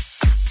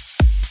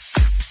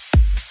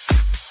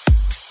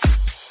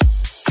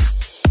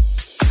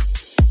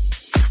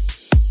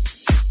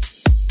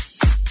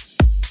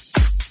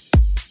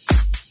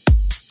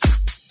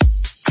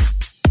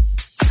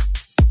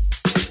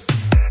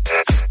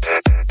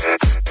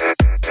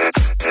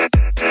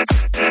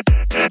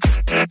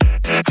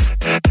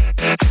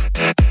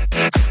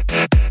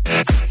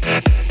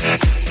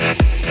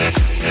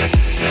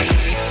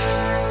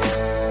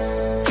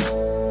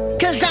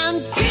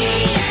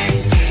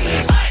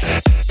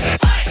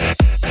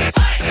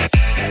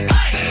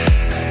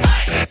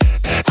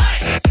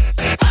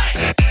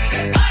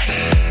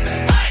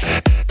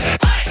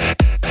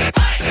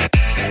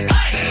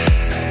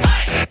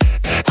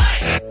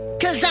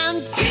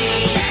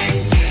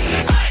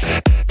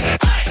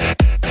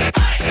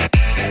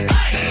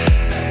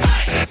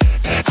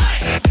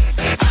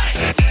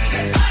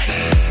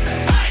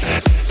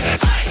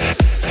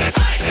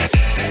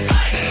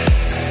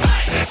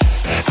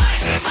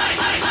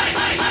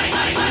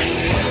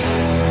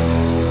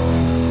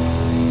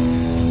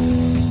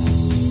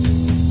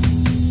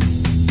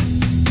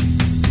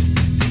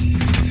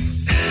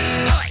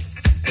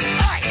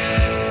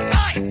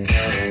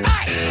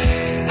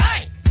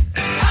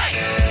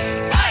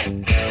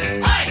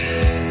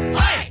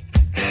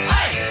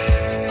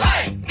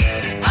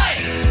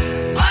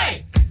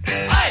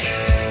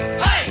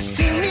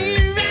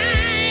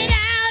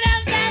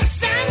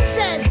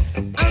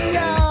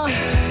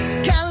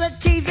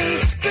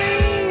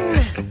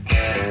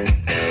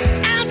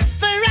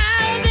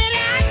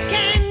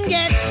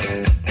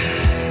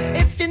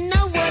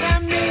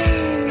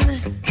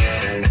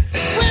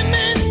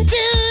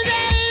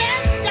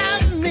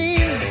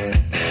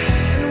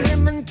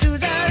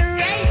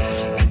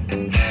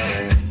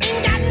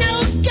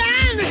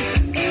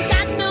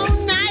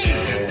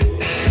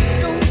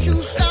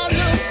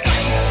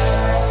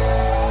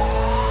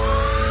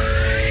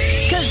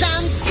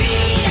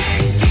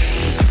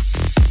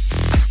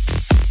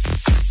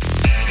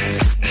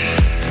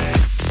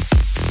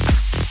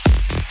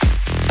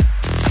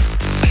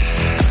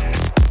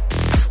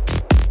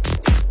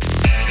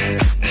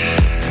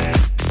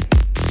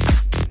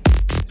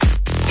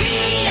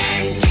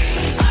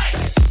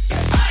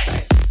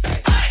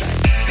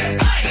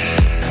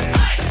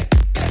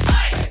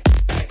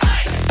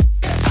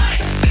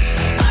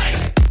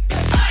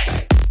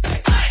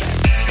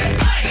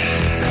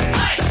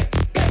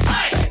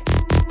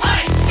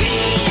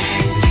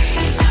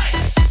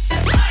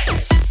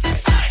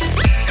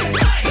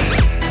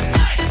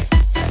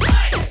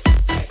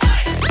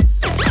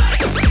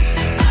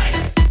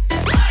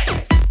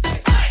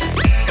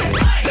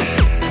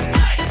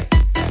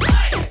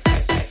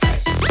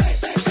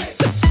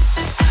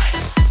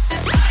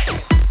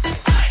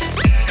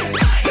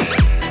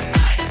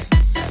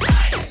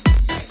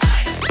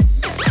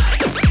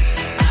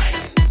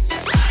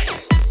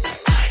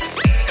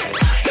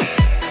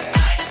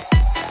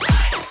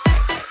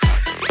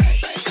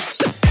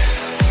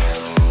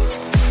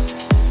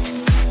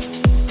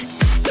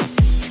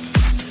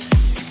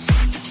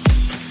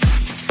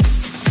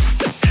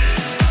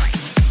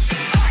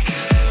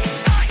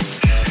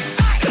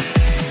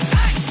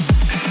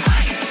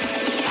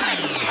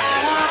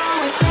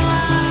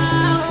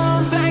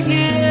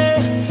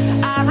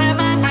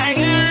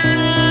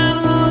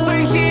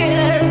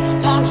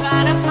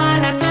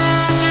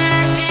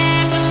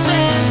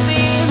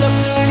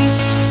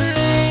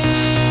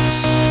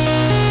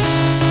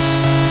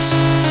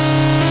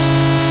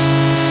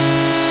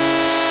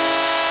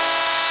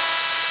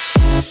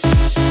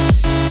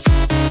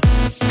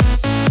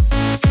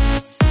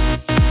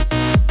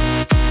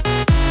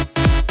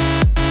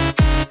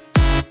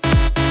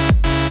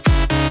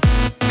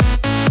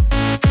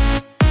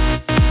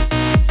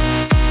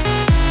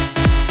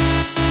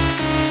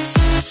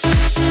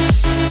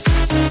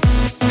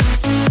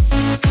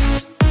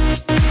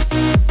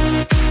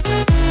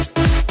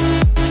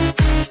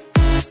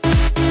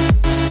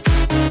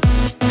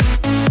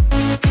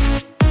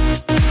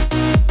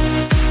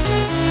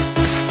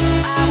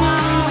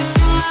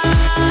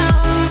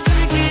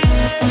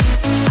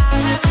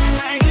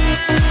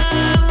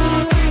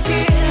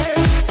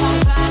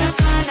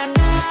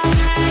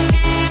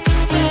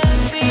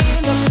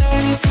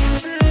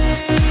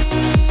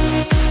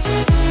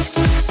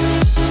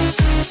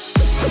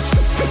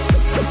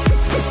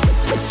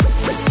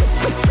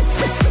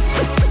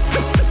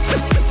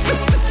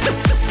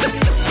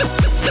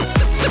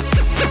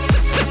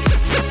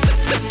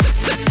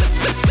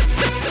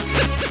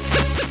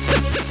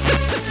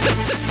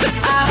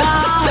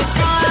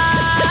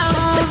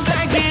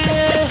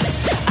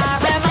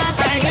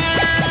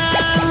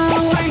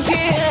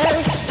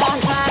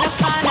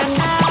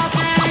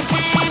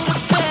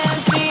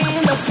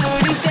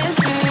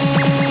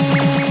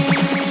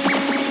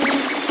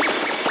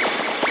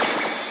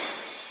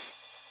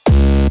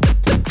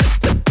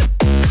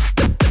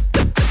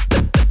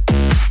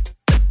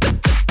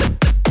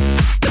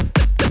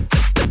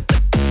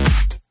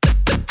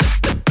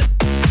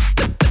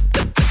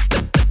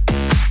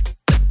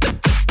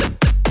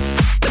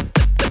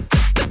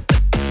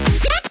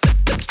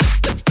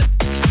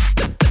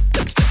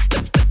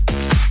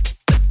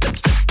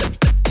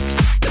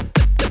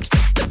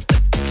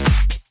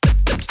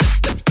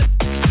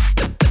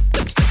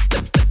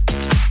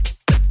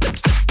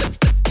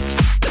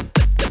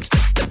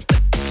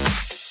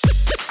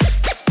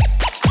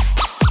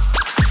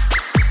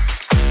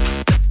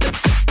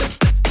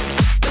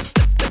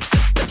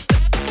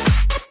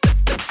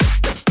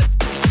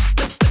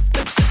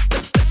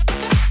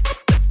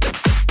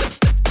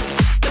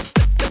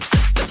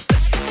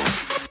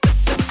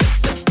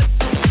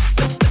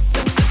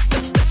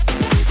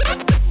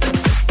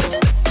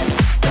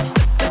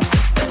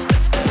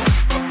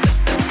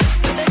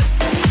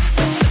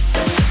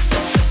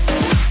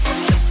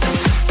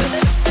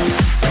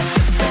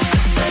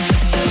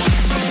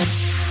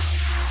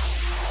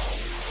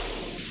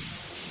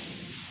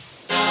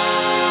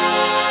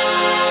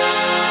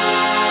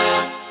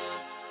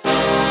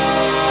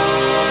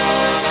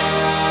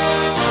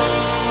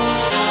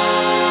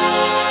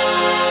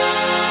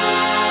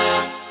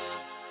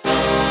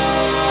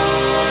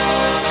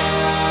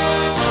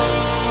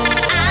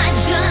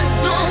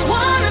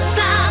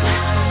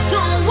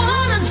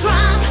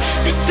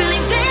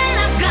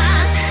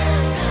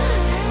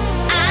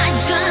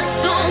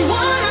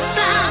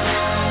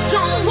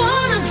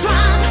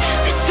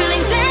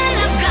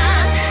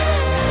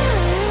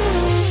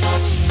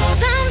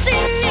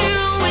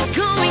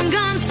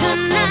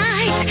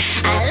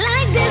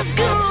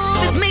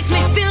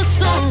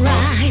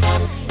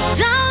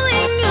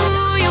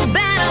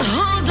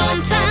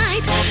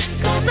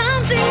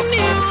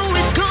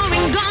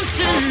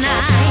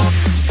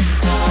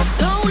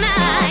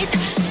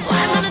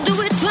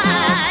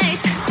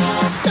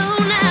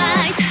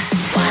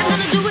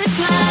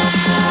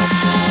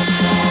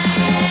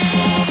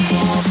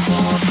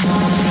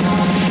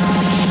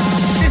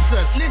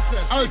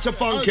 it's a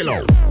funk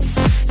killer.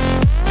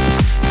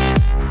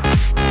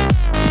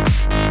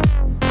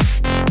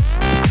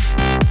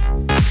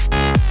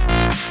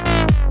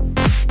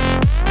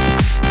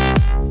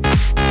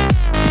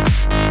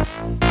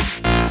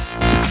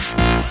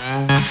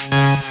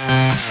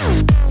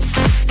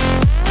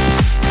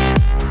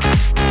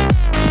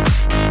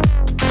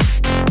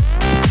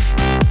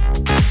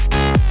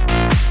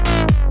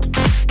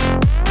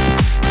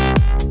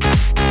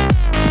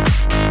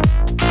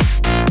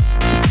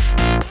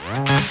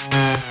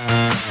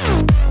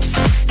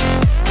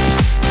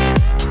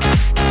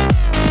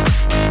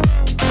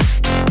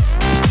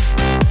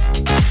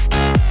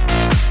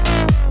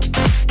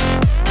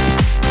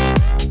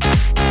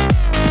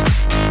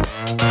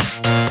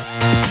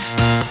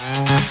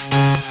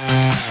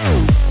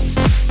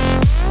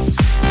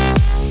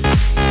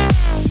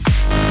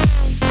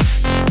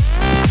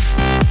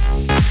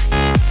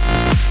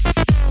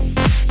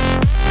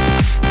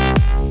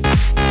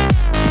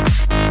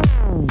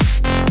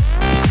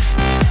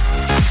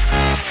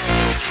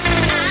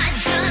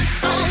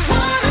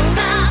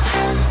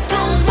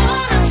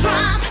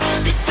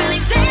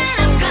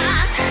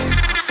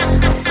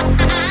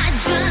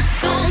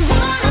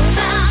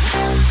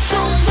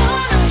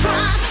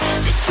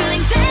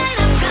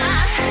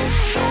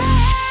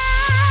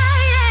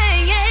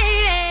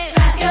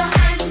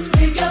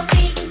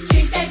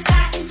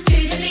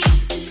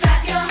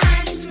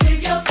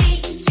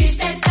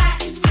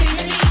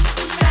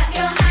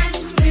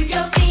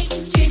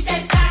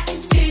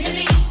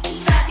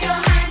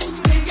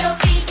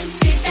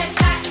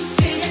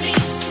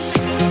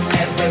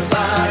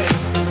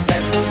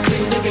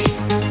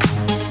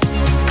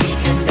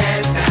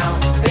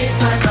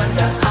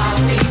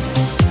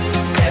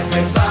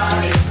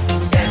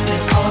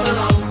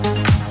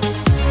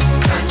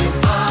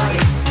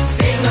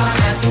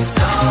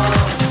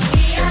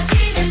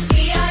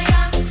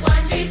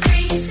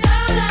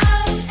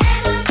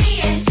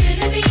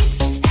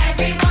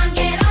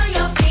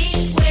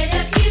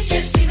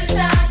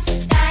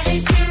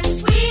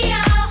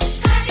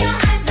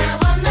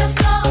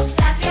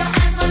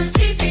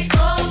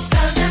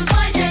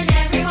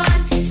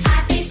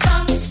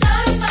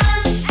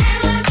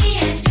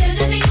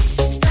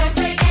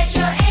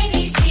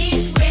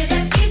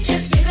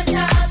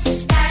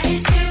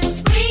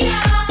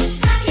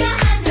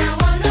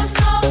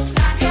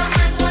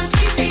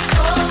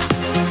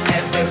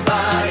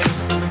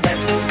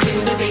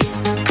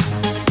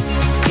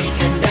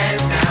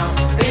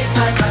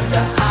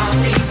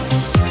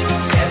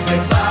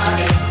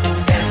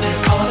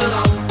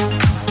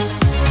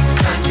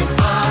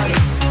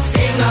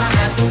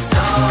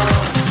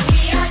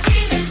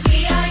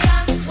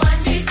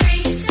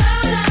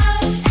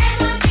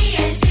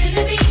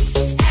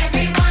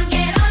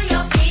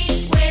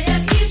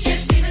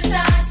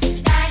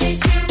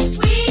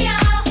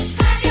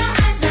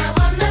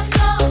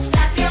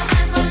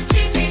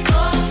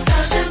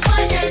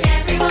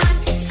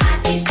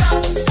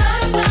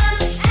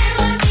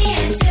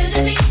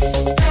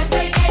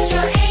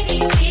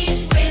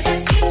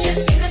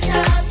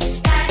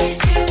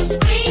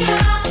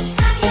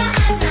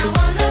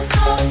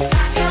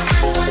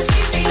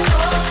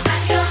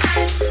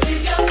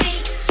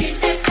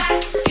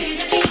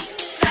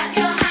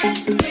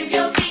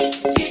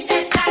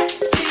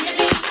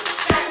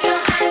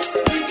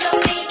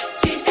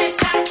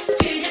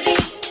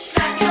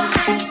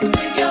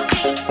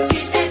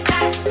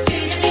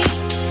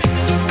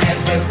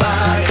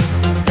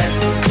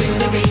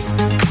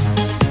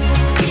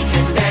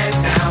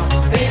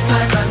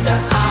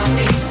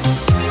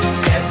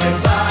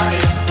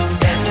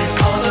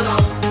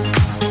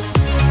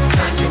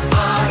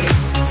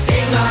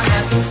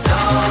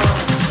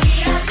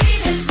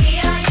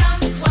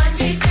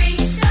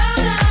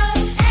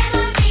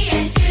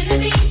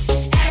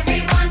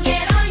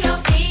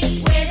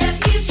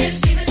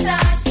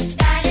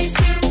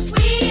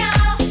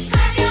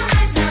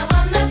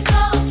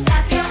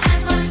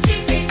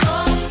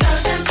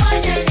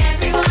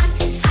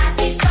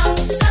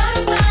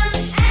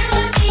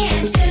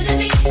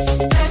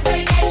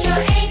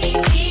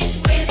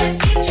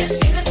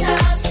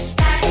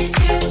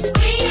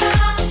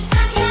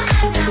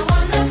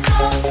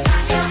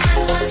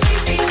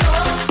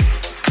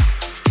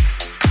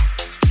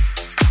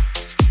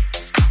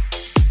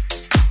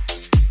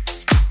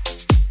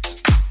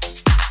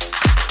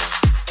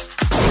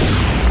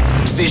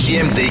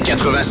 CJMD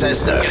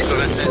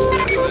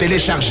 96.9.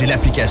 Téléchargez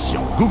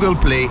l'application Google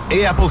Play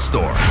et Apple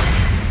Store.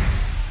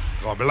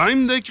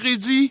 Problème de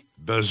crédit?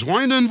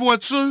 Besoin d'une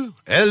voiture?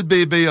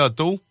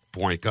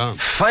 lbbauto.com.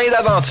 Fin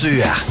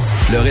d'aventure!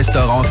 Le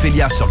restaurant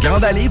Félia sur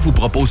Grande Allée vous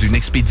propose une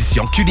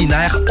expédition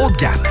culinaire haut de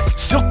gamme,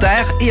 sur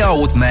terre et en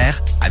haute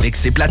mer, avec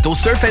ses plateaux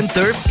surf and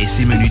turf et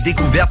ses menus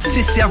découvertes,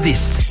 ses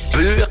services.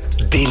 Pur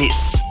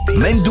délice!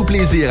 Même doux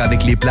plaisir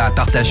avec les plats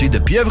partagés de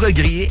pieuvres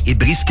grillées et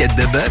brisquettes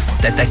de bœuf,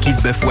 tataki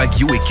de bœuf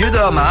wagyu et queue de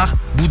homard,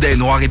 boudin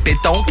noir et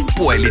péton,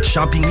 poêlée de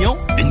champignons,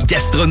 une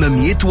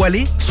gastronomie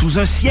étoilée sous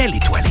un ciel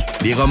étoilé.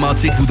 Les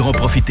romantiques voudront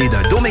profiter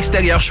d'un dôme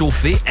extérieur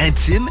chauffé,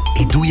 intime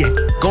et douillet.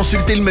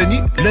 Consultez le menu,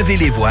 levez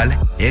les voiles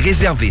et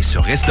réservez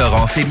sur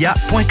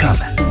restaurantphilia.com.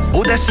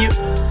 Audacieux,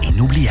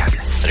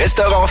 inoubliable.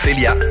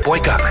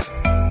 restaurantphilia.com.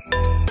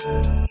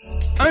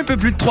 Un peu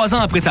plus de 3 ans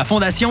après sa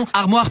fondation,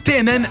 Armoire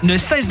PMM ne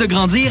cesse de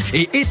grandir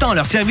et étend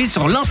leur service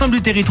sur l'ensemble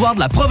du territoire de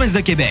la province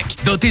de Québec.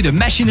 Dotée de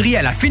machinerie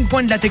à la fine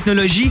pointe de la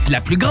technologie, la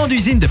plus grande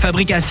usine de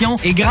fabrication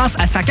et grâce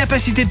à sa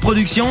capacité de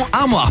production,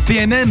 Armoire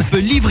PMM peut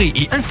livrer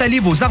et installer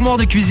vos armoires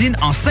de cuisine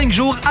en 5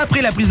 jours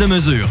après la prise de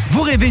mesure.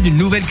 Vous rêvez d'une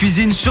nouvelle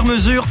cuisine sur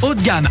mesure haut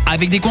de gamme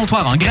avec des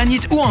comptoirs en granit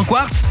ou en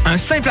quartz? Un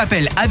simple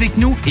appel avec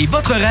nous et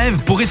votre rêve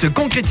pourrait se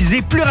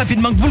concrétiser plus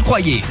rapidement que vous le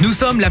croyez. Nous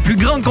sommes la plus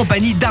grande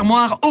compagnie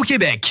d'armoires au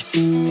Québec.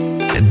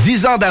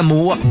 10 ans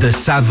d'amour, de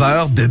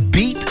saveur, de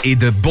beat et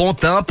de bon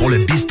temps pour le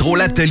bistrot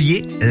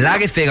L'Atelier, la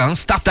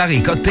référence tartare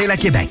et cocktail à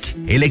Québec.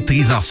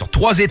 Électrisant sur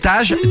 3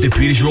 étages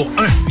depuis le jour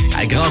 1.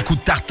 À grands coups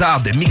de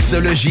tartare, de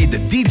mixologie, de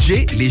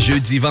DJ, les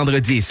jeudis,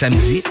 vendredis et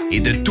samedis, et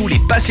de tous les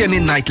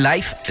passionnés de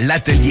nightlife,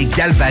 L'Atelier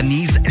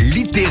galvanise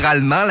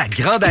littéralement la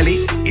Grande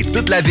Allée et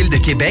toute la ville de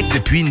Québec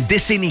depuis une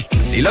décennie.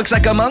 C'est là que ça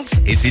commence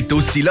et c'est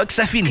aussi là que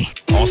ça finit.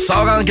 On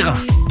sort en grand.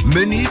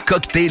 Menu,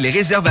 cocktail et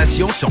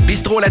réservations sur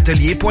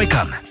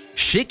bistrolatelier.com.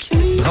 Chic,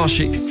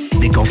 branché,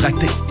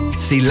 décontracté.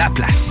 C'est la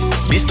place.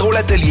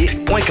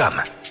 bistrolatelier.com.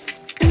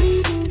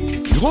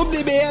 Groupe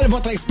DBL,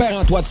 votre expert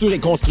en toiture et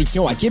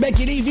construction à Québec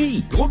et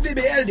Lévis. Groupe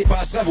DBL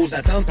dépassera vos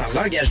attentes par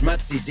l'engagement de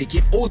ses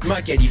équipes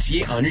hautement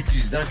qualifiées en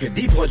utilisant que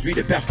des produits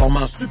de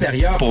performance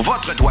supérieure pour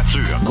votre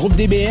toiture. Groupe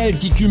DBL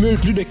qui cumule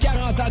plus de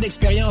 40 ans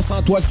d'expérience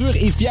en toiture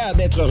est fier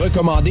d'être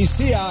recommandé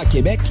CA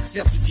Québec,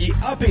 certifié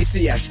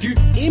APCHQ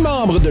et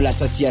membre de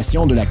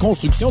l'Association de la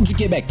construction du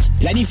Québec.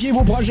 Planifiez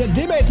vos projets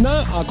dès maintenant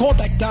en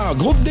contactant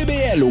Groupe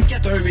DBL au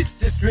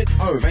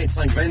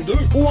 418-681-2522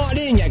 ou en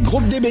ligne à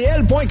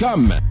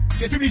groupedbl.com.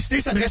 Cette publicité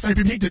s'adresse à un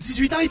public de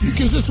 18 ans et plus.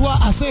 Que ce soit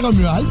à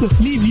Saint-Romuald,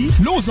 Lévis,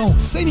 Lauson,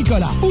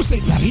 Saint-Nicolas ou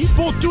Sainte-Marie,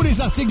 pour tous les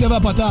articles de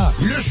Vapoteur,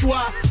 le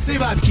choix, c'est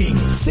VapKing.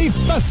 C'est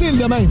facile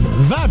de même.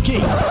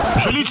 VapKing.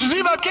 Je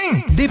l'utilise,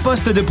 VapKing. Des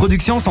postes de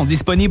production sont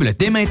disponibles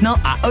dès maintenant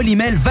à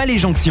Olimel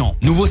Vallée-Jonction.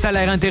 Nouveau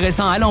salaire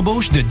intéressant à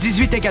l'embauche de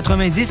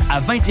 18,90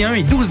 à 21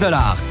 et 12 $,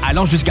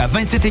 allant jusqu'à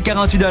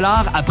 27,48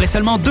 $ après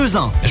seulement 2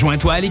 ans.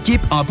 Joins-toi à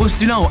l'équipe en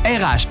postulant au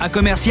RH à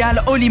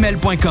commercial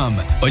olimel.com.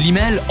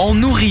 Olimel, on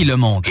nourrit le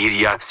monde. Il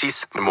y a 6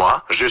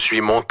 mois, je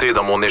suis monté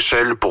dans mon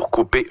échelle pour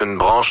couper une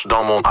branche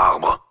dans mon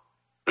arbre.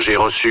 J'ai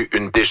reçu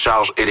une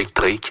décharge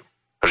électrique.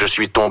 Je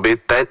suis tombé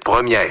tête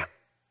première.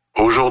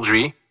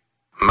 Aujourd'hui,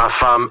 ma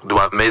femme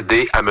doit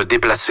m'aider à me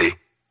déplacer,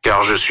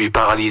 car je suis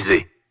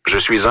paralysé. Je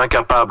suis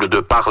incapable de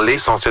parler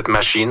sans cette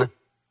machine.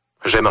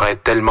 J'aimerais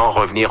tellement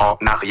revenir en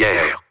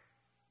arrière.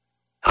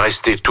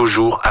 Restez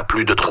toujours à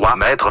plus de 3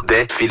 mètres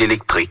des fils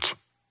électriques.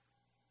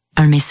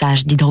 Un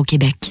message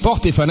d'Hydro-Québec.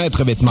 Portes et fenêtres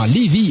revêtement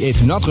Lévis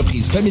est une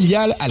entreprise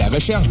familiale à la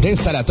recherche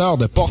d'installateurs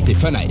de portes et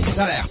fenêtres.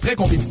 Salaire très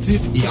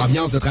compétitif et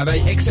ambiance de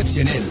travail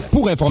exceptionnelle.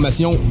 Pour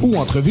information ou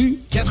entrevue,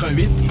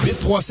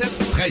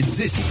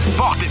 418-837-1310.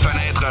 Portes et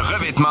fenêtres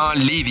revêtement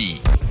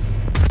Lévis.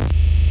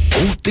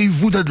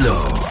 Ôtez-vous de là.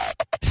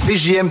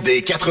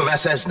 CJMD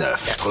 96.9.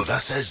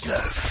 96.9.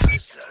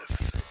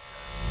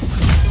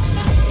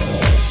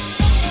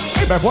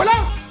 Eh ben voilà!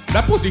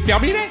 La pause est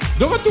terminée.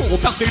 De retour au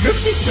party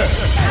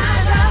 969.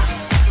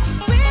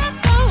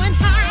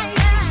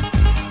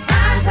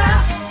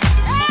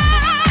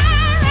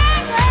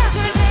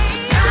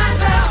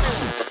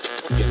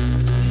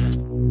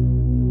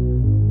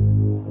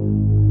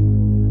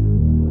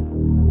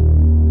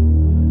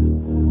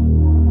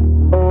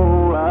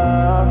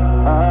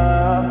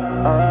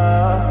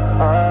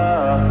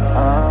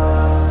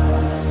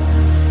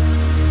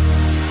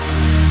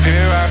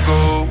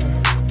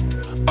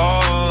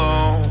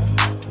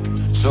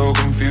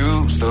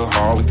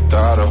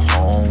 Without a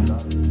home,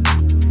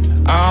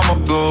 I'm a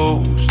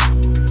ghost,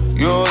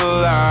 you're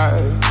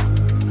alive.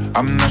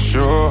 I'm not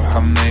sure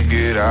I'll make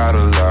it out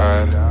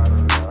alive.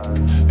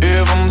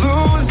 If I'm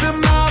losing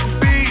my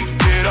beat,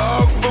 get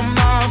off of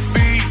my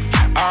feet.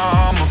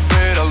 I'm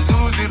afraid I'll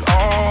lose it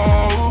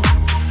all.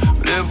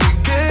 But if we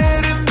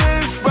get in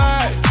this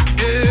right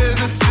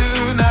together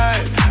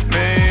tonight,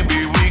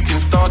 maybe we can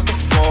start to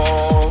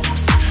fall.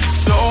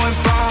 So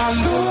if I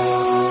lose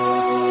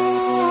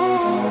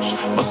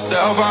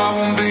myself, I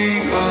won't be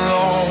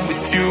alone.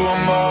 With you,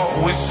 I'm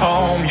always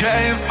home.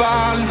 Yeah, if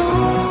I lose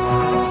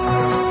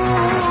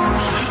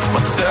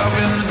myself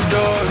in the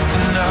dark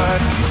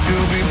tonight,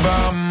 you'll be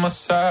by my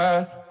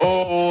side.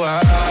 Oh,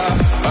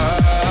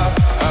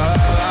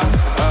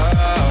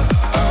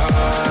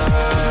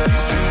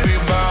 you'll be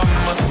by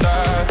my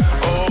side.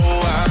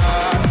 Oh,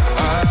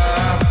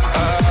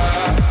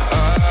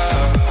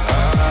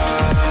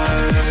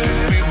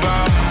 you'll be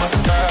by my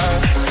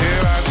side.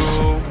 Here I go,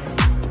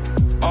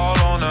 all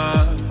or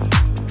none.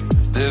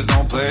 There's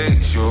no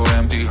place your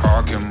empty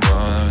heart can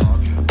run.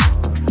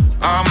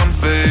 I'm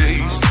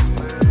unfazed,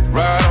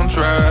 right on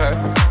track.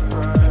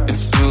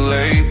 It's too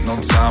late, no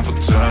time for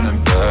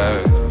turning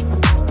back.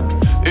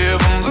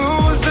 If I'm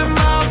losing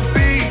my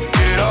beat,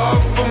 get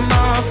off of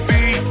my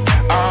feet.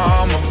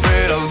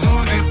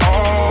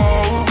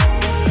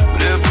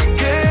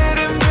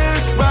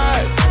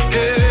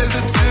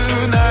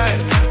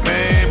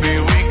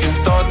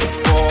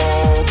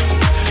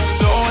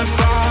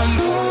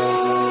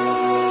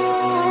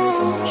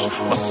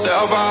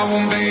 myself, I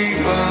won't be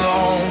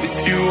alone. With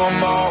you,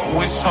 I'm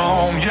always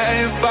home.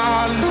 Yeah, if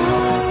I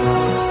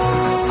lose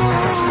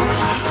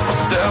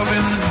myself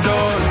in the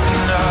dark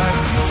tonight,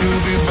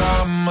 you'll be by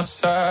my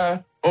side.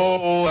 Oh,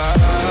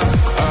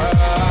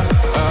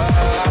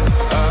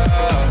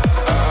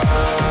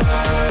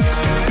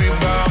 you'll be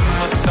by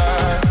my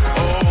side.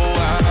 Oh,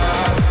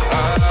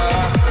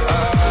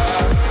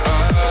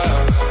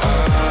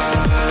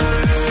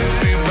 you'll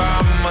be by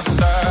my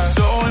side.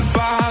 So if I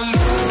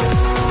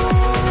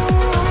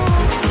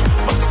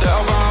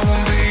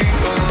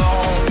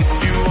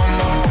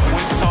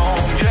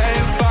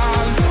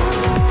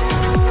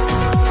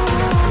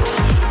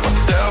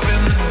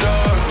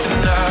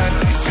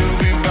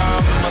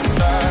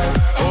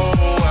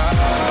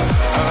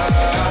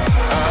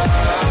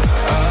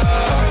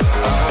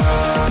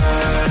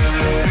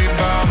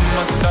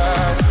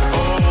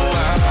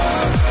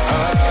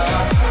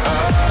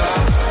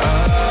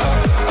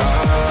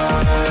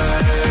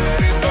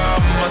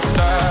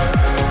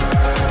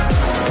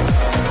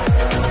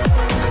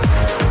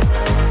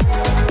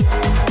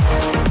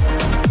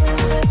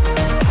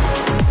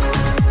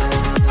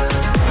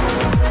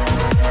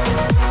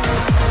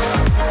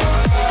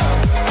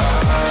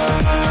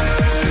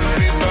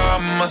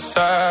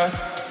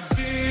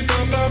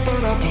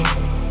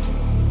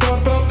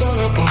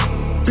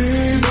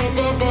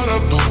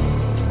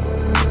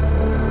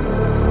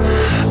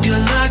you're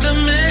like the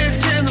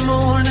mist in the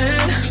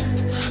morning.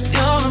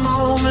 You're the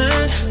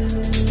moment,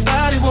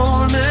 body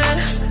warming.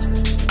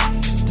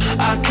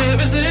 I can't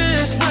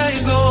resist where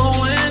you're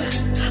going.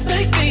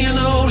 Make me an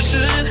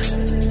ocean,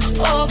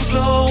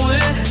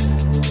 overflowing.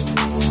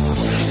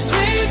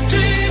 Sweet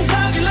dreams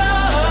of your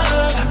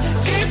love,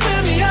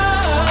 keeping me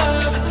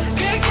up,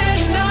 can't get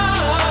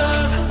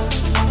enough.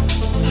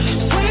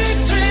 Sweet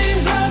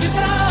dreams of your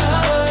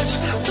touch,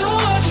 do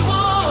what you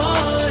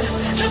want,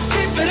 just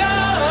keep it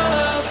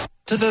up.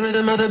 To the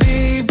rhythm of the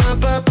beat, ba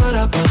ba ba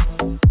da ba,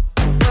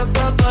 ba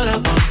ba ba da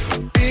ba,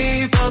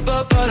 beat ba ba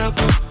ba da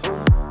ba,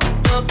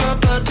 ba ba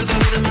ba. To the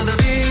rhythm of the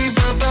beat,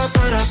 ba ba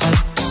ba da ba,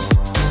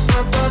 ba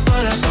ba ba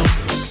da ba,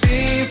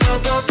 beat ba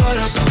ba ba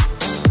da ba,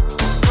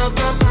 ba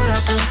ba ba da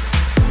ba.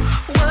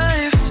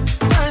 Waves,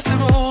 as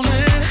they're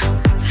rolling,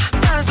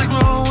 as they're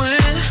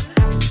growing,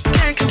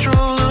 can't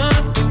control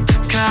them.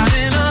 Caught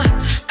in a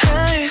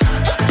haze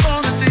up on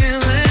the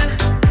ceiling,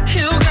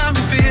 you got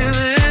me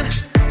feeling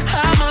I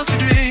must be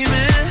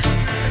dreaming.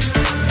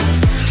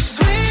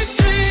 Sweet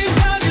dreams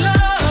of your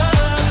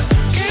love,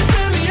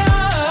 keeping me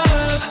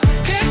up,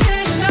 can't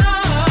get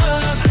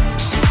enough.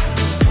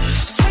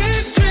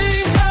 Sweet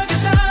dreams of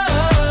your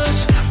touch,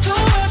 do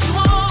what you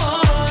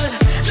want,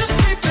 just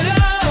keep it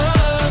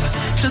up.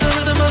 To the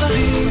rhythm of the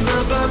beat, ba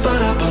ba ba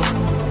da ba,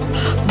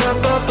 ba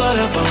ba ba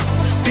da ba,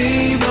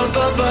 beat ba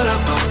ba ba da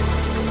ba.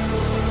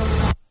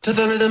 To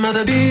the rhythm of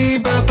the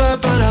beat, ba ba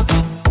ba da ba,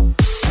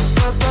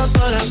 ba ba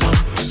ba da ba,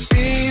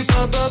 beat ba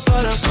ba ba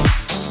da ba,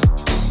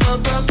 ba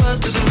ba ba.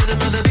 To the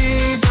rhythm of the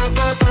beat, ba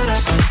ba ba da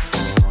ba,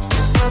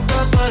 ba ba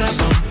ba da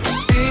ba,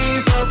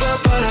 beat ba ba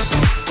ba da ba.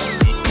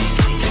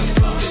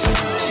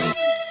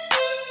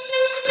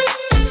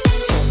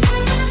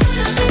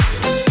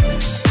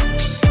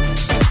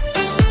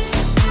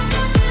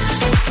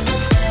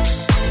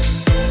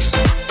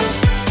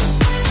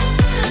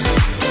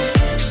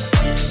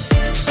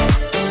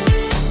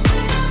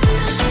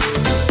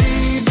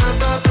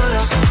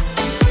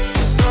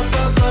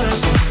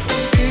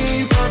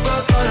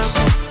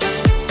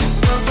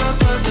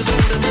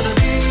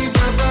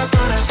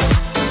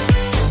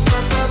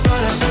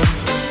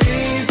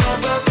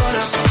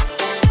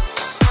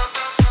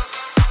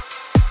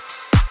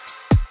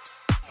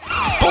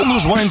 Pour nous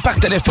joindre par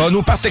téléphone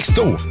ou par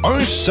texto, un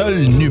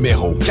seul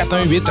numéro.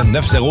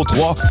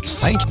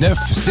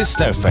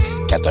 418-903-5969.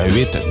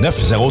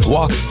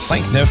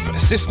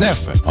 418-903-5969.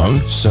 Un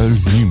seul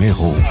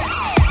numéro.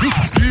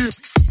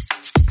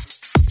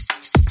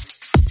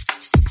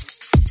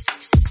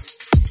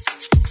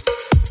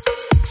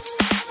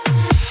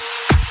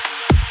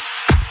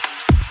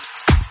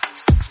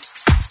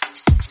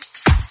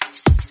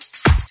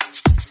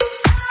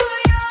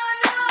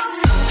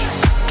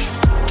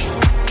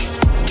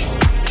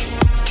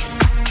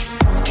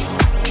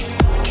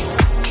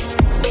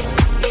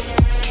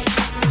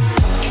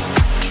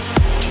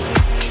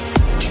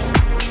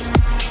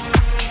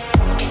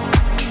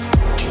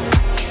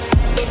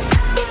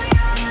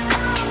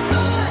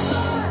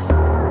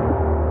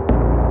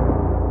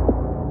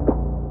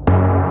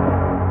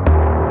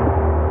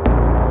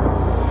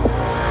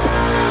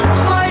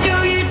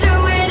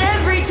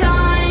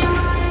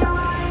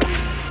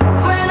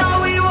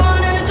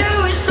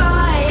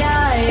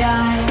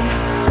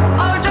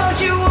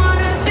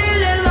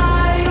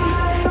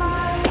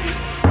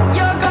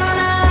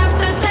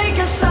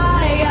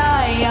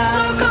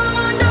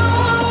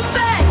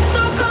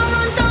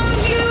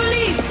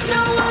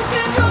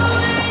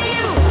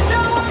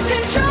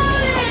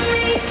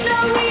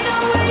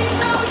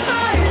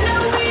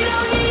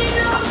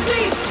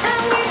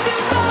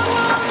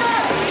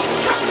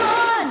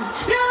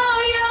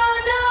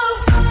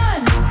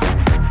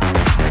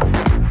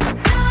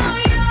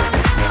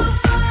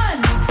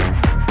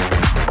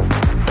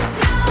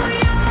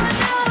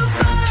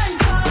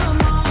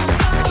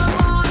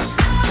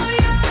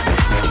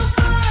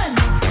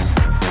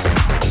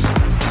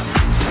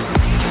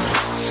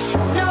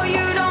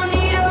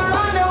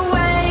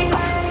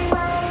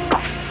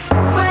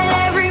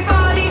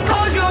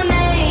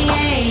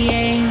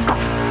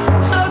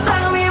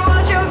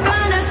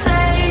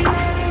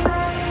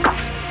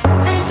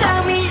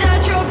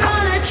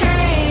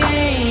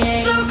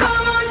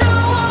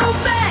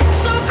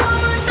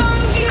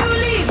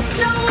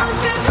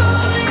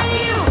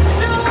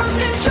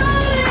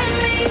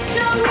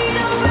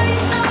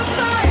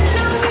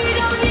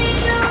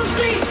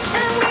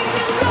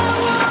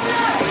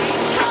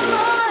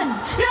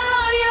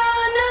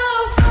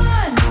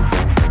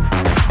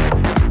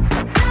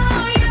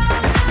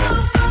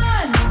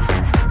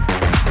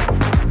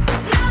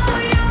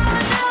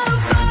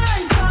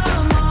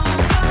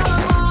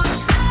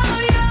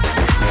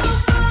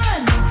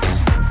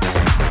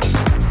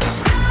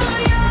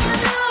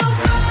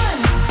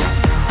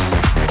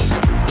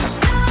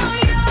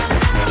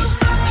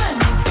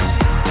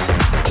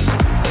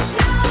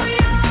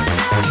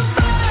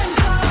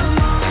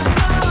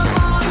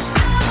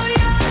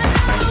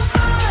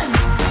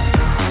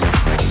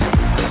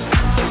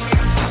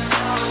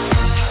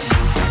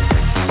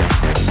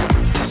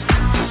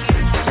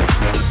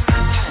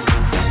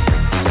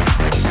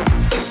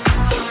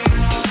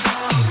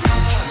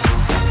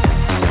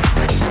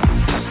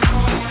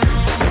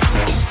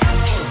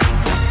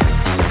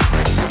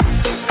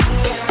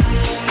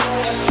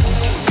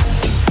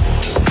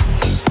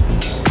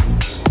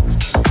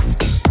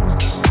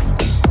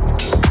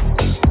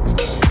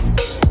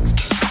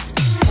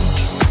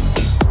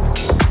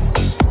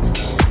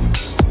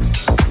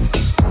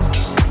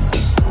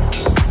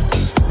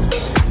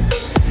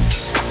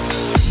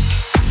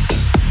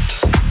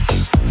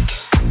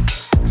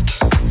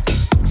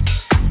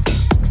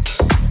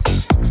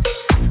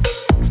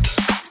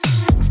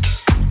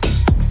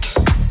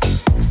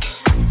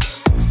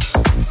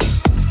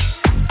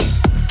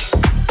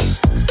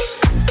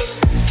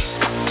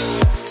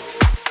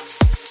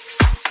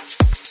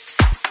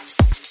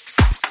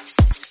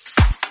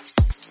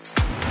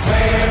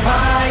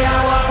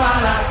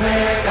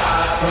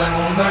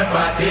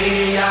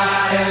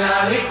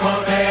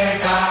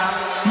 discoteca.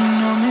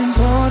 No me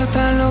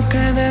importa lo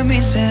que de mí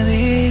se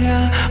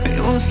diga,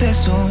 vive usted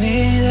su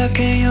vida,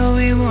 que yo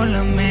vivo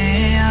la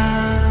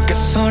mía. Que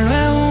solo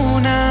es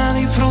una,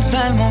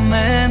 disfruta el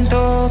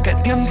momento, que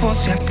el tiempo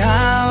se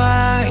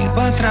acaba y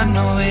para atrás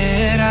no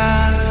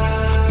verá.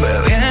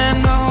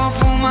 Bebiendo,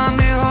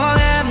 fumando y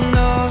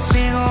jodiendo,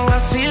 sigo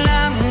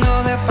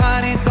vacilando de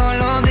party todos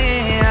los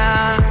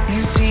días. Y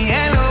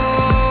síguelo.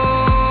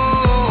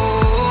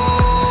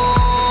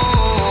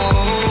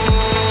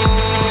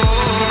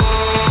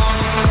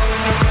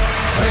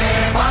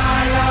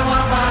 Prepara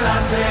agua pa' la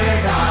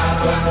seca,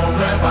 todo el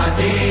mundo en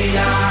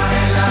patilla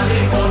en la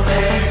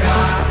discoteca.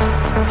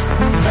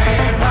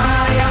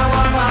 Prepara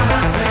agua pa'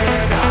 la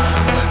seca,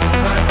 todo el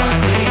mundo en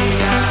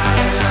patilla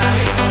en la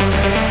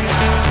discoteca.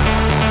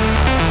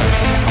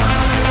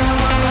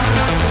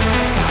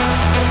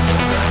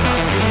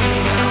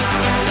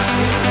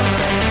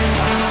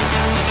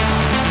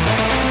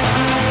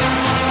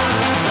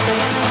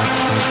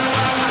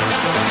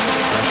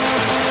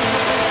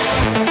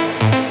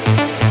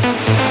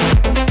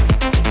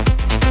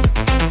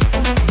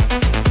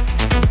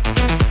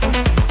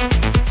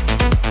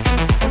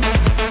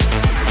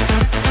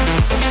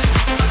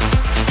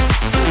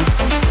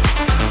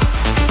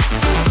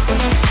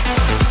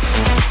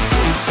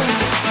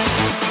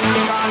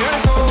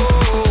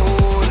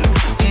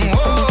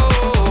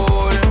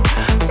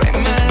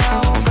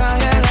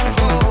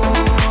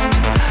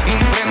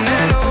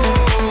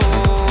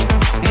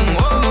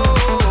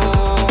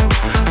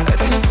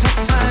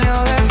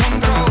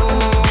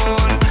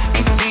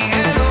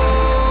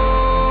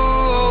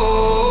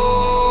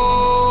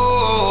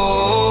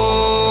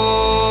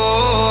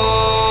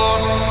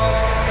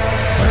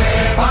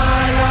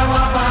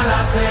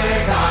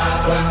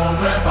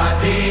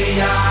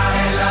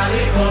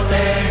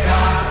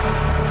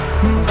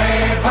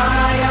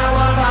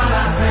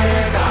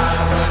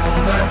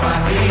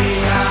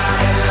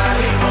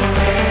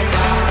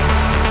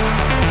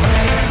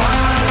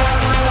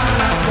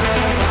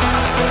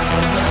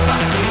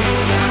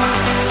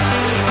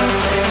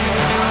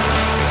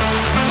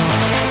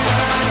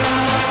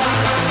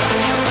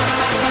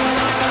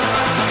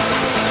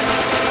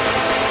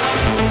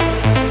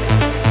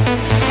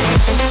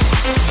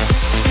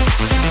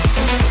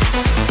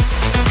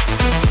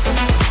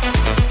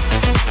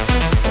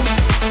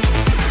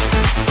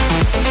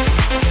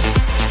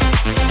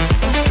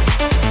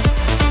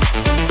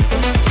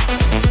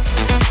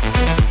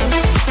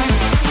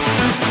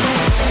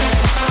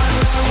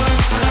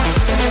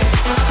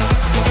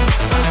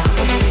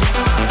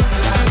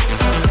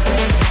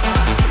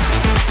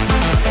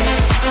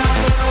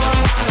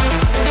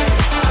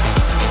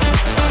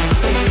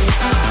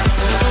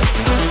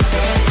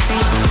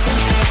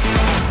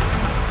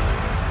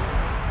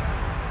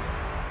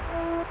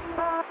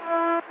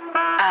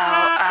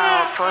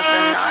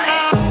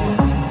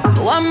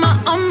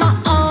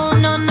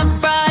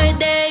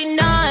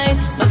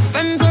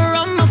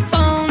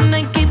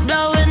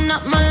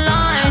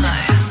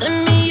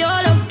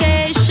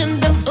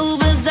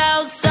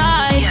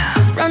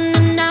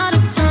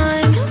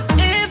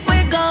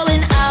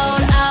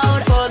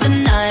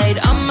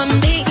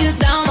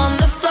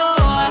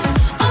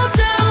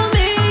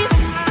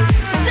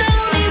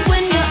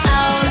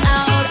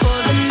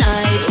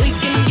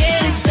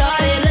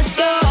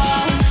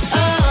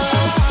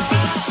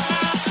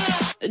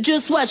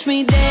 Just watch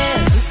me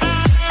dance.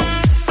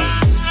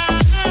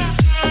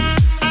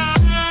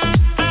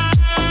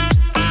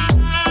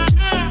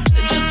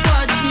 Just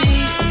watch me.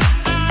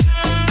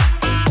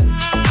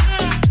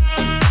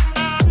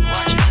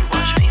 Watch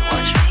me.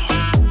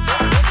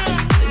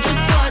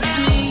 Just watch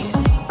me.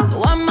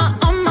 I'm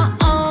on my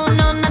own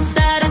on a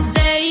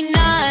Saturday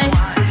night.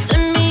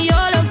 Send me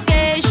your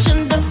location,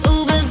 the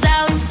Uber's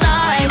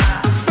outside.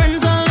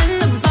 Friends all in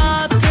the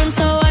bathroom,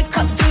 so I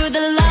cut through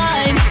the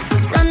line.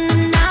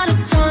 Running out of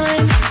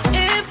time.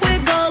 If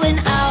we're going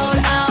out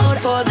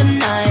for the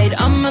night,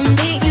 I'ma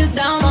meet you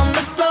down on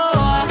the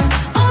floor.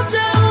 Oh,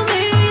 tell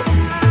me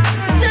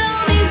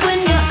when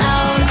you're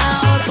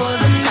out for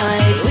the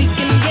night. We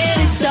can get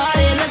it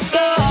started, let's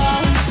go.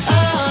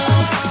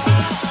 Oh.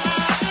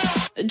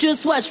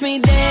 Just watch me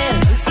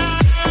dance.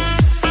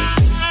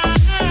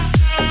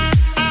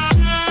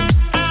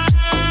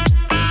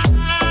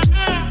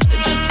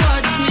 Just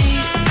watch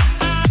me.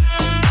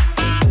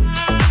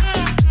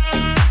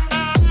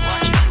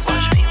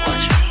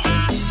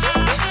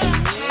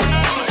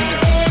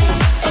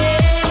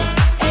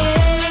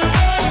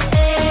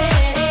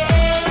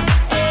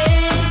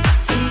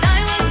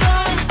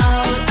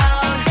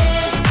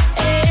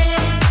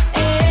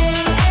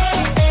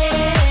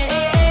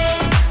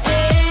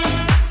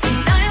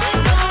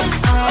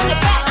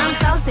 I'm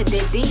so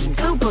sedity,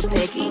 super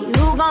picky.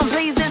 Who gon'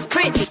 please this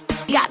pretty?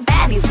 Got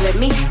baddies with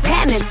me,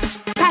 tanning.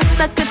 Pass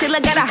the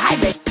concealer, gotta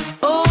hide it.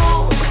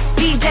 Ooh,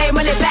 DJ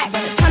run it back.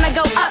 Tryna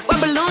go up where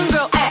Balloon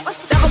Girl at.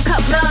 Double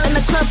cup love in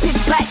the club,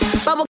 pitch black.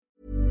 Bubble.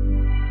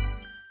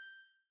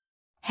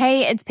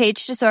 Hey, it's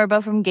Paige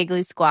DeSorbo from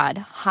Giggly Squad.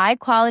 High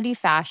quality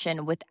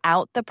fashion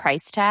without the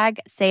price tag.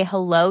 Say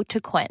hello to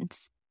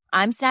Quince.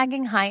 I'm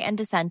snagging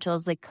high-end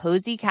essentials like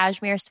cozy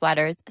cashmere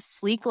sweaters,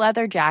 sleek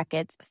leather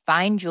jackets,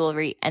 fine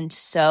jewelry, and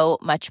so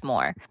much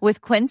more.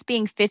 With Quince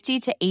being 50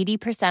 to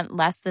 80%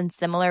 less than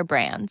similar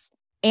brands.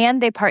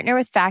 And they partner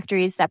with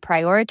factories that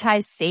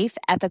prioritize safe,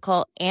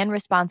 ethical, and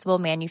responsible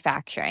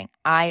manufacturing.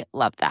 I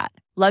love that.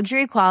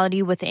 Luxury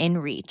quality within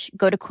reach.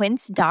 Go to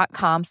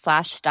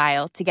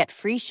quince.com/style to get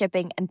free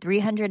shipping and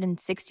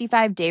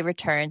 365-day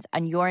returns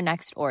on your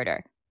next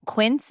order.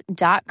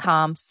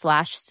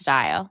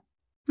 Quince.com/style.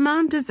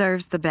 Mom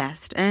deserves the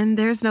best, and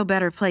there's no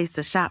better place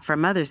to shop for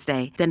Mother's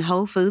Day than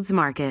Whole Foods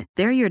Market.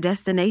 They're your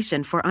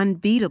destination for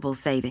unbeatable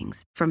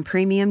savings, from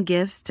premium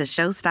gifts to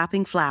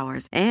show-stopping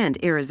flowers and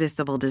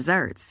irresistible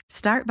desserts.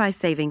 Start by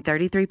saving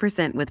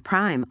 33% with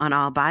Prime on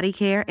all body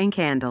care and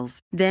candles.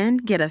 Then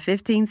get a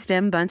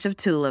 15-stem bunch of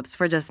tulips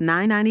for just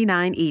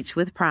 $9.99 each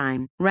with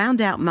Prime. Round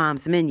out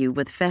Mom's menu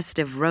with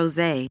festive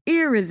rosé,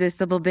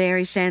 irresistible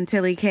berry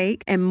chantilly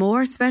cake, and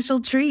more special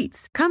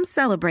treats. Come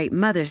celebrate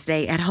Mother's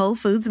Day at Whole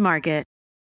Foods Market.